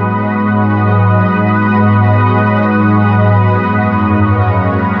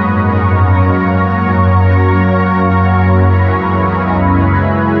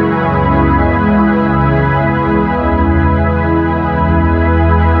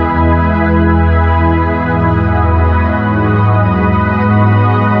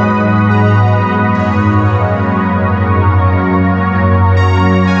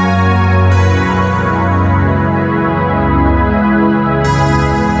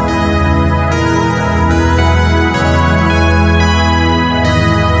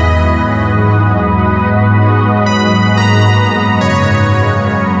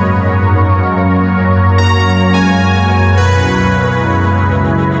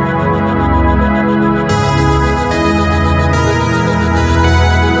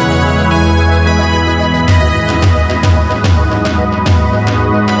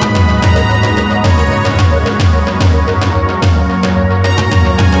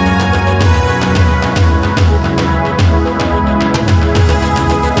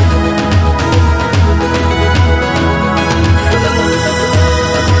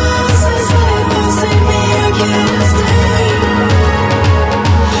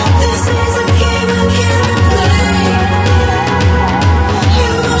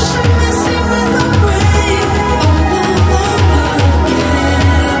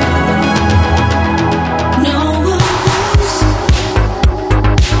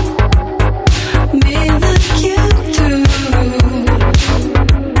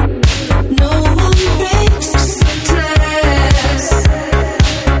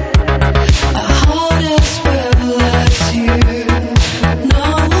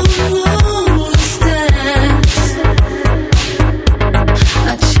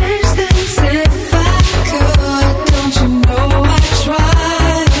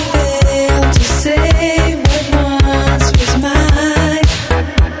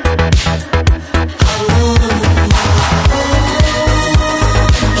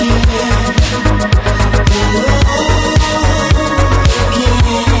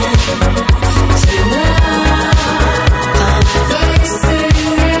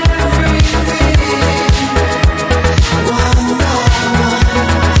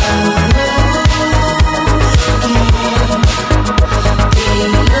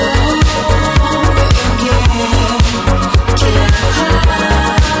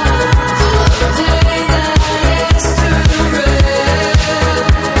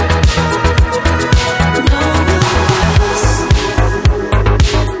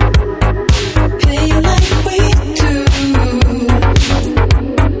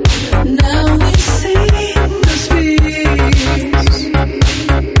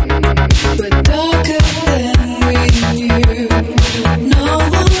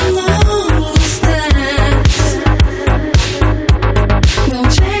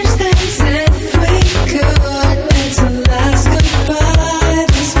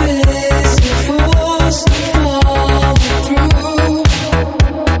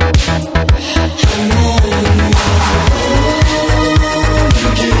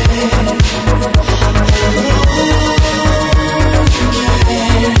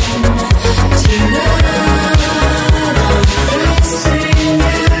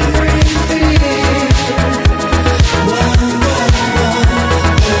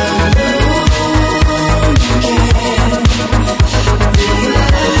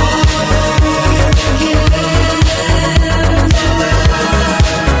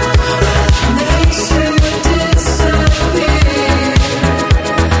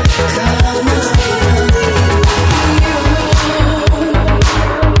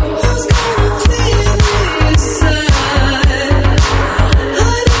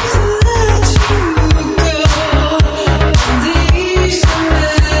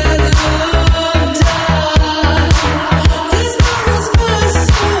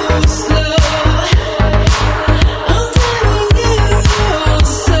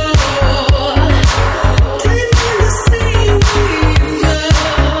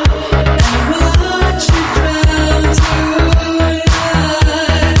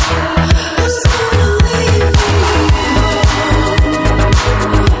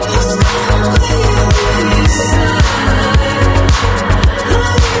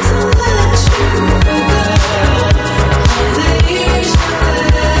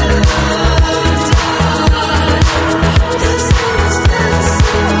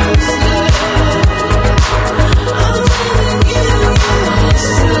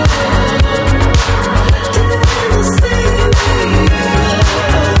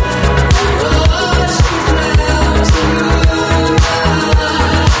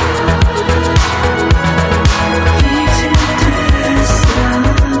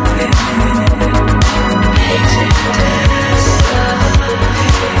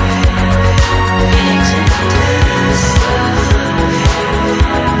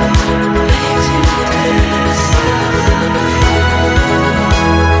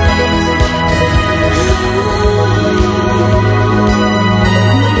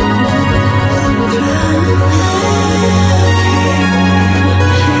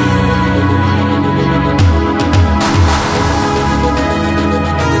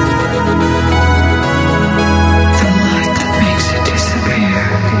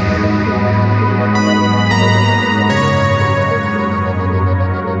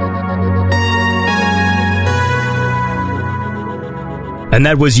 And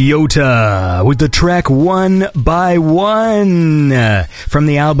that was Yota with the track One by One from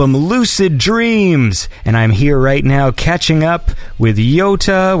the album Lucid Dreams. And I'm here right now catching up with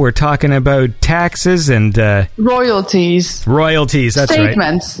Yota. We're talking about taxes and... royalties. Royalties, that's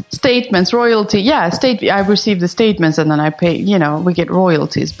Statements. right. Statements, royalty. Yeah, I receive the statements and then I pay, we get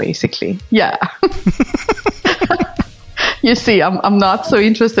royalties basically. Yeah. You see, I'm not so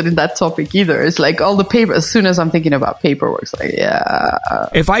interested in that topic either. It's like all the paper, as soon as I'm thinking about paperwork, it's like, yeah.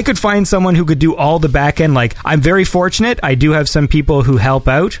 If I could find someone who could do all the back end, like, I'm very fortunate. I do have some people who help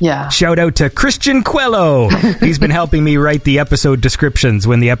out. Yeah. Shout out to Christian Quello. He's been helping me write the episode descriptions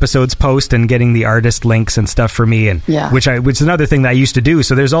when the episodes post and getting the artist links and stuff for me. And which is another thing that I used to do.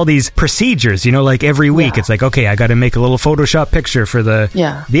 So there's all these procedures, like every week it's like, okay, I got to make a little Photoshop picture for the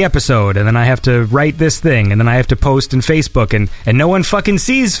episode. And then I have to write this thing. And then I have to post in Facebook. And no one fucking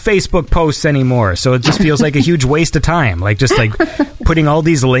sees Facebook posts anymore, so it just feels like a huge waste of time, like just like putting all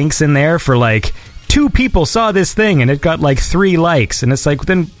these links in there for like 2 people saw this thing and it got like 3 likes, and it's like,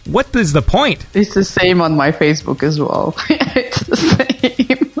 then what is the point? It's the same on my Facebook as well. It's the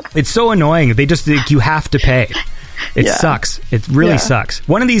same. It's so annoying. They just you have to pay. It sucks. It really sucks.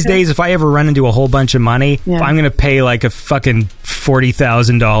 One of these days, if I ever run into a whole bunch of money, I'm going to pay like a fucking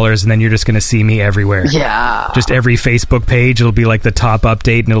 $40,000 and then you're just going to see me everywhere. Yeah. Just every Facebook page, it'll be like the top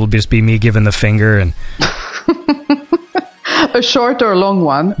update and it'll just be me giving the finger and... A short or a long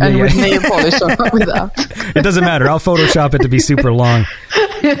one, and with nail polish or not without. It doesn't matter. I'll Photoshop it to be super long.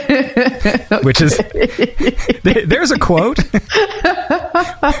 Which is... There's a quote.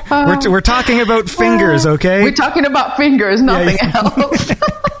 We're talking about fingers, okay? We're talking about fingers, nothing else.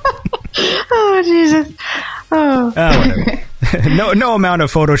 Oh, Jesus. Oh. Whatever. No amount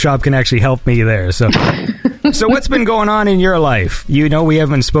of Photoshop can actually help me there, so... So what's been going on in your life? We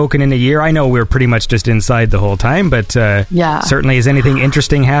haven't spoken in a year. I know we're pretty much just inside the whole time, but certainly has anything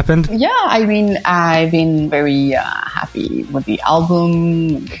interesting happened? Yeah, I mean, I've been very happy with the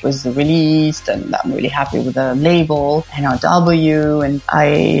album. It was released, and I'm really happy with the label, NRW, and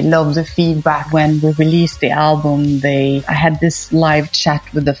I love the feedback when we released the album. I had this live chat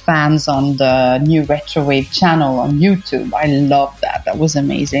with the fans on the new Retrowave channel on YouTube. I love that. That was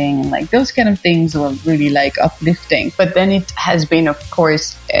amazing. And like those kind of things were really like uplifting. But then it has been, of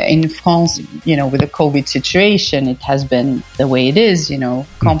course, in France, with the COVID situation, it has been the way it is,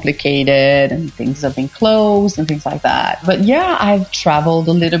 complicated, and things have been closed and things like that. But yeah, I've traveled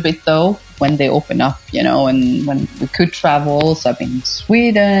a little bit though when they open up, and when we could travel. So I've been in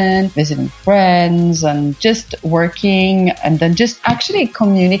Sweden, visiting friends, and just working, and then just actually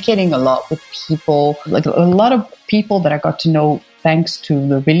communicating a lot with people, like a lot of people that I got to know thanks to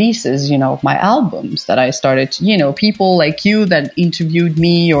the releases, of my albums that I started, people like you that interviewed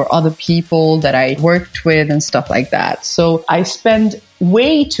me or other people that I worked with and stuff like that. So I spend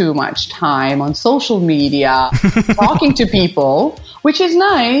way too much time on social media talking to people, which is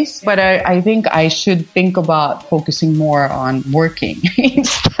nice, but I think I should think about focusing more on working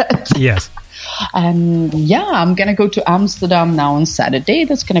instead. Yes. And I'm going to go to Amsterdam now on Saturday.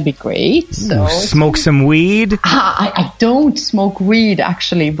 That's going to be great. So smoke some weed? I don't smoke weed,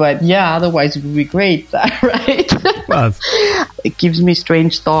 actually, but otherwise it would be great, right? Well, it gives me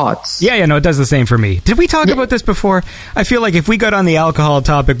strange thoughts. Yeah, no, it does the same for me. Did we talk about this before? I feel like if we got on the alcohol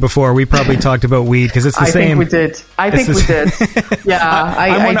topic before, we probably talked about weed because it's the same. I think we did. Yeah.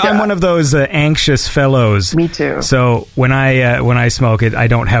 I'm one of those anxious fellows. Me too. So when I smoke it, I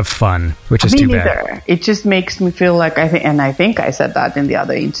don't have fun, which is too bad. It just makes me feel like I think I said that in the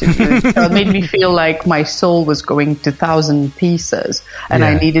other interview. It made me feel like my soul was going to 1,000 pieces, and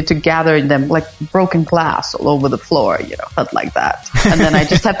I needed to gather them like broken glass all over the floor. Felt like that, and then I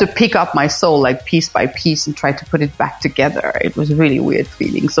just had to pick up my soul like piece by piece and try to put it back together. It was a really weird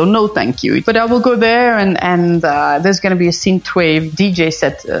feeling. So no, thank you. But I will go there, and there's going to be a synthwave DJ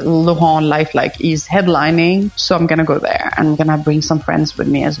set. Laurent Lifelike is headlining, so I'm going to go there, and I'm going to bring some friends with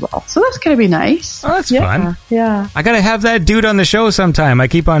me as well. So that's going to be nice. Oh, that's fun. Yeah. I got to have that dude on the show sometime. I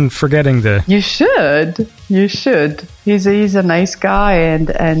keep on forgetting to... You should. He's a nice guy, and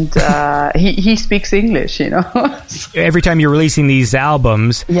he speaks English, Every time you're releasing these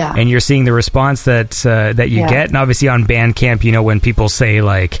albums, and you're seeing the response that you get, and obviously on Bandcamp, when people say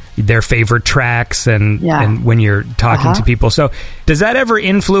like their favorite tracks, and when you're talking to people. So does that ever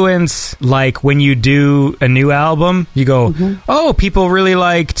influence, like when you do a new album, you go, oh, people really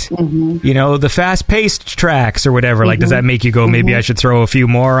liked, the fast-paced tracks or whatever. Like, does that make you go, maybe I should throw a few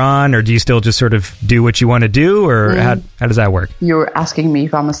more on, or do you still just sort of do what you want to do, or how does that work? You're asking me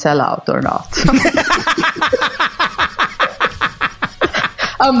if I'm a sellout or not.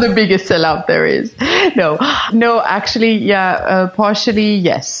 I'm the biggest sellout there is. No, actually, yeah, partially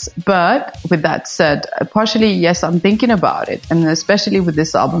yes. But with that said, partially yes, I'm thinking about it. And especially with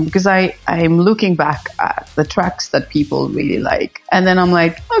this album, because I'm looking back at the tracks that people really like. And then I'm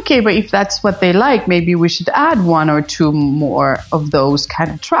like, okay, but if that's what they like, maybe we should add one or two more of those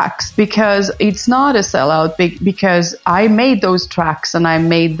kind of tracks, because it's not a sellout, because I made those tracks and I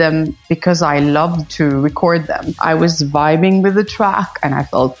made them because I love to record them. I was vibing with the track and I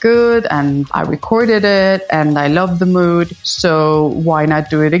felt good and I recorded it and I loved the mood. So why not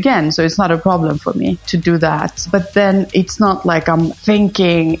do it again? So it's not a problem for me to do that. But then it's not like I'm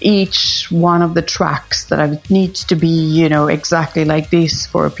thinking each one of the tracks that it needs to be, exactly like this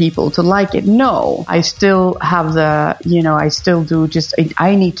for people to like it. No, I still have I still do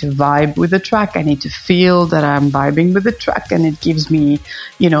I need to vibe with the track. I need to feel that I'm vibing with the track and it gives me,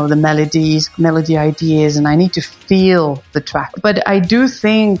 the melody ideas, and I need to feel the track. But I do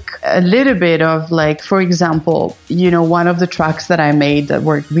think a little bit of like, for example, one of the tracks that I made that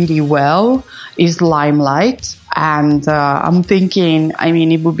worked really well is Limelight. And I'm thinking,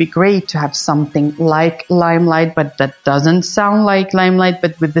 it would be great to have something like Limelight, but that doesn't sound like Limelight,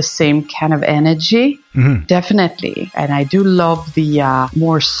 but with the same kind of energy. Mm-hmm. Definitely. And I do love the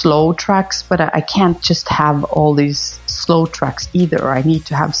more slow tracks, but I can't just have all these slow tracks either. I need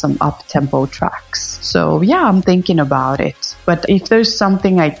to have some up-tempo tracks. So yeah, I'm thinking about it. But if there's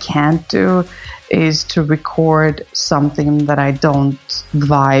something I can't do, is to record something that I don't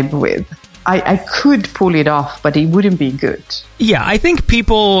vibe with. I could pull it off, but it wouldn't be good. Yeah, I think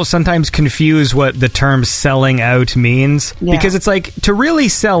people sometimes confuse what the term selling out means. Yeah. Because it's like, to really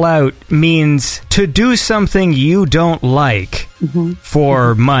sell out means to do something you don't like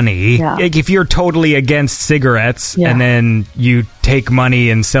for money. Yeah. Like if you're totally against cigarettes and then you take money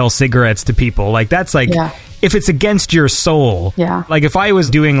and sell cigarettes to people, like that's like... Yeah. If it's against your soul, like if I was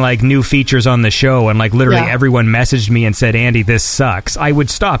doing like new features on the show and like literally everyone messaged me and said, Andy, this sucks, I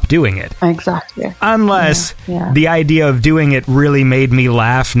would stop doing it. Exactly. Unless the idea of doing it really made me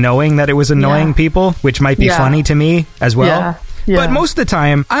laugh knowing that it was annoying people, which might be funny to me as well. Yeah. Yeah. But most of the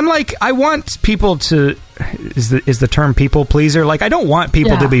time, I'm like, I want people to... Is the term people pleaser? Like, I don't want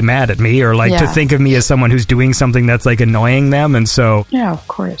people to be mad at me or like to think of me as someone who's doing something that's like annoying them. And so, yeah, of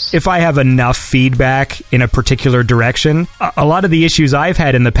course, if I have enough feedback in a particular direction, a lot of the issues I've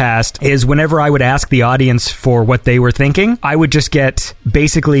had in the past is whenever I would ask the audience for what they were thinking, I would just get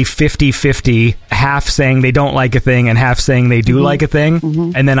basically 50-50, half saying they don't like a thing and half saying they do like a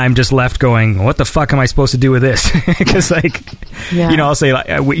thing. And then I'm just left going, what the fuck am I supposed to do with this? Because like, I'll say, like,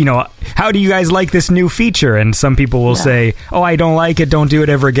 how do you guys like this new feature? And some people will say, oh, I don't like it, don't do it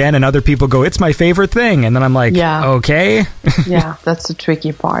ever again. And other people go, it's my favorite thing. And then I'm like, okay. Yeah, that's the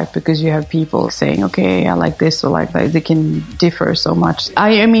tricky part, because you have people saying, okay, I like this or like that. They can differ so much.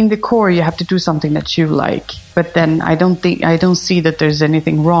 I mean, the core, you have to do something that you like. But then I don't see that there's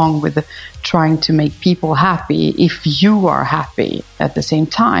anything wrong with trying to make people happy if you are happy at the same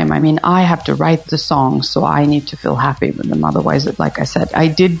time. I mean, I have to write the songs, so I need to feel happy with them. Otherwise, like I said, I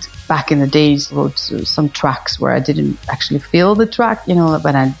did back in the days wrote some tracks where I didn't actually feel the track,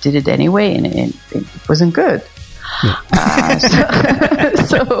 but I did it anyway, and it wasn't good. Yeah.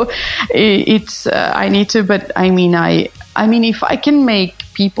 So it's I need to, but I mean, if I can make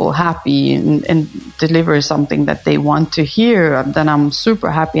people happy and deliver something that they want to hear, then I'm super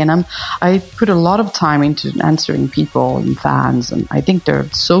happy. And I put a lot of time into answering people and fans, and I think they're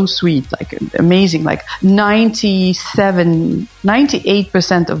so sweet, like amazing. Like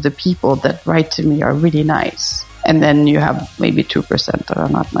 98% of the people that write to me are really nice. And then you have maybe 2% that are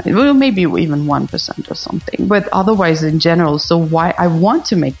not nice. Well, maybe even 1% or something. But otherwise, in general, so why I want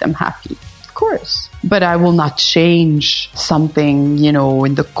to make them happy, of course. But I will not change something,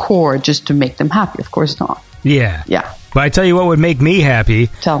 in the core just to make them happy. Of course not. Yeah. Yeah. But I tell you what would make me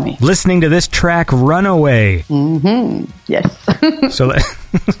happy. Tell me. Listening to this track, Runaway. Mm-hmm. Yes. So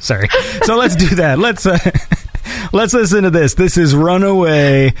let's do that. Let's listen to this. This is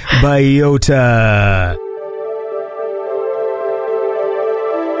Runaway by Yota.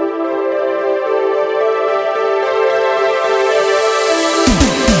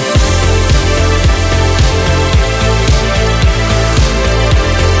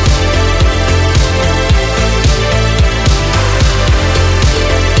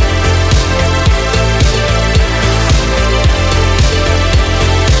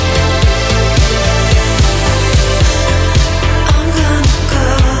 I'm gonna go.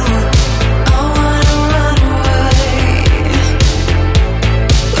 I wanna run.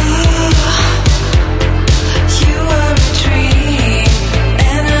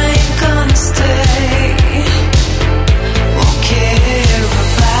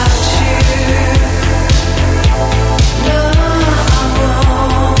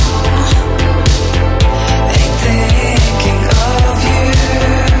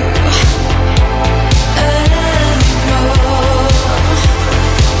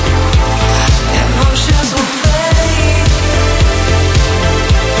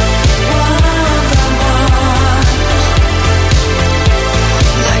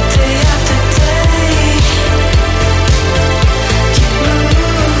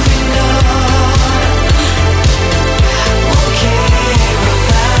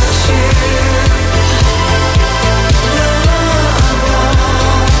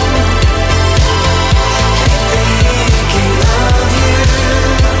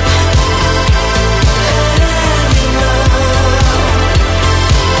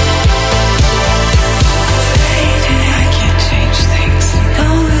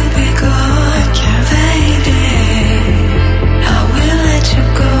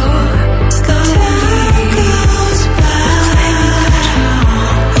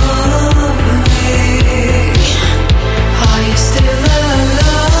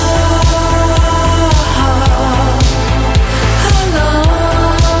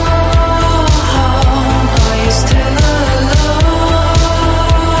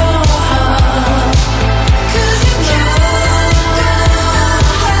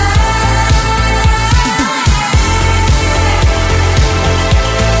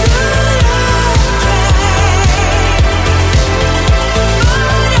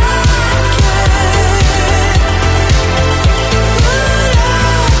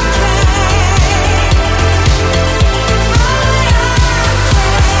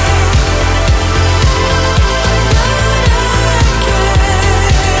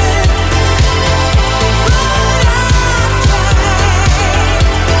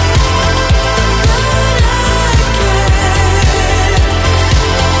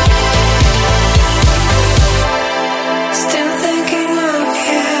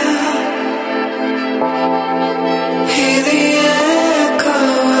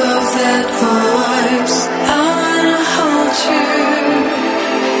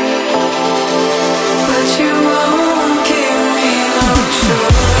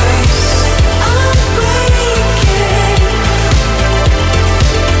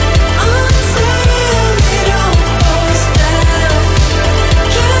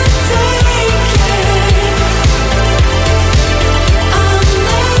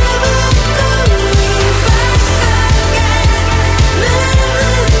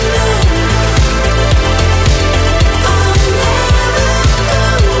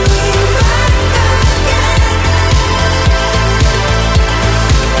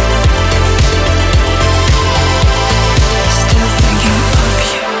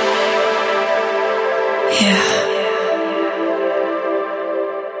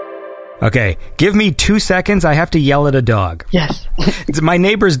 Okay, give me 2 seconds. I have to yell at a dog. Yes. My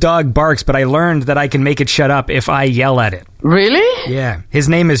neighbor's dog barks, but I learned that I can make it shut up if I yell at it. Really? Yeah. His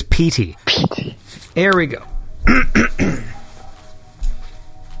name is Petey. Petey. Here we go.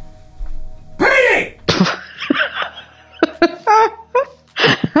 Petey!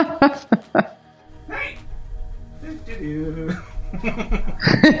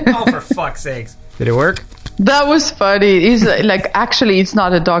 Oh, for fuck's sakes. Did it work? That was funny. It's like, actually, it's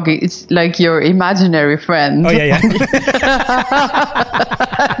not a doggy. It's like your imaginary friend. Oh, yeah.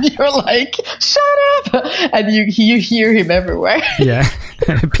 And you're like, shut up. And you hear him everywhere. Yeah.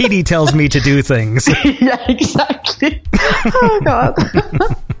 Petey tells me to do things. Yeah, exactly. Oh, God.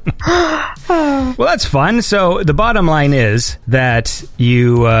 Well, that's fun. So the bottom line is that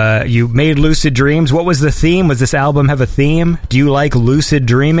you made Lucid Dreams. What was the theme? Was this album have a theme? Do you like lucid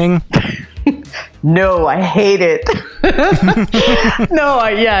dreaming? No, I hate it. No,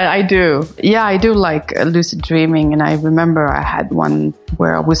 I do. Yeah, I do like lucid dreaming. And I remember I had one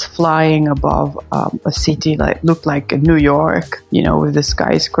where I was flying above a city that looked like New York, with the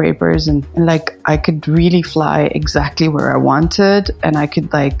skyscrapers. And like I could really fly exactly where I wanted. And I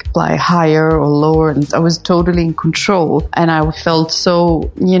could like fly higher or lower. And I was totally in control. And I felt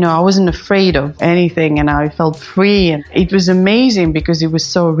so, I wasn't afraid of anything. And I felt free. And it was amazing because it was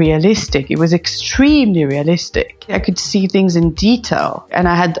so realistic. It was extremely realistic. I could see things in detail. And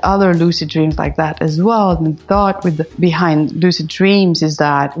I had other lucid dreams like that as well. And the thought behind lucid dreams is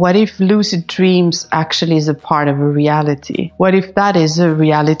that what if lucid dreams actually is a part of a reality? What if that is a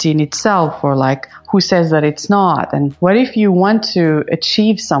reality in itself, or like who says that it's not? And what if you want to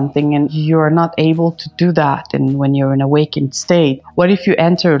achieve something and you're not able to do that? And when you're in an awakened state, what if you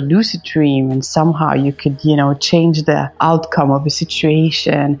enter a lucid dream and somehow you could, change the outcome of a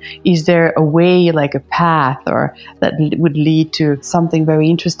situation? Is there a way, like a path, or that would lead to something very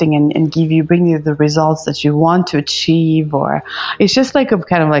interesting and bring you the results that you want to achieve? Or it's just like a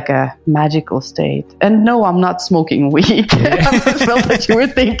kind of like a magical state. And no, I'm not smoking weed. I felt that you were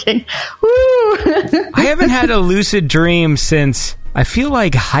thinking, woo. I haven't had a lucid dream since, I feel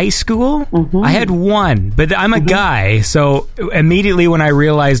like, high school. I had one, but I'm a guy, so immediately when I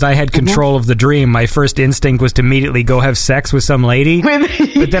realized I had control of the dream, my first instinct was to immediately go have sex with some lady.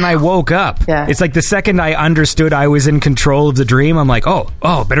 But then I woke up. Yeah. It's like the second I understood I was in control of the dream, I'm like, oh,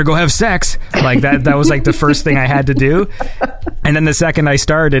 better go have sex. Like that was like the first thing I had to do. And then the second I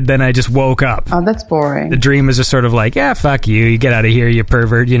started, then I just woke up. Oh, that's boring. The dream was just sort of like, yeah, fuck you. You get out of here, you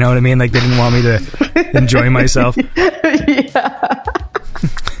pervert. You know what I mean? Like they didn't want me to enjoy myself. Yeah.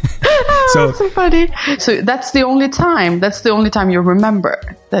 So funny. So that's the only time. That's the only time you remember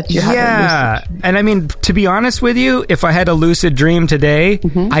that you had a lucid dream. And I mean, to be honest with you, if I had a lucid dream today,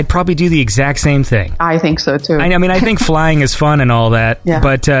 I'd probably do the exact same thing. I think so too. I mean, I think flying is fun and all that. Yeah.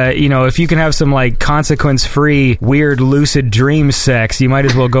 But if you can have some like consequence-free, weird lucid dream sex, you might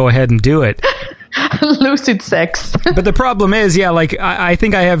as well go ahead and do it. Lucid sex. But the problem is, like I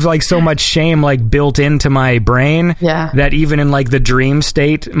think I have like so much shame like built into my brain that even in like the dream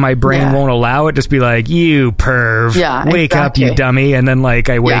state, my brain won't allow it. Just be like, you perv, wake up, you dummy, and then like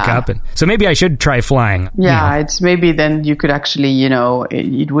I wake up, and so maybe I should try flying. Yeah, it's maybe then you could actually,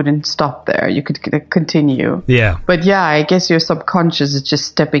 it wouldn't stop there. You could continue. Yeah. But yeah, I guess your subconscious is just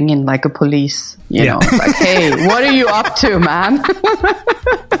stepping in like a police. You know, it's like, hey, what are you up to, man?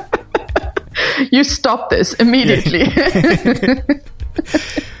 You stop this immediately.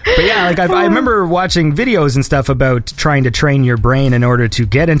 But yeah, like I remember watching videos and stuff about trying to train your brain in order to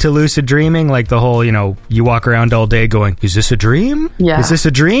get into lucid dreaming. Like the whole, you walk around all day going, is this a dream? Yeah. Is this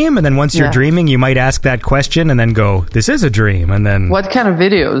a dream? And then once you're dreaming, you might ask that question and then go, this is a dream. And then... What kind of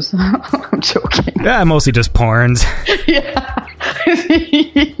videos? I'm joking. Yeah, mostly just porns. Yeah.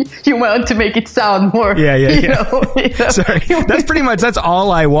 You want to make it sound more... Yeah. Sorry. That's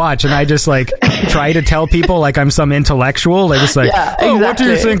all I watch. And I just like try to tell people like I'm some intellectual. They're just like, what do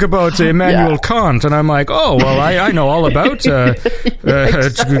you think about Immanuel Kant? And I'm like, oh, well, I know all about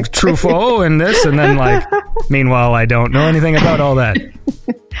Truffaut and this. And then like, meanwhile, I don't know anything about all that.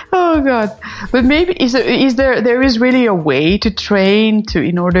 Oh God! But maybe there is really a way to train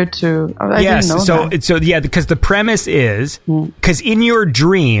in order to? I didn't know that. Because the premise is because in your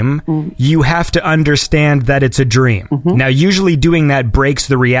dream you have to understand that it's a dream. Now, usually doing that breaks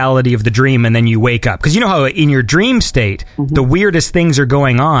the reality of the dream, and then you wake up because you know how in your dream state the weirdest things are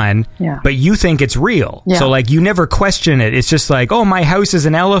going on, but you think it's real. So like you never question it. It's just like, oh, my house is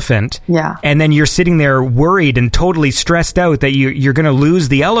an elephant. Yeah. And then you're sitting there worried and totally stressed out that you're going to lose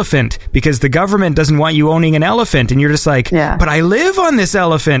the elephant because the government doesn't want you owning an elephant, and you're just like, but I live on this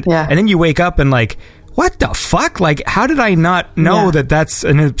elephant. And then you wake up and like, what the fuck? Like, how did I not know Yeah. that that's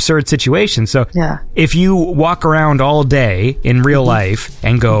an absurd situation? So Yeah. if you walk around all day in real life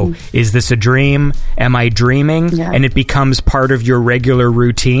and go, is this a dream? Am I dreaming? Yeah. And it becomes part of your regular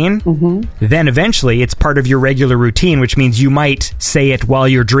routine, then eventually it's part of your regular routine, which means you might say it while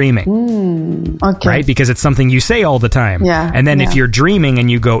you're dreaming, Okay. right? Because it's something you say all the time. Yeah, And then if yeah. you're dreaming and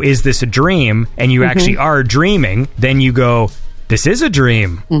you go, is this a dream? And you actually are dreaming, then you go, this is a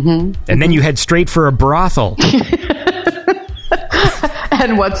dream. And then you head straight for a brothel.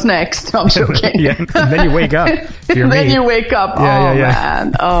 And what's next? I'm joking. Yeah, and then you wake up. If you're Then me. you wake up. Yeah, oh, yeah.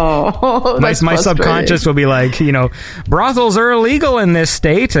 man. Oh, My that's subconscious will be like, brothels are illegal in this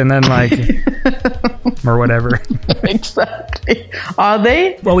state, and then like, or whatever. frustrating. Exactly. Are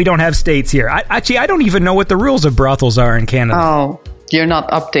they? Well, we don't have states here. I don't even know what the rules of brothels are in Canada. Oh, you're not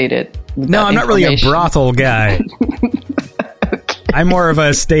updated. with No, that I'm not really a information. brothel guy. I'm more of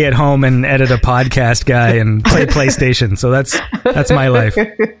a stay at home and edit a podcast guy and play PlayStation. So that's my life.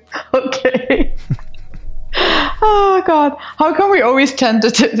 Okay. Oh God! How come we always tend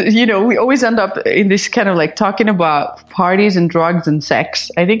to, we always end up in this kind of like talking about parties and drugs and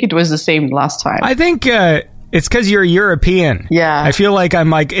sex? I think it was the same last time. I think it's because you're European. Yeah. I feel like I'm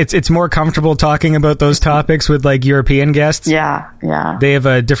like it's more comfortable talking about those topics with like European guests. yeah. They have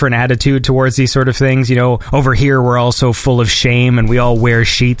a different attitude towards these sort of things. Over here we're all so full of shame, and we all wear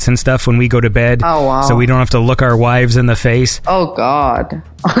sheets and stuff when we go to bed. Oh, wow. So we don't have to look our wives in the face. Oh God.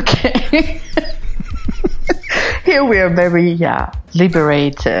 Okay. Here we are very,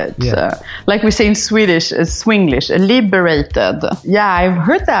 liberated. Yeah. Like we say in Swedish, Swinglish, liberated. Yeah, I've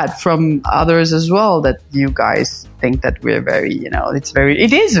heard that from others as well, that you guys think that we're very,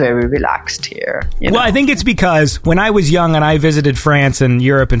 it is very relaxed here. Well, I think it's because when I was young and I visited France and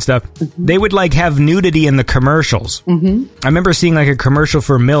Europe and stuff, they would like have nudity in the commercials. Mm-hmm. I remember seeing like a commercial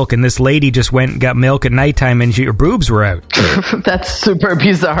for milk, and this lady just went and got milk at nighttime, and her boobs were out. That's super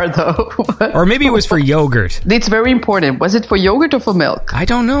bizarre, though. Or maybe it was for yogurt. It's very important. Was it for yogurt or for milk? I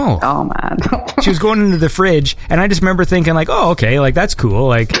don't know. Oh, man. She was going into the fridge, and I just remember thinking like, oh, okay, like that's cool.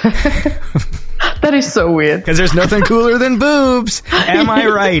 Like, That is so weird. because there's nothing cooler than boobs. Am I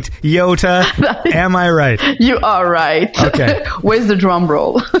right, Yota? Am I right? You are right. Okay. Where's the drum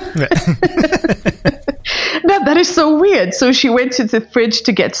roll? That is so weird. So she went to the fridge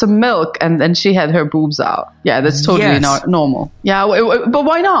to get some milk, and then she had her boobs out. Yeah, that's totally Yes. normal. Yeah, but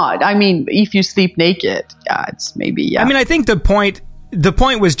why not? I mean, if you sleep naked, it's maybe, yeah. I mean, I think the point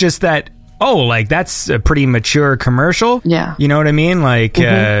was just that, like that's a pretty mature commercial. Yeah. You know what I mean? Like,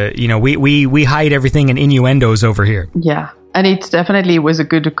 we hide everything in innuendos over here. yeah. And it definitely was a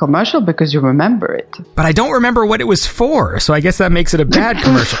good commercial because you remember it. But I don't remember what it was for, so I guess that makes it a bad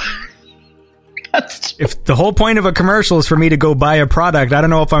commercial. That's true. If the whole point of a commercial is for me to go buy a product, I don't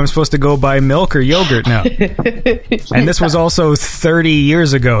know if I'm supposed to go buy milk or yogurt now. And this was also 30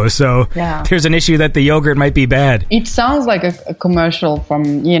 years ago, so Yeah. there's an issue that the yogurt might be bad. It sounds like a commercial from,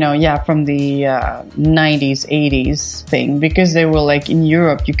 from the 90s, 80s thing, because they were like in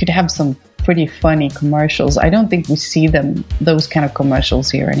Europe, you could have some pretty funny commercials. I don't think we see those kind of commercials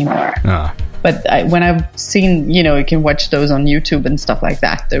here anymore. Oh. But when I've seen, you can watch those on YouTube and stuff like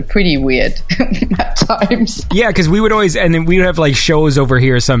that. They're pretty weird at times. Yeah, because we would always, and then we would have like shows over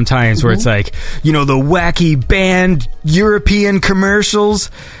here sometimes where it's like, the wacky band European commercials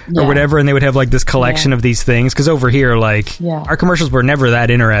or Yeah. whatever, and they would have like this collection of these things. Because over here, like, Yeah. our commercials were never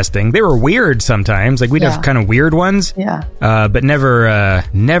that interesting. They were weird sometimes. Like, we'd Yeah. have kind of weird ones, Yeah. but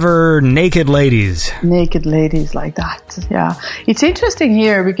never naked ladies. Naked ladies like that. Yeah. It's interesting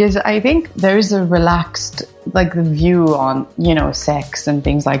here because I think there's a relaxed like the view on, sex and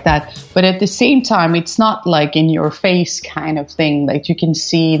things like that. But at the same time, it's not like in your face kind of thing like you can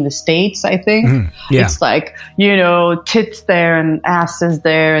see in the States, I think. Yeah. It's like, tits there and asses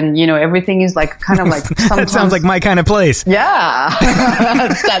there and, everything is like kind of like sometimes. That sounds like my kind of place. Yeah,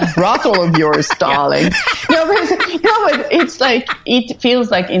 it's that brothel of yours, darling. No, but it's like, it feels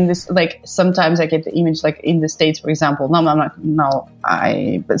like in this, like sometimes I get the image like in the States, for example.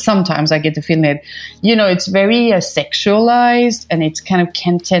 But sometimes I get the feeling that, it's very sexualized and it's kind of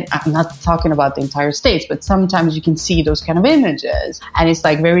content. I'm not talking about the entire States, but sometimes you can see those kind of images and it's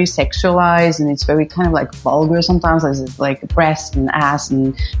like very sexualized and it's very kind of like vulgar sometimes, as it's like breast and ass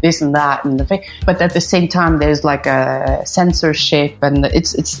and this and that and the face. But at the same time, there's like a censorship and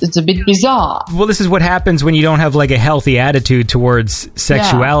it's a bit bizarre. Well, this is what happens when you don't have like a healthy attitude towards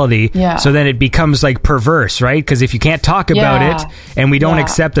sexuality. Yeah. So then it becomes like perverse, right? Because if you can't talk about Yeah. it and we don't Yeah.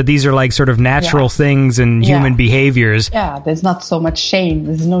 accept that these are like sort of natural things and and human behaviors. Yeah, there's not so much shame.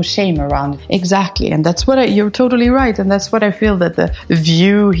 There's no shame around it. Exactly. And that's what you're totally right. And that's what I feel, that the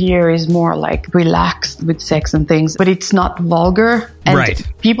view here is more like relaxed with sex and things, but it's not vulgar. And right.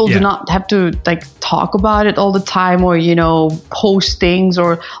 People do not have to like talk about it all the time, or, you know, post things,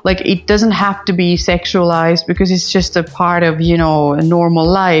 or like it doesn't have to be sexualized, because it's just a part of, you know, a normal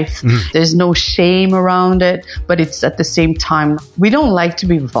life. There's no shame around it, but it's at the same time, we don't like to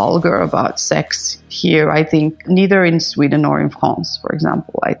be vulgar about sex here, I think, neither in Sweden or in France, for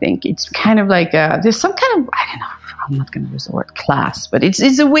example. I think it's kind of like there's some kind of, I don't know, I'm not going to use the word class, but it's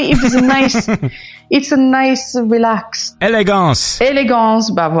a way, it's a nice, it's a nice, relaxed. Elegance,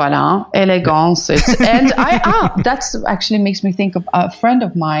 bah voilà, elegance. And that's actually makes me think of a friend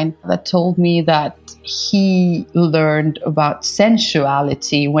of mine that told me that he learned about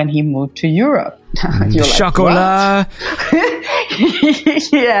sensuality when he moved to Europe. You're like, chocolat.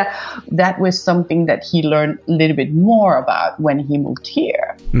 Yeah, that was something that he learned a little bit more about when he moved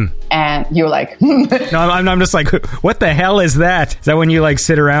here. And you're like, No, I'm just like, what the hell is that? Is that when you like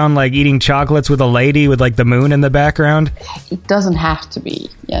sit around like eating chocolates with a lady with like the moon in the background? It doesn't have to be.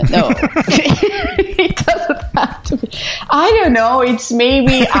 Yeah, no. It doesn't have to be. I don't know. It's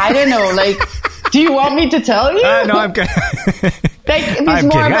maybe, I don't know, like, do you want me to tell you? No, I'm good. Like, it's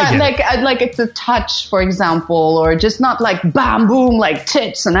more about like it's a touch, for example, or just not like bam boom, like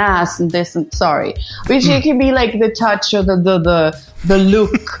tits and ass and this and sorry, which it can be like the touch or the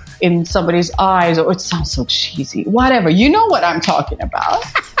look in somebody's eyes, or it sounds so cheesy. Whatever, you know what I'm talking about.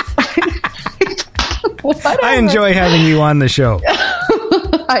 I enjoy having you on the show.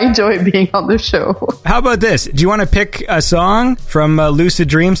 I enjoy being on the show. How about this? Do you want to pick a song from Lucid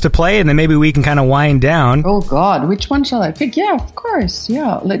Dreams to play, and then maybe we can kind of wind down? Oh, God. Which one shall I pick? Yeah, of course.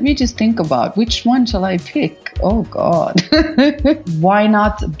 Yeah. Let me just think about which one shall I pick? Oh, God. Why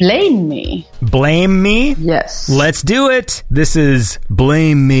not Blame Me? Blame Me? Yes. Let's do it. This is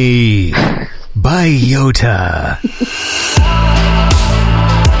Blame Me by Yota.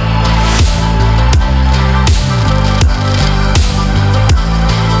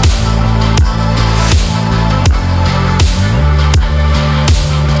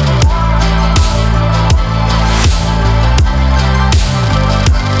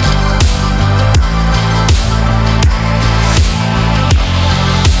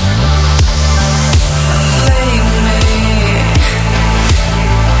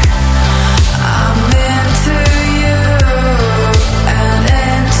 I'm into you.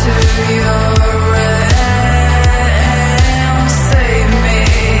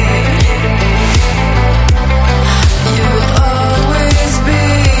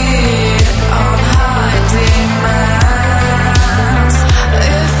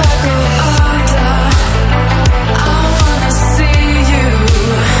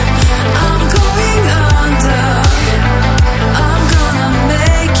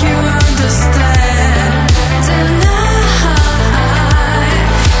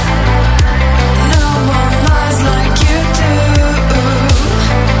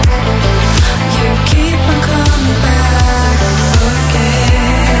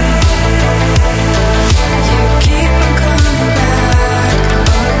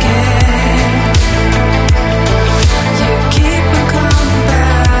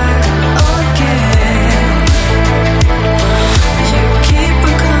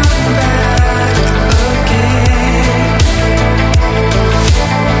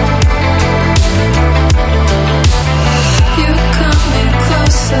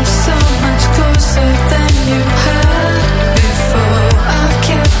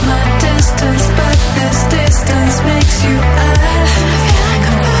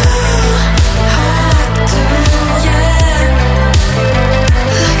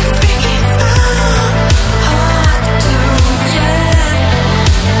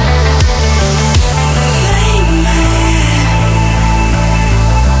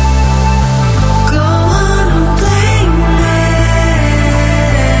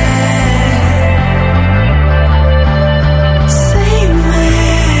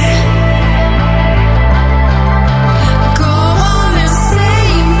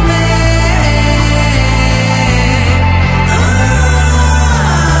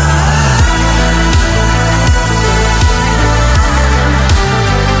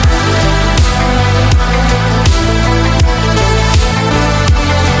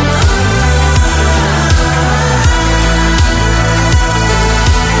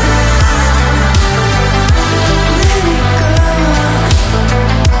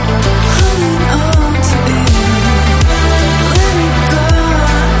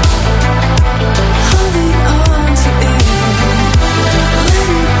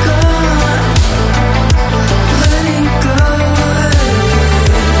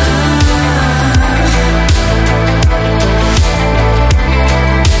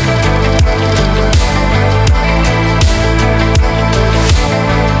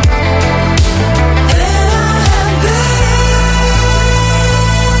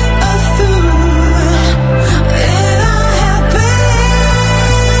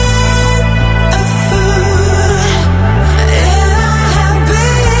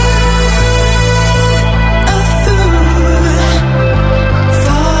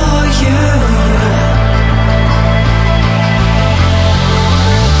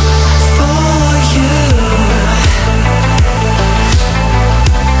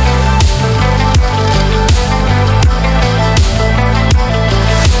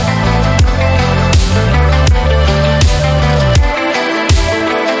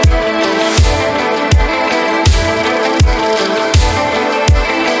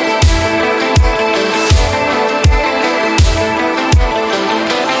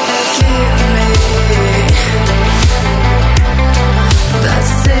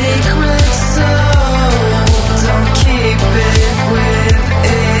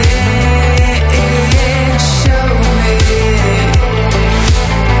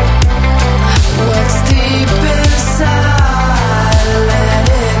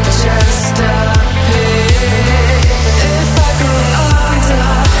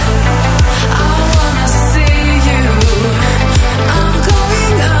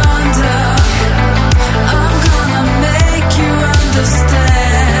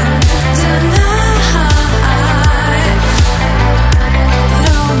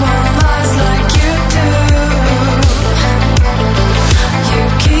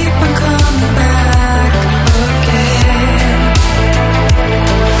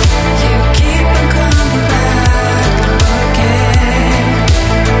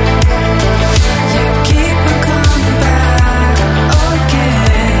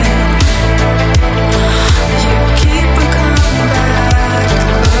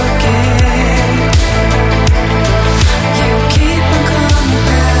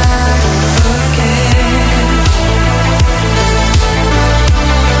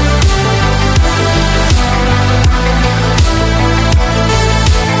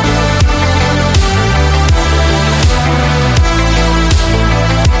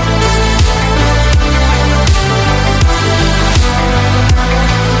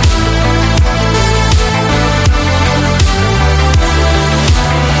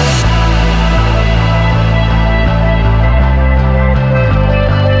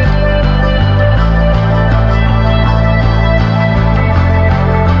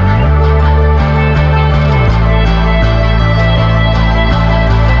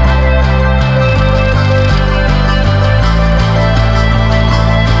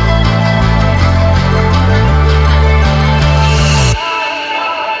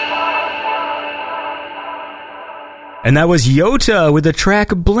 And that was Yota with the track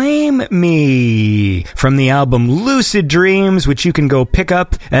Blame Me from the album Lucid Dreams, which you can go pick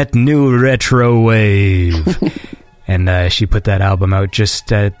up at New Retro Wave. And she put that album out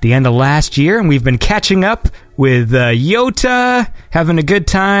just at the end of last year, and we've been catching up with Yota, having a good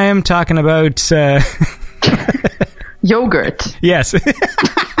time, talking about... Yogurt. Yes.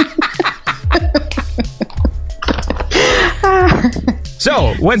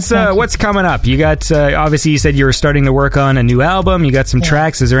 So, what's coming up? You got, obviously you said you were starting to work on a new album. You got some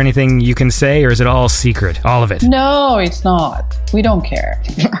tracks. Is there anything you can say, or is it all secret? All of it? No, it's not. We don't care.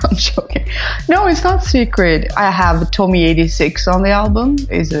 I'm joking. No, it's not secret. I have Tommy86 on the album.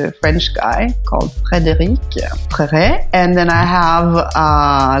 He's a French guy called Frédéric Freret. And then I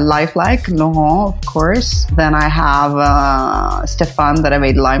have Lifelike, Laurent, of course. Then I have Stéphane that I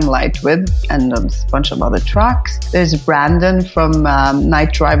made Limelight with, and a bunch of other tracks. There's Brandon from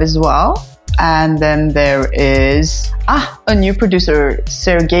Night Drive as well. And then there is a new producer,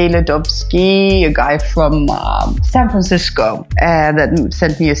 Sergei Ledovsky, a guy from San Francisco, that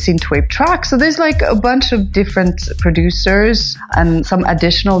sent me a synthwave track. So there's like a bunch of different producers and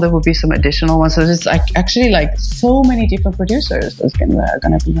there will be some additional ones. So there's like actually like so many different producers that's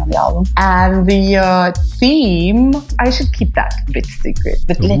gonna be on the album. And the theme, I should keep that a bit secret,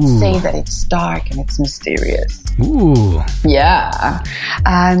 but let's say that it's dark and it's mysterious. Ooh. Yeah.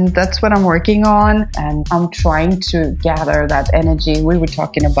 And that's what I'm working on, and I'm trying to gather that energy. We were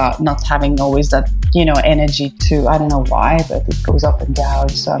talking about not having always that, energy to, I don't know why, but it goes up and down.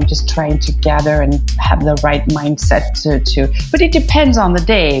 So I'm just trying to gather and have the right mindset to but it depends on the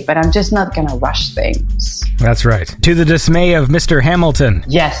day, but I'm just not going to rush things. That's right. To the dismay of Mr. Hamilton.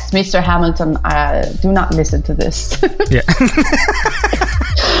 Yes, Mr. Hamilton, do not listen to this. Yeah.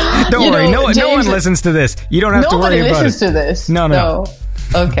 Don't worry, no one listens to this. You don't have to worry about it. Nobody listens to this. No.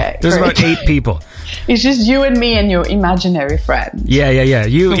 Okay. There's about 8 people. It's just you and me and your imaginary friend. Yeah.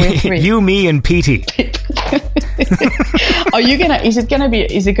 You, me, and Petey. Is it gonna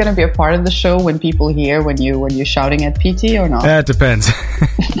be a part of the show when people hear when you're shouting at Petey or not? That depends.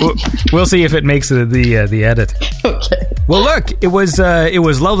 we'll see if it makes the edit. Okay. Well, look, it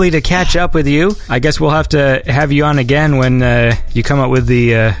was lovely to catch up with you. I guess we'll have to have you on again when you come up with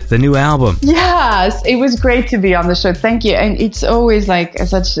the new album. Yes, it was great to be on the show. Thank you. And it's always like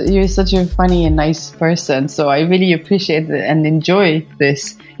you're such a funny and nice person. So I really appreciate it and enjoy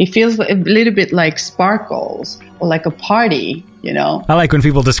this. It feels a little bit like Sparkles or like a party, I like when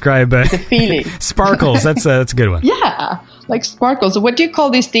people describe the feeling. Sparkles. That's a good one. Yeah, like sparkles. So what do you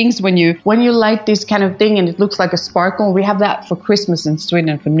call these things when you light this kind of thing and it looks like a sparkle? We have that for Christmas in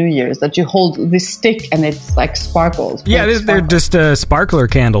Sweden for New Year's, that you hold this stick and it's like sparkles. Yeah, they're just sparkler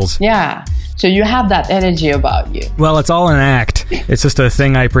candles. Yeah. So you have that energy about you. Well, it's all an act. It's just a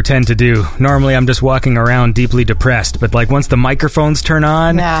thing I pretend to do. Normally, I'm just walking around deeply depressed. But like once the microphones turn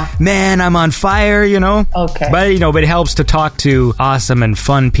on, man, I'm on fire, Okay. But, but it helps to talk to awesome and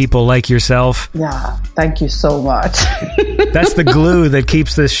fun people like yourself. Yeah. Thank you so much. That's the glue that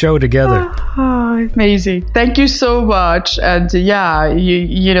keeps this show together. Oh, amazing. Thank you so much. And I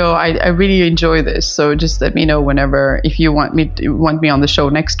really enjoy this. So just let me know whenever, if you want me on the show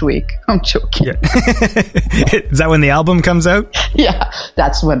next week. I'm joking. Yeah. Is that when the album comes out? Yeah,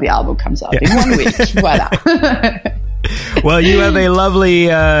 that's when the album comes out. In 1 week. Voila. Well, you have a lovely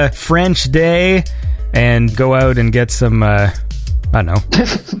French day, and go out and get some... I don't know.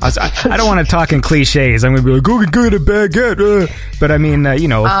 I don't want to talk in cliches. I'm going to be like, go get a baguette. But I mean, I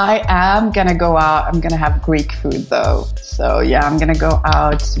am going to go out. I'm going to have Greek food, though. So, yeah, I'm going to go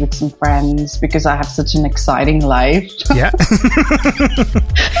out with some friends because I have such an exciting life. Yeah.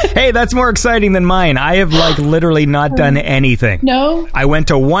 Hey, that's more exciting than mine. I have, literally not done anything. No? I went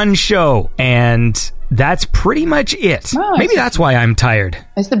to one show, and... that's pretty much it. Oh, maybe that's why I'm tired.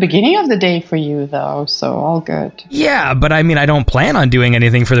 It's the beginning of the day for you, though, so all good. Yeah, but I mean, I don't plan on doing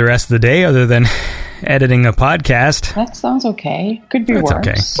anything for the rest of the day other than editing a podcast. That sounds okay. Could be worse.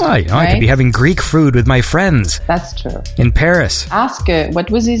 That's okay. Well, I could be having Greek food with my friends. That's true. In Paris. Ask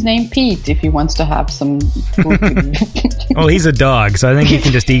what was his name, Pete, if he wants to have some food. Well, he's a dog, so I think he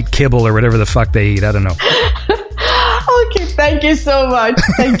can just eat kibble or whatever the fuck they eat. I don't know. Okay, thank you so much.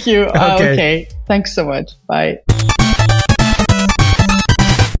 Thank you. Okay. Thanks so much. Bye.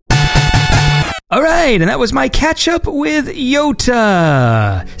 All right, and that was my catch-up with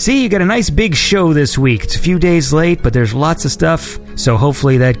Yota. See, you got a nice big show this week. It's a few days late, but there's lots of stuff So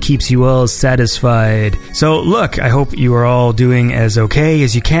hopefully that keeps you all satisfied. So look, I hope you are all doing as okay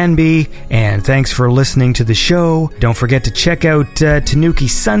as you can be, and thanks for listening to the show. Don't forget to check out Tanuki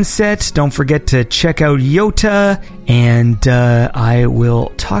Sunset. Don't forget to check out Yota, and I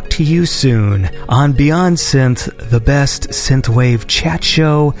will talk to you soon on Beyond Synth, the best synthwave chat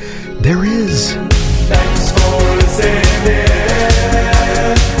show there is. Thanks for listening.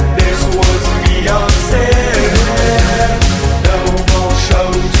 This was Beyond Synth. No more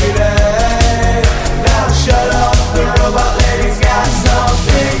show today. Now shut up, the robot lady's got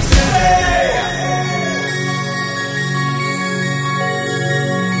something to say.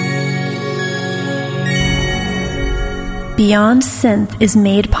 Beyond Synth is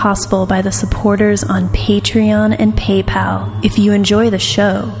made possible by the supporters on Patreon and PayPal. If you enjoy the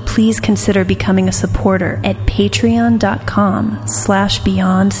show, please consider becoming a supporter at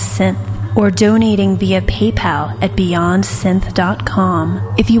patreon.com/BeyondSynth or donating via PayPal at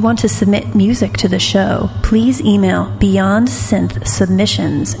BeyondSynth.com. If you want to submit music to the show, please email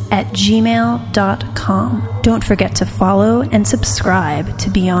BeyondSynthSubmissions@gmail.com. Don't forget to follow and subscribe to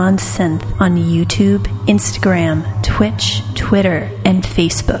Beyond Synth on YouTube, Instagram, Twitch, Twitter, and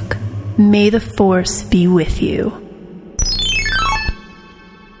Facebook. May the Force be with you.